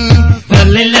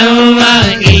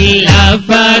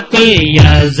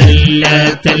يا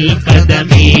زلة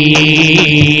القدم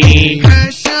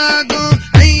حشاك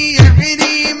أن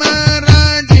يحرم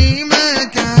راجي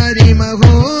مكارمه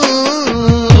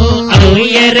أو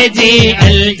يرجع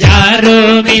الجار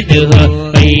منه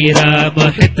غير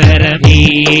محترم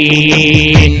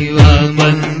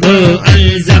ومنذ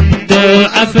ألزمت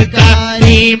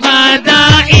أفكاري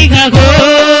مدائحه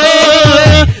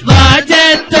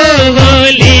وجدته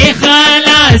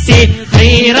لخلاصي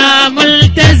خير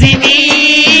ملتزم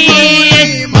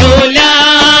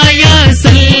مولاي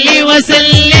صل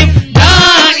وسلم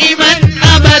دائما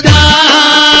أبدا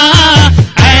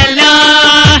على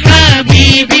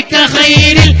حبيبك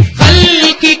خير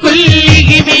الخلق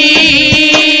كلهم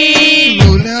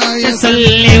مولاي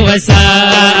صل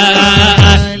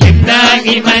وسلم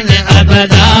دائما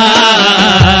أبدا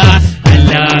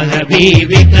على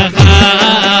حبيبك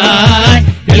خير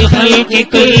الخلق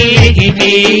كلهم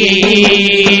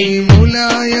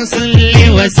مولاي صل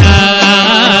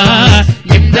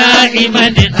وسلم دائما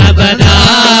أبدا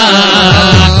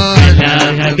على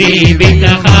حبيبك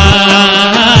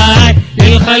خير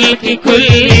الخلق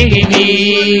كلهم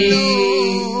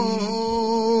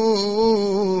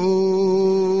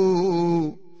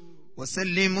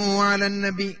وسلموا على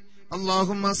النبي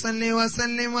اللهم صل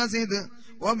وسلم وزد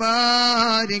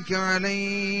وبارك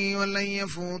عليه ولن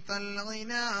يفوت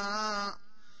الغنى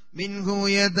منه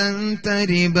يدا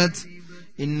تربت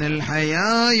إن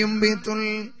الحياة ينبت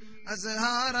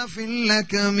الأزهار في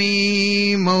اللكم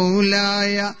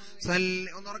مولاي صل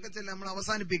നമ്മൾ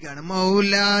അവസാനിപ്പിക്കുകയാണ്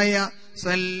മൗലായ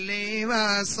സല്ലി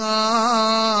വസല്ലിം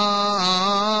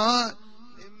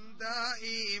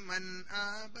ദായിമൻ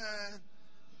അബദ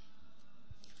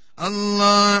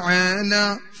الله على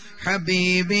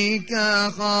حبيبك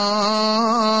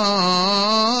خير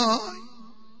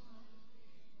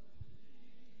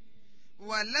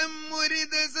ولم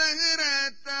أرد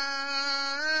زهرة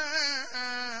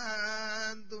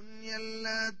الدنيا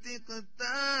التي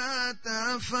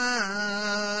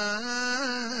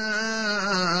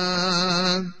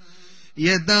اقتطفت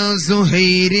يدا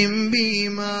زهير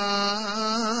بما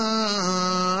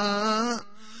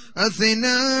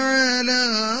أثنى على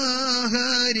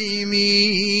هارمي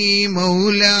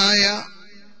مولاي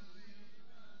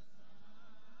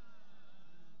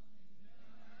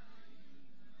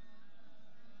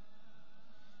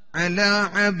على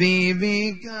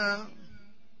حبيبك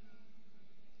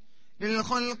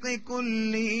للخلق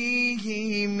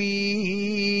كلهم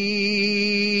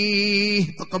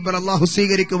تقبل الله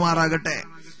സ്വീകരിക്കുമാറാകട്ടെ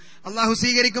അല്ലാഹു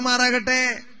സ്വീകരിക്കുമാറാകട്ടെ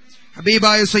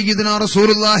ഹബീബായ സയ്യിദുനാ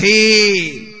റസൂലുള്ളാഹി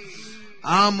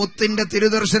ആ മുത്തിന്റെ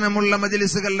തിരുദർശനമുള്ള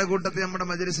മജ്ലിസുകളുടെ കൂട്ടത്തിൽ നമ്മുടെ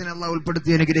മജ്ലിസിനെ അല്ലാഹു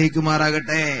ഉൾപ്പെടുത്തി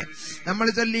അനുഗ്രഹിക്കുമാറാകട്ടെ. നമ്മൾ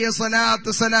ചൊല്ലിയ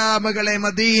സ്വലാത്ത് സലാമുകളെ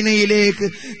മദീനയിലേക്ക്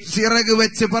ചിറക്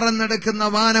വെച്ച് പറന്നെടുക്കുന്ന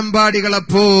വാനമ്പാടികളെ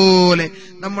പോലെ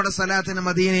നമ്മുടെ സലാത്തിനെ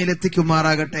മദീനയിൽ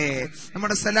എത്തിക്കുമാറാകട്ടെ,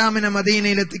 നമ്മുടെ സലാമിനെ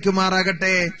മദീനയിൽ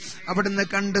എത്തിക്കുമാറാകട്ടെ. അവിടുന്ന്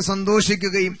കണ്ട്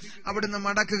സന്തോഷിക്കുകയും അവിടുന്ന്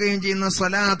മടക്കുകയും ചെയ്യുന്ന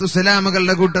സ്വലാത്തു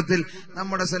സലാമുകളുടെ കൂട്ടത്തിൽ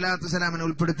നമ്മുടെ സ്വലാത്തു സലാമിനെ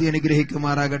ഉൾപ്പെടുത്തി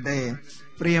അനുഗ്രഹിക്കുമാറാകട്ടെ.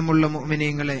 പ്രിയമുള്ള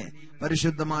മുഅ്മിനീങ്ങളെ,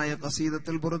 പരിശുദ്ധമായ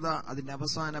ഖസീദത്തുൽ ബുർദ അതിന്റെ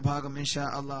അവസാന ഭാഗം ഇൻഷാ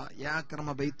അല്ലാഹ് യാക്രമ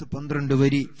ബൈത്ത് 12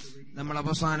 വരി നമ്മൾ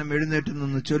അവസാനം എഴുന്നേറ്റ്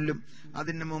നിന്ന് ചൊല്ലും.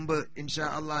 അതിന് മുമ്പ് ഇൻഷാ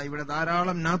അല്ലാഹ് ഇവിടെ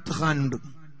ധാരാളം നാത്ത് ഖാൻ ഉണ്ട്.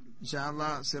 ഇൻഷാ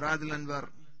അല്ലാഹ് സിറാജുൽ അൻവർ,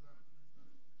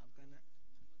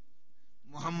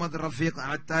 മുഹമ്മദ് റഫീഖ്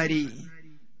അത്താരി,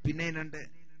 പിന്നെ രണ്ട്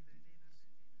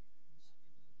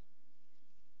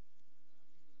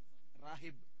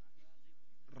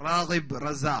റാഗിബ്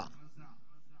റസ,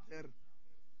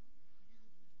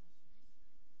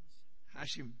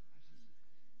 ഹാഷിം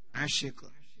ആഷിഖ്,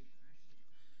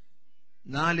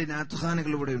 4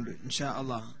 നാത്ത്ഖാനുകൾ ഇവിടെ ഉണ്ട്. ഇൻഷാ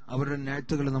അല്ലാഹ് അവരുടെ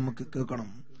നാത്തുകൾ നമുക്ക് കേൾക്കണം.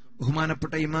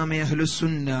 ബഹുമാനപ്പെട്ട ഇമാമെ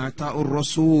അഹ്ലുസുന്ന അതാഉർ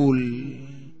റസൂൽ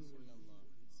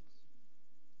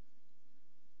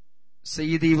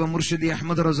സയ്യിദി വ മുർഷിദി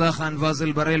അഹ്മദ് റസാ ഖാൻ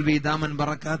ഫാസിൽ ബറേൽവി ദാമൻ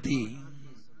ബറകാതി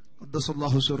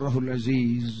ഖദ്ദസല്ലാഹു സിർറഹുൽ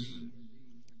അസീസ്,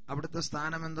 അവിടുത്തെ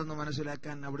സ്ഥാനം എന്തെന്ന്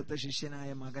മനസ്സിലാക്കാൻ അവിടുത്തെ ശിഷ്യനായ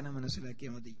മകനെ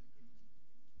മനസ്സിലാക്കിയാൽ മതി.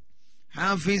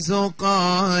 ഹാഫിസു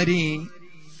ഖാരി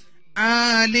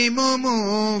ആലിമു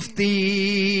മുഫ്തി,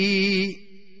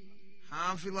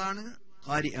 ഹാഫിളാണ്,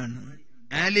 ഖാരി ആണ്,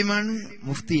 ആലിമാണ്,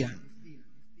 മുഫ്തിയാണ്.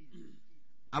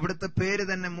 അവിടുത്തെ പേര്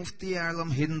തന്നെ മുഫ്തി ആളം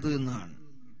ഹിന്ദ് എന്നാണ്.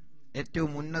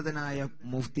 ഏറ്റവും ഉന്നതനായ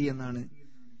മുഫ്തി എന്നാണ്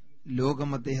ലോകം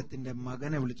അദ്ദേഹത്തിന്റെ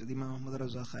മകനെ വിളിച്ചത്, ഇമാം മുഹമ്മദ്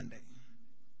റസാ ഖാന്റെ.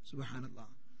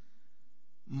 സുബ്ഹാനല്ലാഹ്,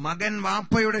 മകൻ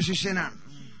വാപ്പയുടെ ശിഷ്യനാണ്.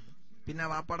 പിന്നെ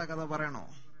വാപ്പയുടെ കഥ പറയണോ?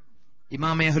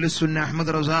 ഇമാമെ അഹ്ലുസുന്ന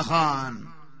അഹ്മദ് റസാ ഖാൻ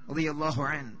റളിയല്ലാഹു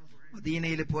അൻഹു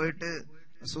മദീനയിൽ പോയിട്ട്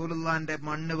റസൂലുള്ളാഹിന്റെ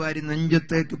മണ്ണ് വാരി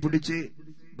നെഞ്ചത്തേക്ക് പിടിച്ച്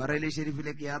ബറേലി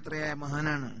ഷെരീഫിലേക്ക് യാത്രയായ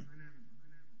മഹാനാണ്.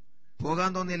 പോകാൻ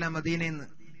തോന്നിയില്ല മദീനയിൽ നിന്ന്.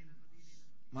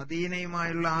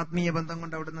 മദീനയുമായുള്ള ആത്മീയ ബന്ധം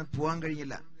കൊണ്ട് അവിടെ നിന്ന് പോകാൻ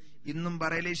കഴിഞ്ഞില്ല. ഇന്നും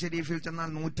ബറേലി ഷെരീഫിൽ ചെന്നാൽ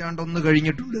 101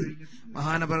 കഴിഞ്ഞിട്ടുണ്ട്.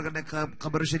 മഹാനബർഗന്റെ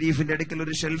ഖബർ ഷെരീഫിന്റെ അടുക്കൽ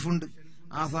ഒരു ഷെൽഫുണ്ട്,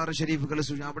 ആസാർ ഷെരീഫുകൾ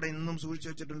അവിടെ ഇന്നും സൂക്ഷിച്ചു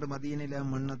വെച്ചിട്ടുണ്ട്. മദീനയിലെ ആ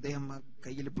മണ്ണ്, അദ്ദേഹം ആ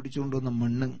കയ്യിൽ പിടിച്ചുകൊണ്ടുവന്ന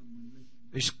മണ്ണ്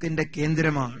ഇഷ്കിന്റെ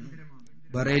കേന്ദ്രമാണ്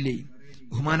ബറേലി.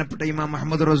 ബഹുമാനപ്പെട്ട ഇമാം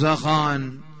മുഹമ്മദ് റസാ ഖാൻ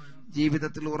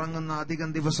ജീവിതത്തിൽ ഉറങ്ങുന്ന അധികം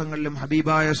ദിവസങ്ങളിലും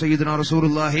ഹബീബായ സയ്യിദുനാ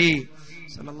റസൂലുള്ളാഹി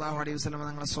സ്വല്ലല്ലാഹു അലൈഹി വസല്ലം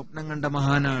തങ്ങളെ സ്വപ്നം കണ്ട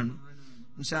മഹാനാണ്.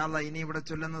 ഇൻഷാ അല്ലാഹ് ഇനി ഇവിടെ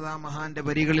ചൊല്ലുന്നത് ആ മഹാന്റെ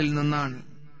വരികളിൽ നിന്നാണ്.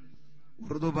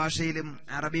 ഉറുദു ഭാഷയിലും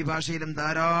അറബി ഭാഷയിലും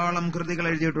ധാരാളം കൃതികൾ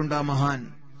എഴുതിയിട്ടുണ്ട് ആ മഹാൻ.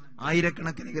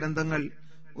 ആയിരക്കണക്കിന് ഗ്രന്ഥങ്ങൾ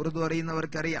ഉറുദു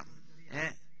അറിയുന്നവർക്കറിയാം.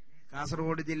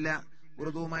 കാസർഗോഡ് ജില്ല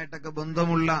ഉറുദുവുമായിട്ടൊക്കെ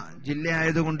ബന്ധമുള്ള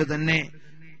ജില്ലയായതുകൊണ്ട് തന്നെ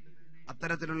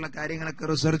അത്തരത്തിലുള്ള കാര്യങ്ങളൊക്കെ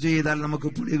റിസർച്ച് ചെയ്താൽ നമുക്ക്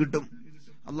പിടി കിട്ടും.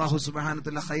 അള്ളാഹു സുബ്ഹാനഹു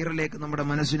വതആല ഖൈറിലേക്ക് നമ്മുടെ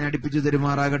മനസ്സിനെ അടുപ്പിച്ചു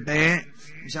തരുമാറാകട്ടെ.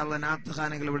 ഇൻഷാ അല്ലാഹ് നാത്ത്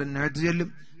ഖാനകൾ ഇവിടെ നാത്ത് ചൊല്ലും.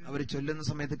 അവർ ചൊല്ലുന്ന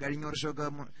സമയത്ത് കഴിഞ്ഞ വർഷമൊക്കെ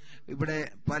ഇവിടെ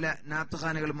പല നാത്ത്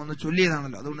ഖാനകളും ഒന്ന്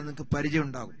ചൊല്ലിയതാണല്ലോ, അതുകൊണ്ട് നിങ്ങൾക്ക് പരിചയം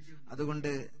ഉണ്ടാകും.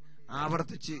 അതുകൊണ്ട്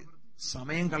ആവർത്തിച്ച്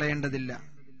സമയം കളയേണ്ടതില്ല.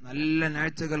 നല്ല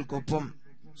നാഴ്ചകൾക്കൊപ്പം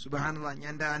സുബ്ഹാനല്ലാഹ്,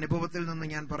 ഞാൻ എന്റെ അനുഭവത്തിൽ നിന്ന്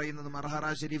ഞാൻ പറയുന്നത്, മർഹറ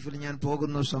ഷെരീഫിൽ ഞാൻ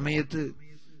പോകുന്ന സമയത്ത്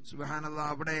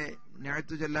സുബ്ഹാനല്ലാഹ് അവിടെ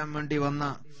നാഴ്ത്ത് ചൊല്ലാൻ വേണ്ടി വന്ന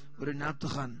ഒരു നാത്ത്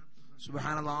ഖാൻ,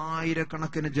 സുബ്ഹാനല്ലാഹ്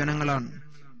ആയിരക്കണക്കിന് ജനങ്ങളാണ്,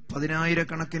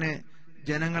 10,000-കണക്കിന്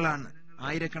ജനങ്ങളാണ്,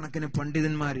 ആയിരക്കണക്കിന്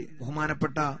പണ്ഡിതന്മാര്.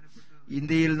 ബഹുമാനപ്പെട്ട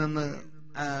ഇന്ത്യയിൽ നിന്ന്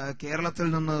കേരളത്തിൽ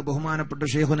നിന്ന് ബഹുമാനപ്പെട്ട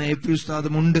ഷെയ്ഖുന എ പി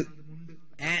ഉസ്താദുമുണ്ട്.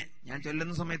 ഞാൻ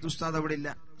ചൊല്ലുന്ന സമയത്ത് ഉസ്താദ് അവിടെ ഇല്ല,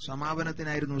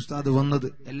 സമാപനത്തിനായിരുന്നു ഉസ്താദ് വന്നത്.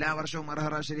 എല്ലാ വർഷവും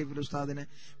മർഹറ ഷെരീഫിൽ ഉസ്താദിനെ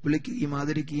വിളിക്കുകയും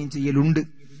ആദരിക്കുകയും ചെയ്യലുണ്ട്.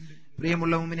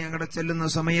 പ്രിയമുള്ള മുഅ്മിനീൻ, അങ്ങടെ ചെല്ലുന്ന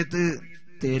സമയത്ത്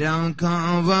तेरा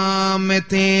कावा में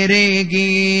तेरे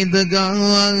गीत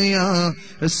गाया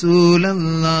रसूल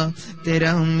अल्लाह,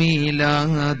 तेरा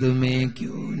मीलाद में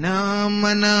क्यों ना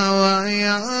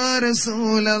मनावाया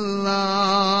रसूल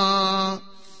अल्लाह.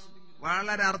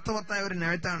 വളരെ അർത്ഥവത്തായ ഒരു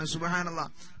നഴ്ത്താണ്.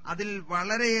 സുബ്ഹാനല്ലാഹ്, അതിൽ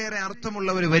വളരെയേറെ അർത്ഥമുള്ള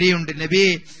ഒരു വരിയുണ്ട്.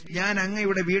 നബിയെ, ഞാൻ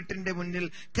അങ്ങയുടെ വീട്ടിന്റെ മുന്നിൽ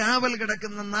കാവൽ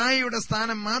കിടക്കുന്ന നായയുടെ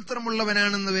സ്ഥാനം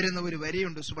മാത്രമുള്ളവനാണെന്ന് വരുന്ന ഒരു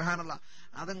വരിയുണ്ട്. സുബ്ഹാനല്ലാഹ്,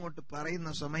 അതങ്ങോട്ട് പറയുന്ന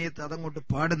സമയത്ത്, അതങ്ങോട്ട്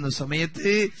പാടുന്ന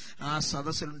സമയത്ത് ആ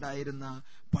സദസ്സിലുണ്ടായിരുന്ന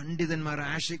പണ്ഡിതന്മാർ,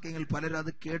 ആശിക്കങ്ങൾ പലരും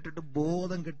അത് കേട്ടിട്ട്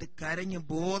ബോധം കെട്ട് കരഞ്ഞ്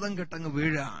ബോധം കെട്ടങ്ങ്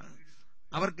വീഴാണ്.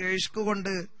 അവർക്ക് ഇഷ്ക്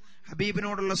കൊണ്ട്,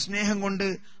 ഹബീബിനോടുള്ള സ്നേഹം കൊണ്ട്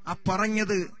ആ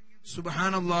പറഞ്ഞത്,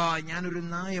 സുബ്ഹാനല്ലാഹ്, ഞാനൊരു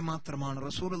നായ മാത്രമാണ്,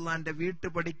 റസൂലുള്ളാഹിന്റെ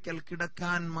വീട്ടുപടിക്കൽ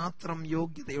കിടക്കാൻ മാത്രം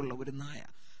യോഗ്യതയുള്ള ഒരു നായ,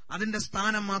 അതിന്റെ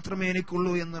സ്ഥാനം മാത്രമേ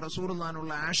എനിക്കുള്ളൂ എന്ന്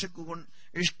റസൂലുള്ളാഹിനുള്ള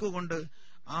ഇഷ്ക് കൊണ്ട്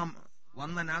ആ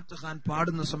വന്ന നാത്ത് ഖാൻ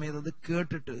പാടുന്ന സമയത്ത് അത്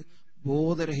കേട്ടിട്ട്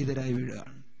ബോധരഹിതരായി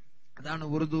വീഴുകയാണ്. അതാണ്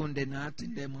ഉറുദുവിന്റെ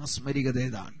നാത്തിന്റെ മാസ്മരികത.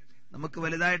 ഇതാണ് നമുക്ക്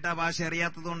വലുതായിട്ട് ആ ഭാഷ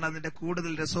അറിയാത്തത് കൊണ്ട് അതിന്റെ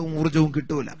കൂടുതൽ രസവും ഊർജവും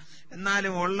കിട്ടൂല.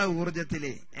 എന്നാലും ഉള്ള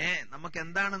ഊർജത്തില് നമുക്ക്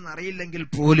എന്താണെന്ന് അറിയില്ലെങ്കിൽ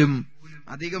പോലും,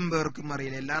 അധികം പേർക്കും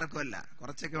അറിയില്ല, എല്ലാവർക്കും അല്ല,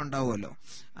 കുറച്ചൊക്കെ ഉണ്ടാവുമല്ലോ,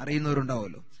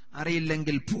 അറിയുന്നവരുണ്ടാവുമല്ലോ,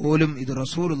 അറിയില്ലെങ്കിൽ പോലും ഇത്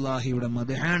റസൂലുള്ളാഹിയുടെ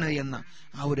മദ്ഹാണ് എന്ന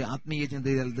ആ ഒരു ആത്മീയ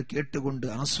ചിന്തയിൽ ഇത് കേട്ടുകൊണ്ട്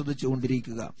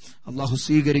ആസ്വദിച്ചുകൊണ്ടിരിക്കുക. അള്ളാഹു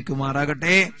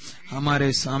സ്വീകരിക്കുമാറാകട്ടെ. ഹമാരെ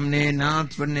സാമനെ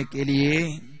നാത്ത് പഠने के लिए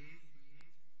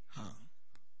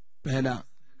पहला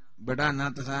बड़ा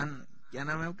नात खान, क्या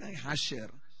नाम है आपका, हाशिर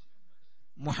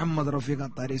मोहम्मद रफीक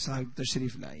तारी साहिब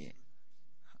तशरीफ लाइए.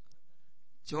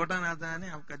 छोटा नाता है,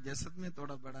 आपका जसद में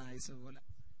थोड़ा बड़ा है, ऐसा बोला.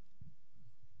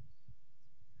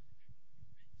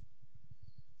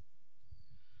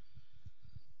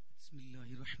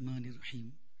 बिस्मिल्लाहिर्रहमानिर्रहीम.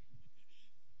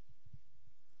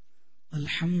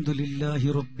 अल्हम्दुलिल्लाहि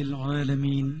रब्बिल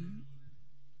आलमीन,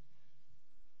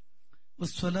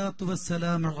 वस्सलातु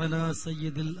वस्सलामु अला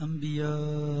सय्यिदिल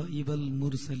अंबिया'i वल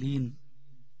मुरसलीन.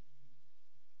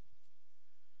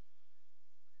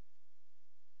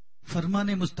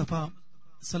 फरमाने मुस्तफा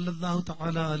सल्लल्लाहु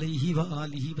तआला अलैहि व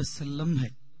आलिहि वसल्लम है,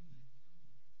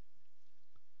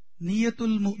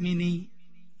 नियतुल मुमिनी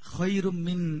खैरुम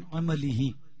मिन अमलिही.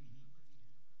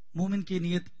 मोमिन की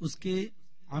नियत उसके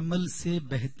अमल से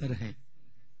बेहतर है.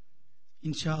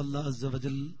 इंशाअल्लाह अज़्ज़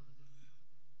वजल,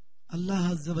 अल्लाह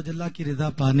अज़्ज़ वजल्ला की रिदा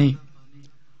पाने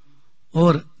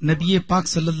और नबी पाक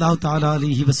सल्लल्लाहु तआला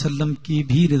अलैहि वसल्लम की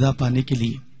भी रिदा पाने के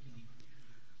लिए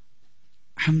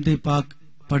हम्दे पाक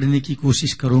पढ़ने की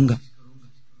कोशिश करूंगा.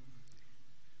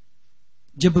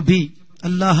 जब भी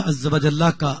अल्लाह अज़्ज़ वजल्ला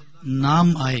का नाम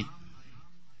आए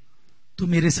तो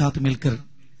मेरे साथ मिलकर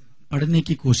पढ़ने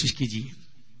की कोशिश कीजिए,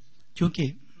 क्योंकि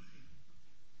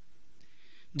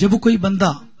जब कोई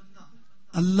बंदा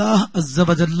अल्लाह अज़्ज़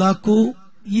वजल्ला को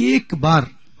एक बार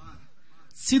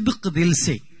सिद्क दिल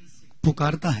से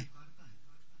पुकारता है,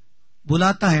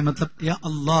 बुलाता है, मतलब या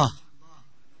अल्लाह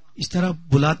इस तरह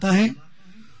बुलाता है,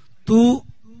 तो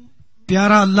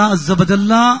प्यारा अल्लाह अज़्ज़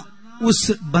वजल्ला उस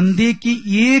बंदे की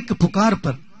एक पुकार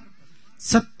पर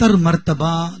 70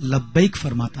 मर्तबा लब्बैक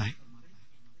फरमाता है.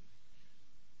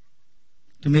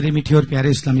 تو میرے میٹھے اور پیارے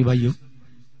اسلامی بھائیوں،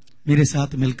 میرے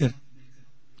ساتھ مل کر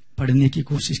پڑھنے کی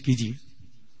کوشش کیجیے.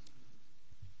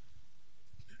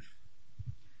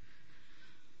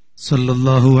 صلی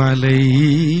اللہ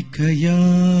علیہ یا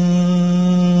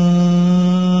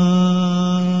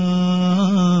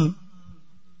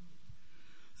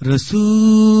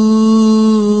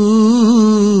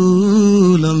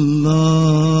رسول اللہ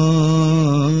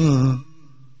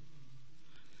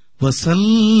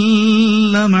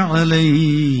وسلم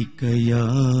علیک یا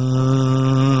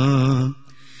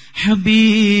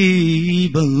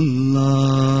حبیب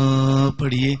اللہ.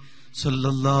 پڑھیے صلی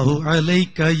اللہ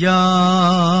علیہ یا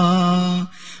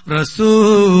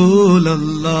رسول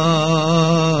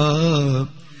اللہ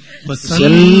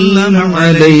وسلم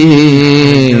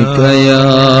علیک یا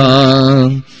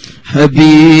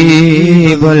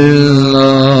حبیب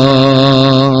اللہ.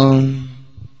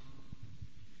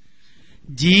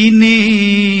 جینے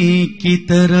کی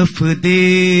طرف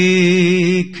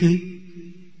دیکھ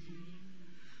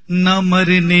نہ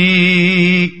مرنے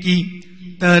کی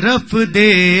طرف دیکھ،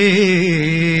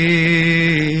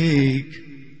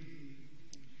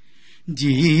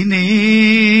 جینے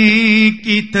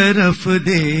کی طرف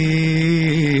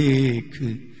دیکھ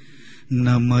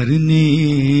نہ مرنے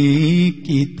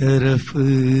کی طرف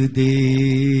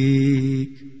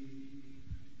دیکھ.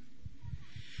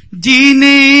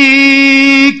 جینے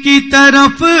کی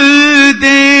طرف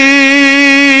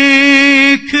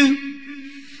دیکھ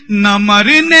نہ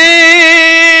مرنے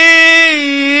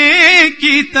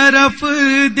کی طرف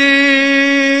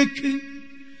دیکھ،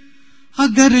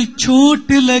 اگر چوٹ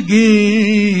لگے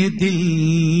دل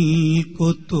کو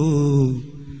تو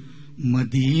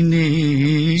مدینے.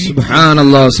 سبحان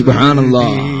اللہ سبحان اللہ.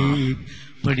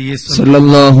 پڑھیے صلی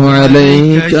اللہ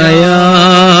علیہ یا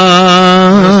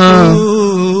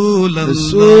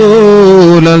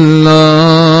رسول اللہ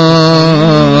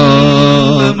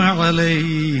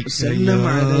وسلم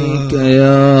علیک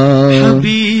یا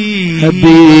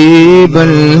حبیب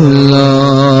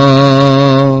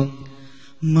اللہ.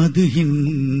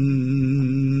 മദ്ഹിന്റെ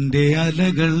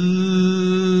അലകൾ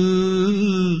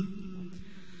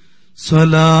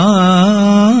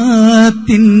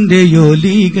സ്വലാത്തിന്റെ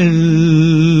ഒലികൾ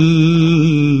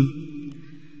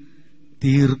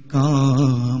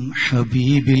തീർക്കാം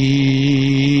ഹബീബിൽ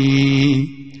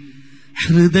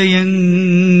ഹൃദയങ്ങൾ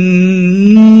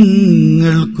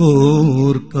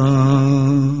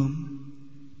കോർക്കാം.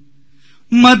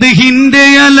 മദ്ഹിന്റെ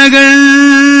അലകൾ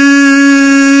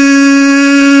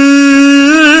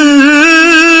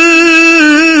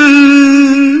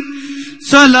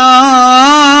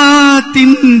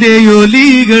സ്വലാത്തിന്റെ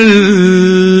ഒലികൾ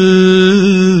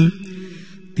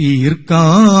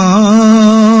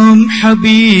തീർക്കാം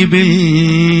ഹബീബിൽ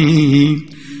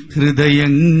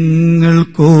ഹൃദയങ്ങൾ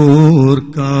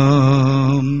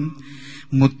കോർക്കാം.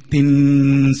 മുത്തിൻ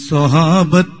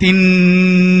സ്വഹാബത്തിൻ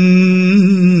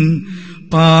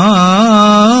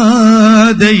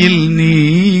പാതയിൽ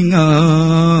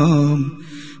നീങ്ങാം.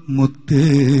 മുത്ത്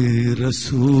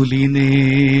റസൂലിനെ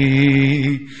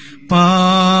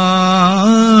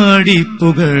പാടി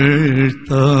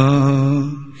പുകഴ്ത്താം.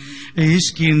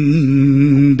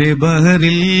 ഇഷ്കിന്റെ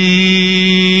ബഹറിൽ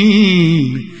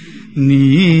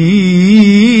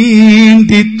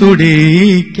നീന്തി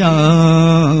തുടിക്കാം.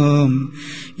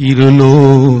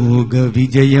 ഇരുലോക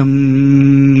വിജയം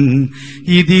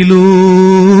ഇതിലൂടെ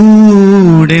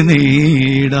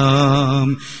നേടാം.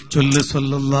 ചൊല്ല്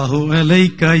സല്ലല്ലാഹു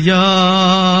അലൈക യാ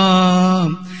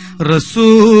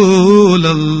റസൂലല്ലാഹ്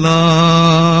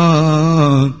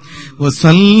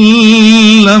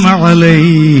വസല്ലമ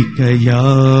അലൈക യാ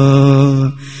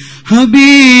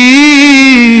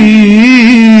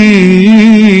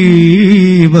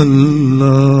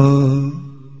ഹബീബല്ലാഹ്.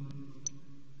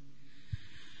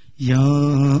 യാ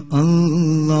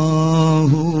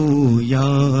അല്ലാഹു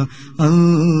യാ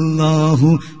അല്ലാഹു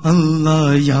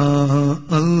അല്ലാഹ് യാ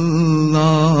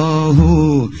അല്ലാഹു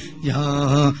യാ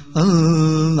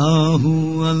അല്ലാഹു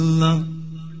അല്ലാഹ്.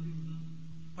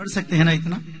 पढ़ सकते हैं ना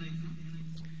इतना?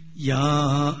 या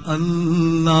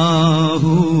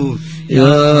अल्लाहु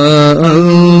या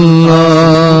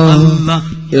अल्लाह अल्लाह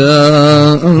या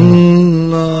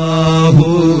अल्लाहु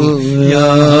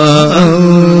या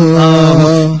अल्लाह.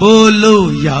 बोलो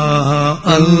या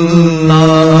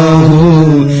अल्लाहु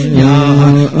या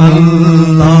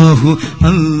अल्लाहु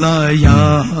अल्लाह या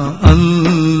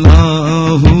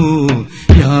अल्लाहु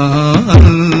या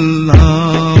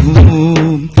अल्लाहु.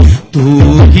 तू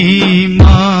ही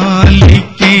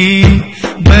मालिके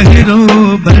बहरो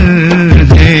बर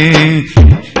है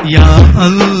या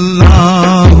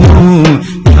अल्लाहु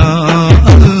या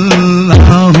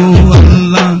अल्लाहु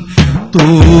अल्लाह. तू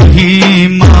ही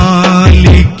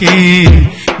मालिक کے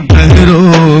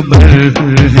بروبر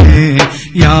ہے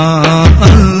یا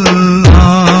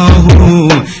اللہ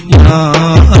یا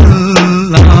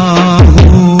اللہ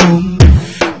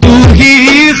تو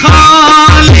ہی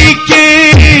خالق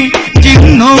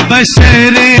جن و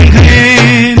بشر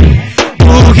ہے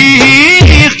تو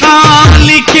ہی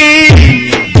خالق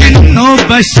جن و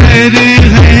بشر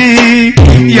ہے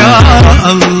یا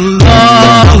اللہ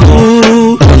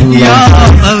یا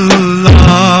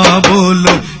اللہ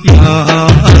بولو یا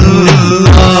اللہ یا اللہ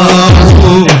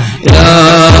اللہ یا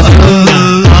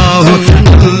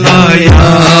اللہ یا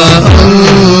اللہ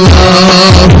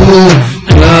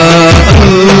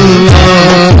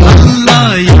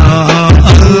اللہ یا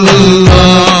اللہ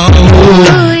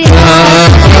یا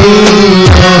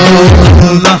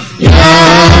اللہ یا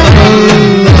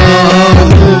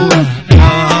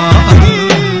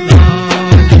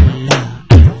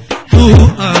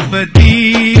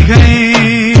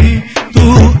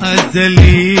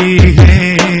ازلی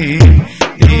ہے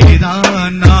تیرا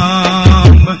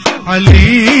نام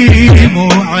علیم و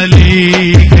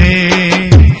علی ہے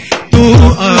تو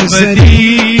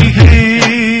ابدی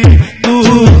ہے تو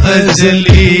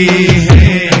ازلی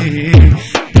ہے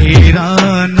تیرا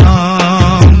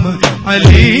نام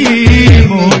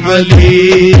علیم و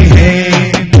علی ہے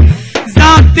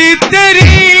ذات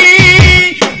تیری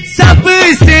سب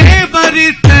سے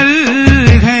برتر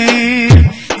ہے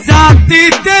ذات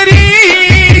تیری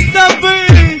سب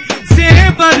سے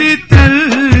برتر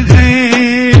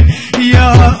ہے یا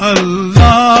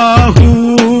اللہ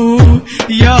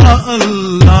یا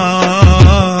اللہ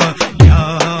یا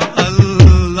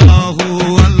اللہ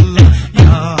اللہ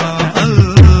یا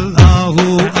اللہ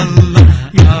اللہ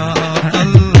یا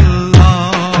اللہ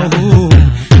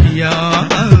یا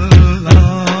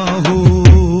اللہ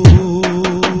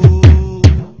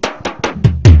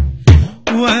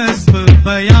وصف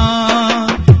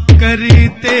بیان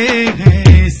کرتے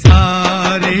ہیں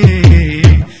سارے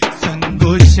سنگ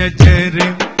و شجر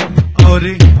اور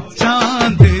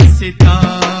چاند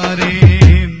ستارے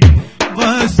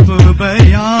وصف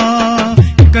بیان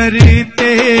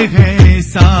کرتے ہیں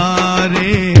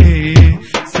سارے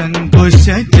سنگ و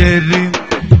شجر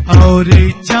اور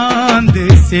چاند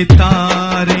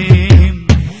ستارے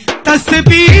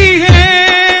تسبیح ہے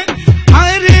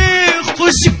ہر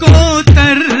خشک و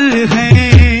تر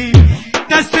ہے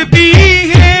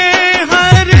تسبیح ہے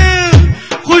ہر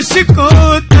خشک و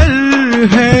تر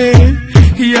ہے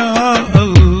یا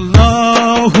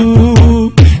اللہ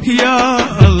یا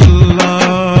اللہ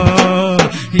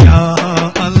یا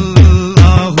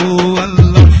اللہ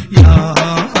اللہ یا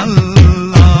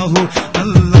اللہ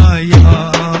اللہ یا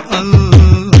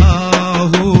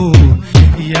اللہ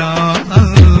یا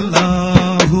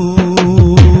اللہ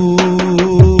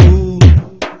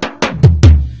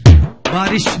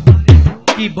بارش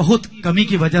کی بہت کمی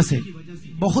کی وجہ سے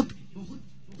بہت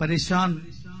پریشان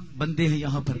بندے ہیں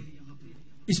یہاں پر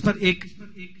اس پر ایک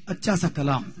اچھا سا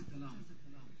کلام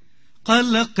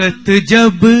خلقت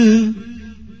جب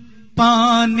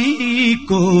پانی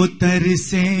کو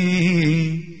ترسے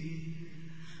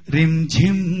رم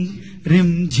جھم رم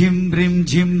جھم رم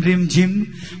جھم رم جھم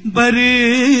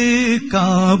برکا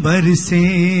برسے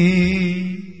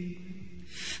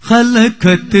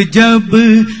خلقت جب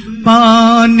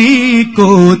پانی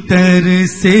کو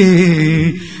ترسے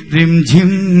رم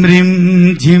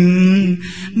جھم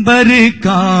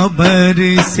برکا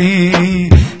برسے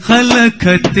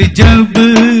خلقت جب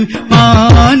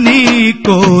پانی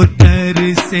کو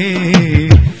ترسے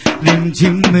رم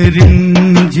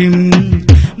جھم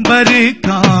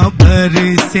برکا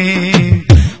برسے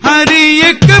ہر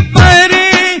ایک پر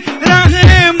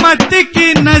رحمت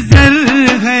کی نظر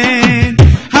ہے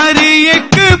ہر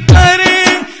ایک پر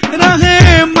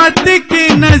رحمت کی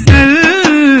نظر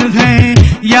ہے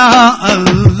یا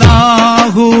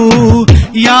اللہ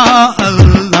یا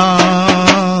اللہ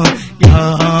یا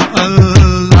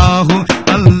اللہ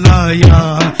اللہ یا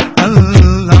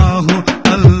اللہ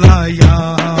اللہ یا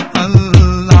اللہ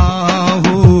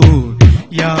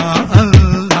یا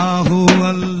اللہ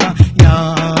اللہ یا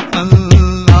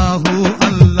اللہ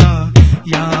اللہ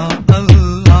یا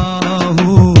اللہ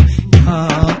یا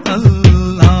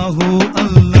اللہ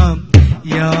اللہ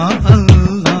یا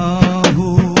اللہ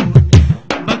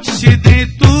بخش دے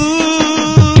تو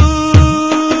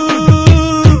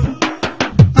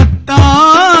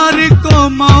اتار کو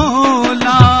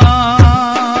مولا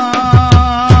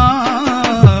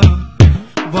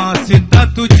واسطہ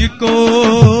تجھ کو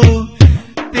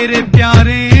تیرے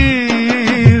پیارے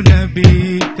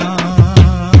نبی کا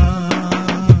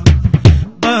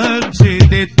بخش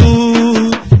دے تو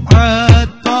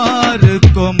اتار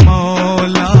کو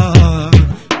مولا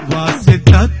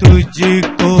واسطہ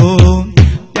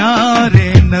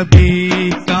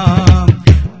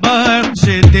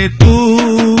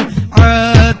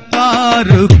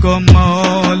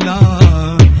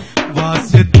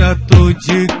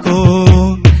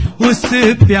उस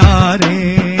प्यारे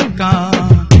का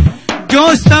जो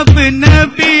सब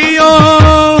नबियों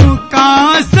का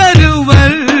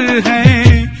सरवर है,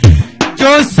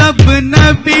 जो सब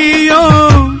नबियों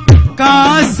का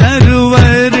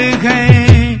सरवर है।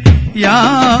 या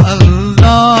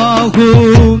अल्लाह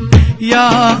या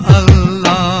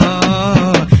अल्लाह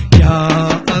या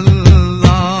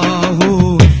अल्लाह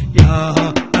या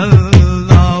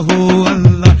अल्लाह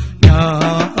अल्लाह या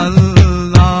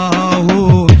अल्लाह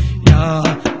या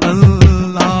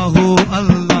अल्लाह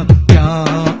अल्लाह या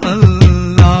अल्लाह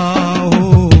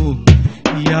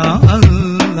या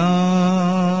अल्लाह।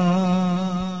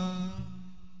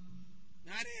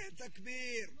 नारे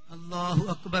तकबीर, अल्लाहु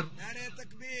अकबर, नारे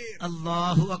तकबीर,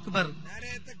 अल्लाहु अकबर,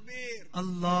 नारे तकबीर,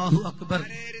 अल्लाहु अकबर।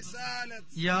 नारे रिसालत,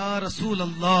 या रसूल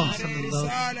अल्लाह सल्लल्लाहु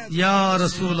या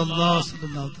रसूल अल्लाह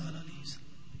सल्लल्लाहु अलैहि वसल्लम।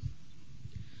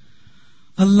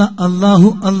 अल्लाह अल्लाहु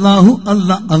अल्लाहु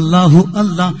अल्लाह अल्लाहु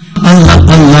अल्लाह अल्लाह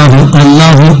अल्लाहु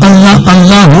अल्लाहु अल्लाह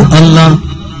अल्लाहु अल्लाह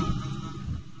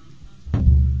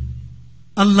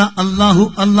अल्लाह अल्लाहु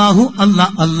अल्लाहु अल्लाह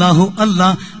अल्लाहु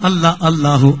अल्लाह अल्लाह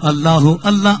अल्लाहु अल्लाहु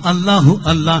अल्लाह अल्लाहु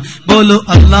अल्लाह। बोलो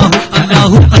अल्लाहु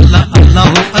अल्लाहु अल्लाह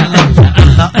अल्लाहु अल्लाह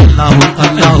अल्लाह अल्लाहु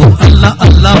अल्लाहु अल्लाह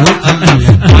अल्लाहु अल्लाह।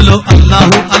 बोलो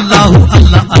अल्लाहु अल्लाहु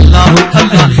अल्लाह अल्लाहु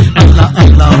अल्लाह अल्लाह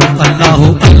अल्लाहु अल्लाहु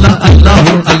अल्लाह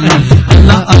अल्लाहु अल्लाह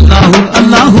अल्लाह अल्लाहु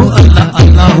अल्लाहु अल्लाह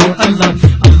अल्लाहु अल्लाह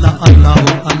अल्लाह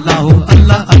अल्लाहु अल्लाहु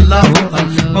अल्लाह अल्लाहु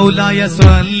अल्लाह। मौलाया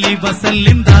सल्ली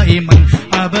वसल्लिम दाइमन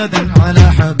अबदन अला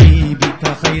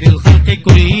हबीबिका खैरिल खल्क़ि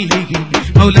कुल्लिहिम।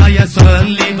 मौलाया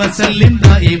सल्ली वसल्लिम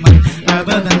दाइमन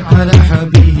अबदन अला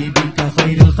हबीबिका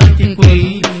खैरिल खल्क़ि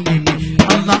कुल्लिहिम।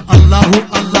 अल्लाह अल्लाहु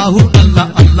अल्लाहु अल्लाह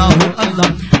अल्लाहु अल्लाह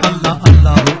अल्लाह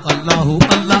अल्लाहु अल्लाहु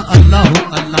अल्लाह अल्लाहु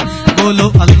अल्लाह। बोलो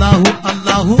अल्लाहु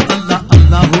अल्लाहु अल्लाह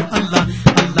अल्लाहु अल्लाह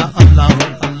अल्लाह अल्लाहु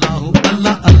अल्लाहु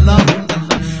अल्लाह अल्लाहु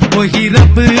अल्लाह। वही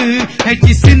रब है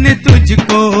जिसने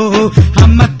तुझको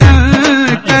हमता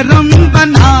करम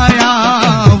बनाया,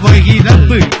 वही रब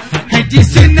है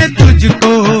जिसने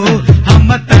तुझको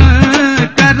हमता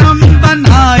करम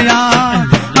बनाया।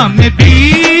 हमें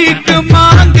भीख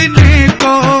मांगने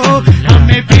को,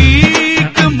 हमें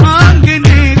भीख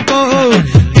मांगने को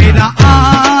तेरा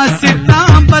आस्ता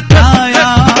बताया।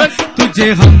 तुझे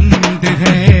हमद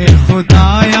है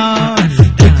खुदाया,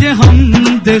 तुझे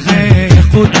हमद है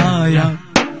खुदाया।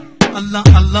 अल्लाह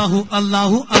अल्लाहु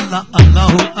अल्लाहु अल्लाह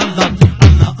अल्लाहु अल्लाह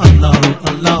अल्लाह अल्लाहु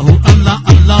अल्लाहु अल्लाह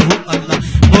अल्लाहु अल्लाह।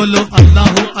 बोलो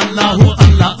अल्लाहु अल्लाहु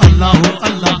अल्लाह अल्लाहु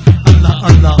अल्लाह अल्लाह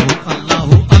अल्लाहु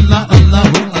अल्लाहु अल्लाह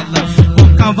अल्लाहु अल्लाह। वो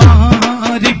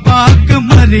कवारी पाक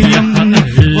मरियम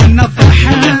वो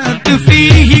नफ़हत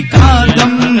फीही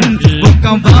कादम, वो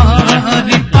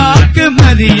कवारी पाक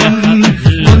मरियम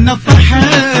वो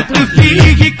नफ़हत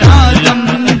फीही कादम।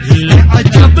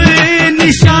 अजब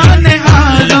निशान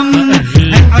आज़म,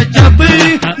 अजब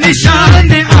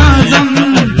निशान आज़म,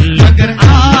 मगर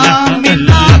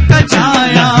आमिना का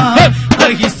छाया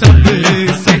वही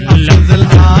सबसे अफजल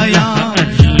आया,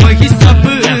 वही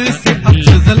सबसे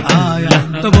अफजल आया।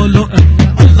 तो बोलो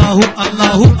अल्लाहु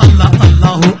अल्लाहु अल्लाह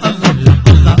अल्लाहु अल्लाह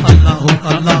अल्लाह अल्लाहु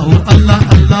अल्लाहु अल्लाह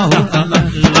अल्लाहु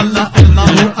अल्लाह अल्लाह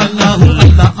अल्लाहु अल्लाहु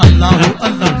अल्लाह अल्लाहु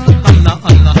अल्लाह अल्लाह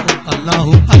अल्लाहु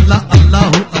अल्लाहु अल्लाह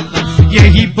अल्लाहु अल्लाह।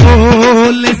 यही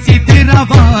बोल सिदरा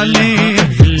वाले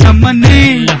चमने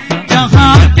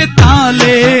जहाँ के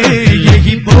ताले,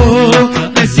 यही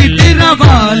बोल सिदरा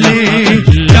वाले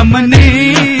चमने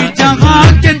जहाँ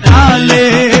के ताले।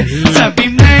 सभी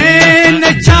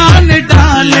मैंने छान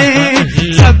डाले,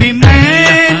 सभी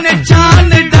मैंने छान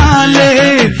डाले,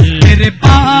 तेरे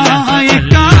पाए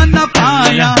का न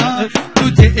पाया।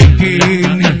 तुझे एक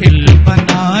ने एक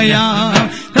बनाया,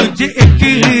 तुझे एक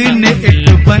ने एक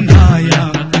बनाया।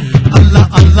 अल्लाह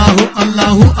अल्लाहु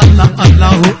अल्लाहु अल्लाह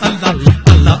अल्लाहु अल्लाह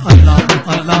अल्लाह अल्लाहु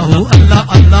अल्लाहु अल्लाह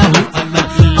अल्लाहु अल्लाह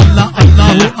अल्लाह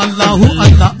अल्लाहु अल्लाहु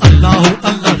अल्लाह अल्लाहु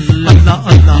अल्लाह अल्लाह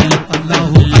अल्लाहु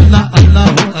अल्लाहु अल्लाह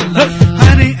अल्लाहु अल्लाह।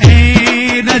 अरे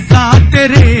ए रज़ा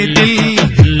तेरे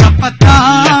दिल का पता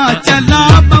चला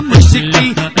मुश्किल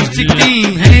मुश्किल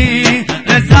है,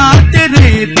 रज़ा तेरे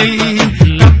दिल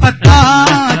का पता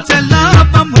चला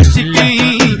मुश्किल।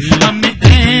 हमें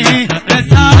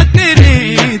रज़ा तेरे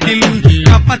दिल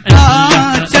का पता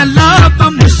चला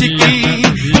मुश्किल।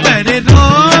 तेरे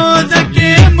रोज़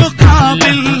के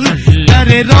मुकाबिल,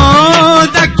 तेरे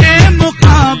रोज़ के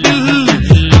मुकाबिल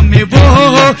हमें वो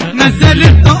नजर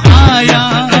तो आया।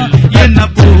 ये न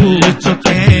पूछो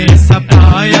कैसा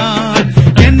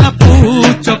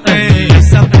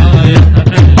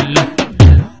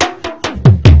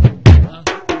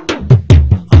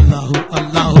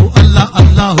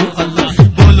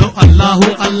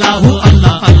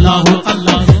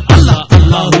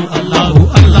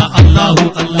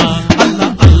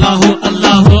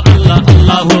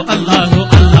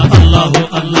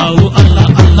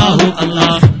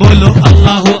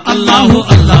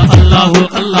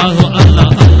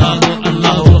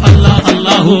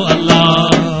الله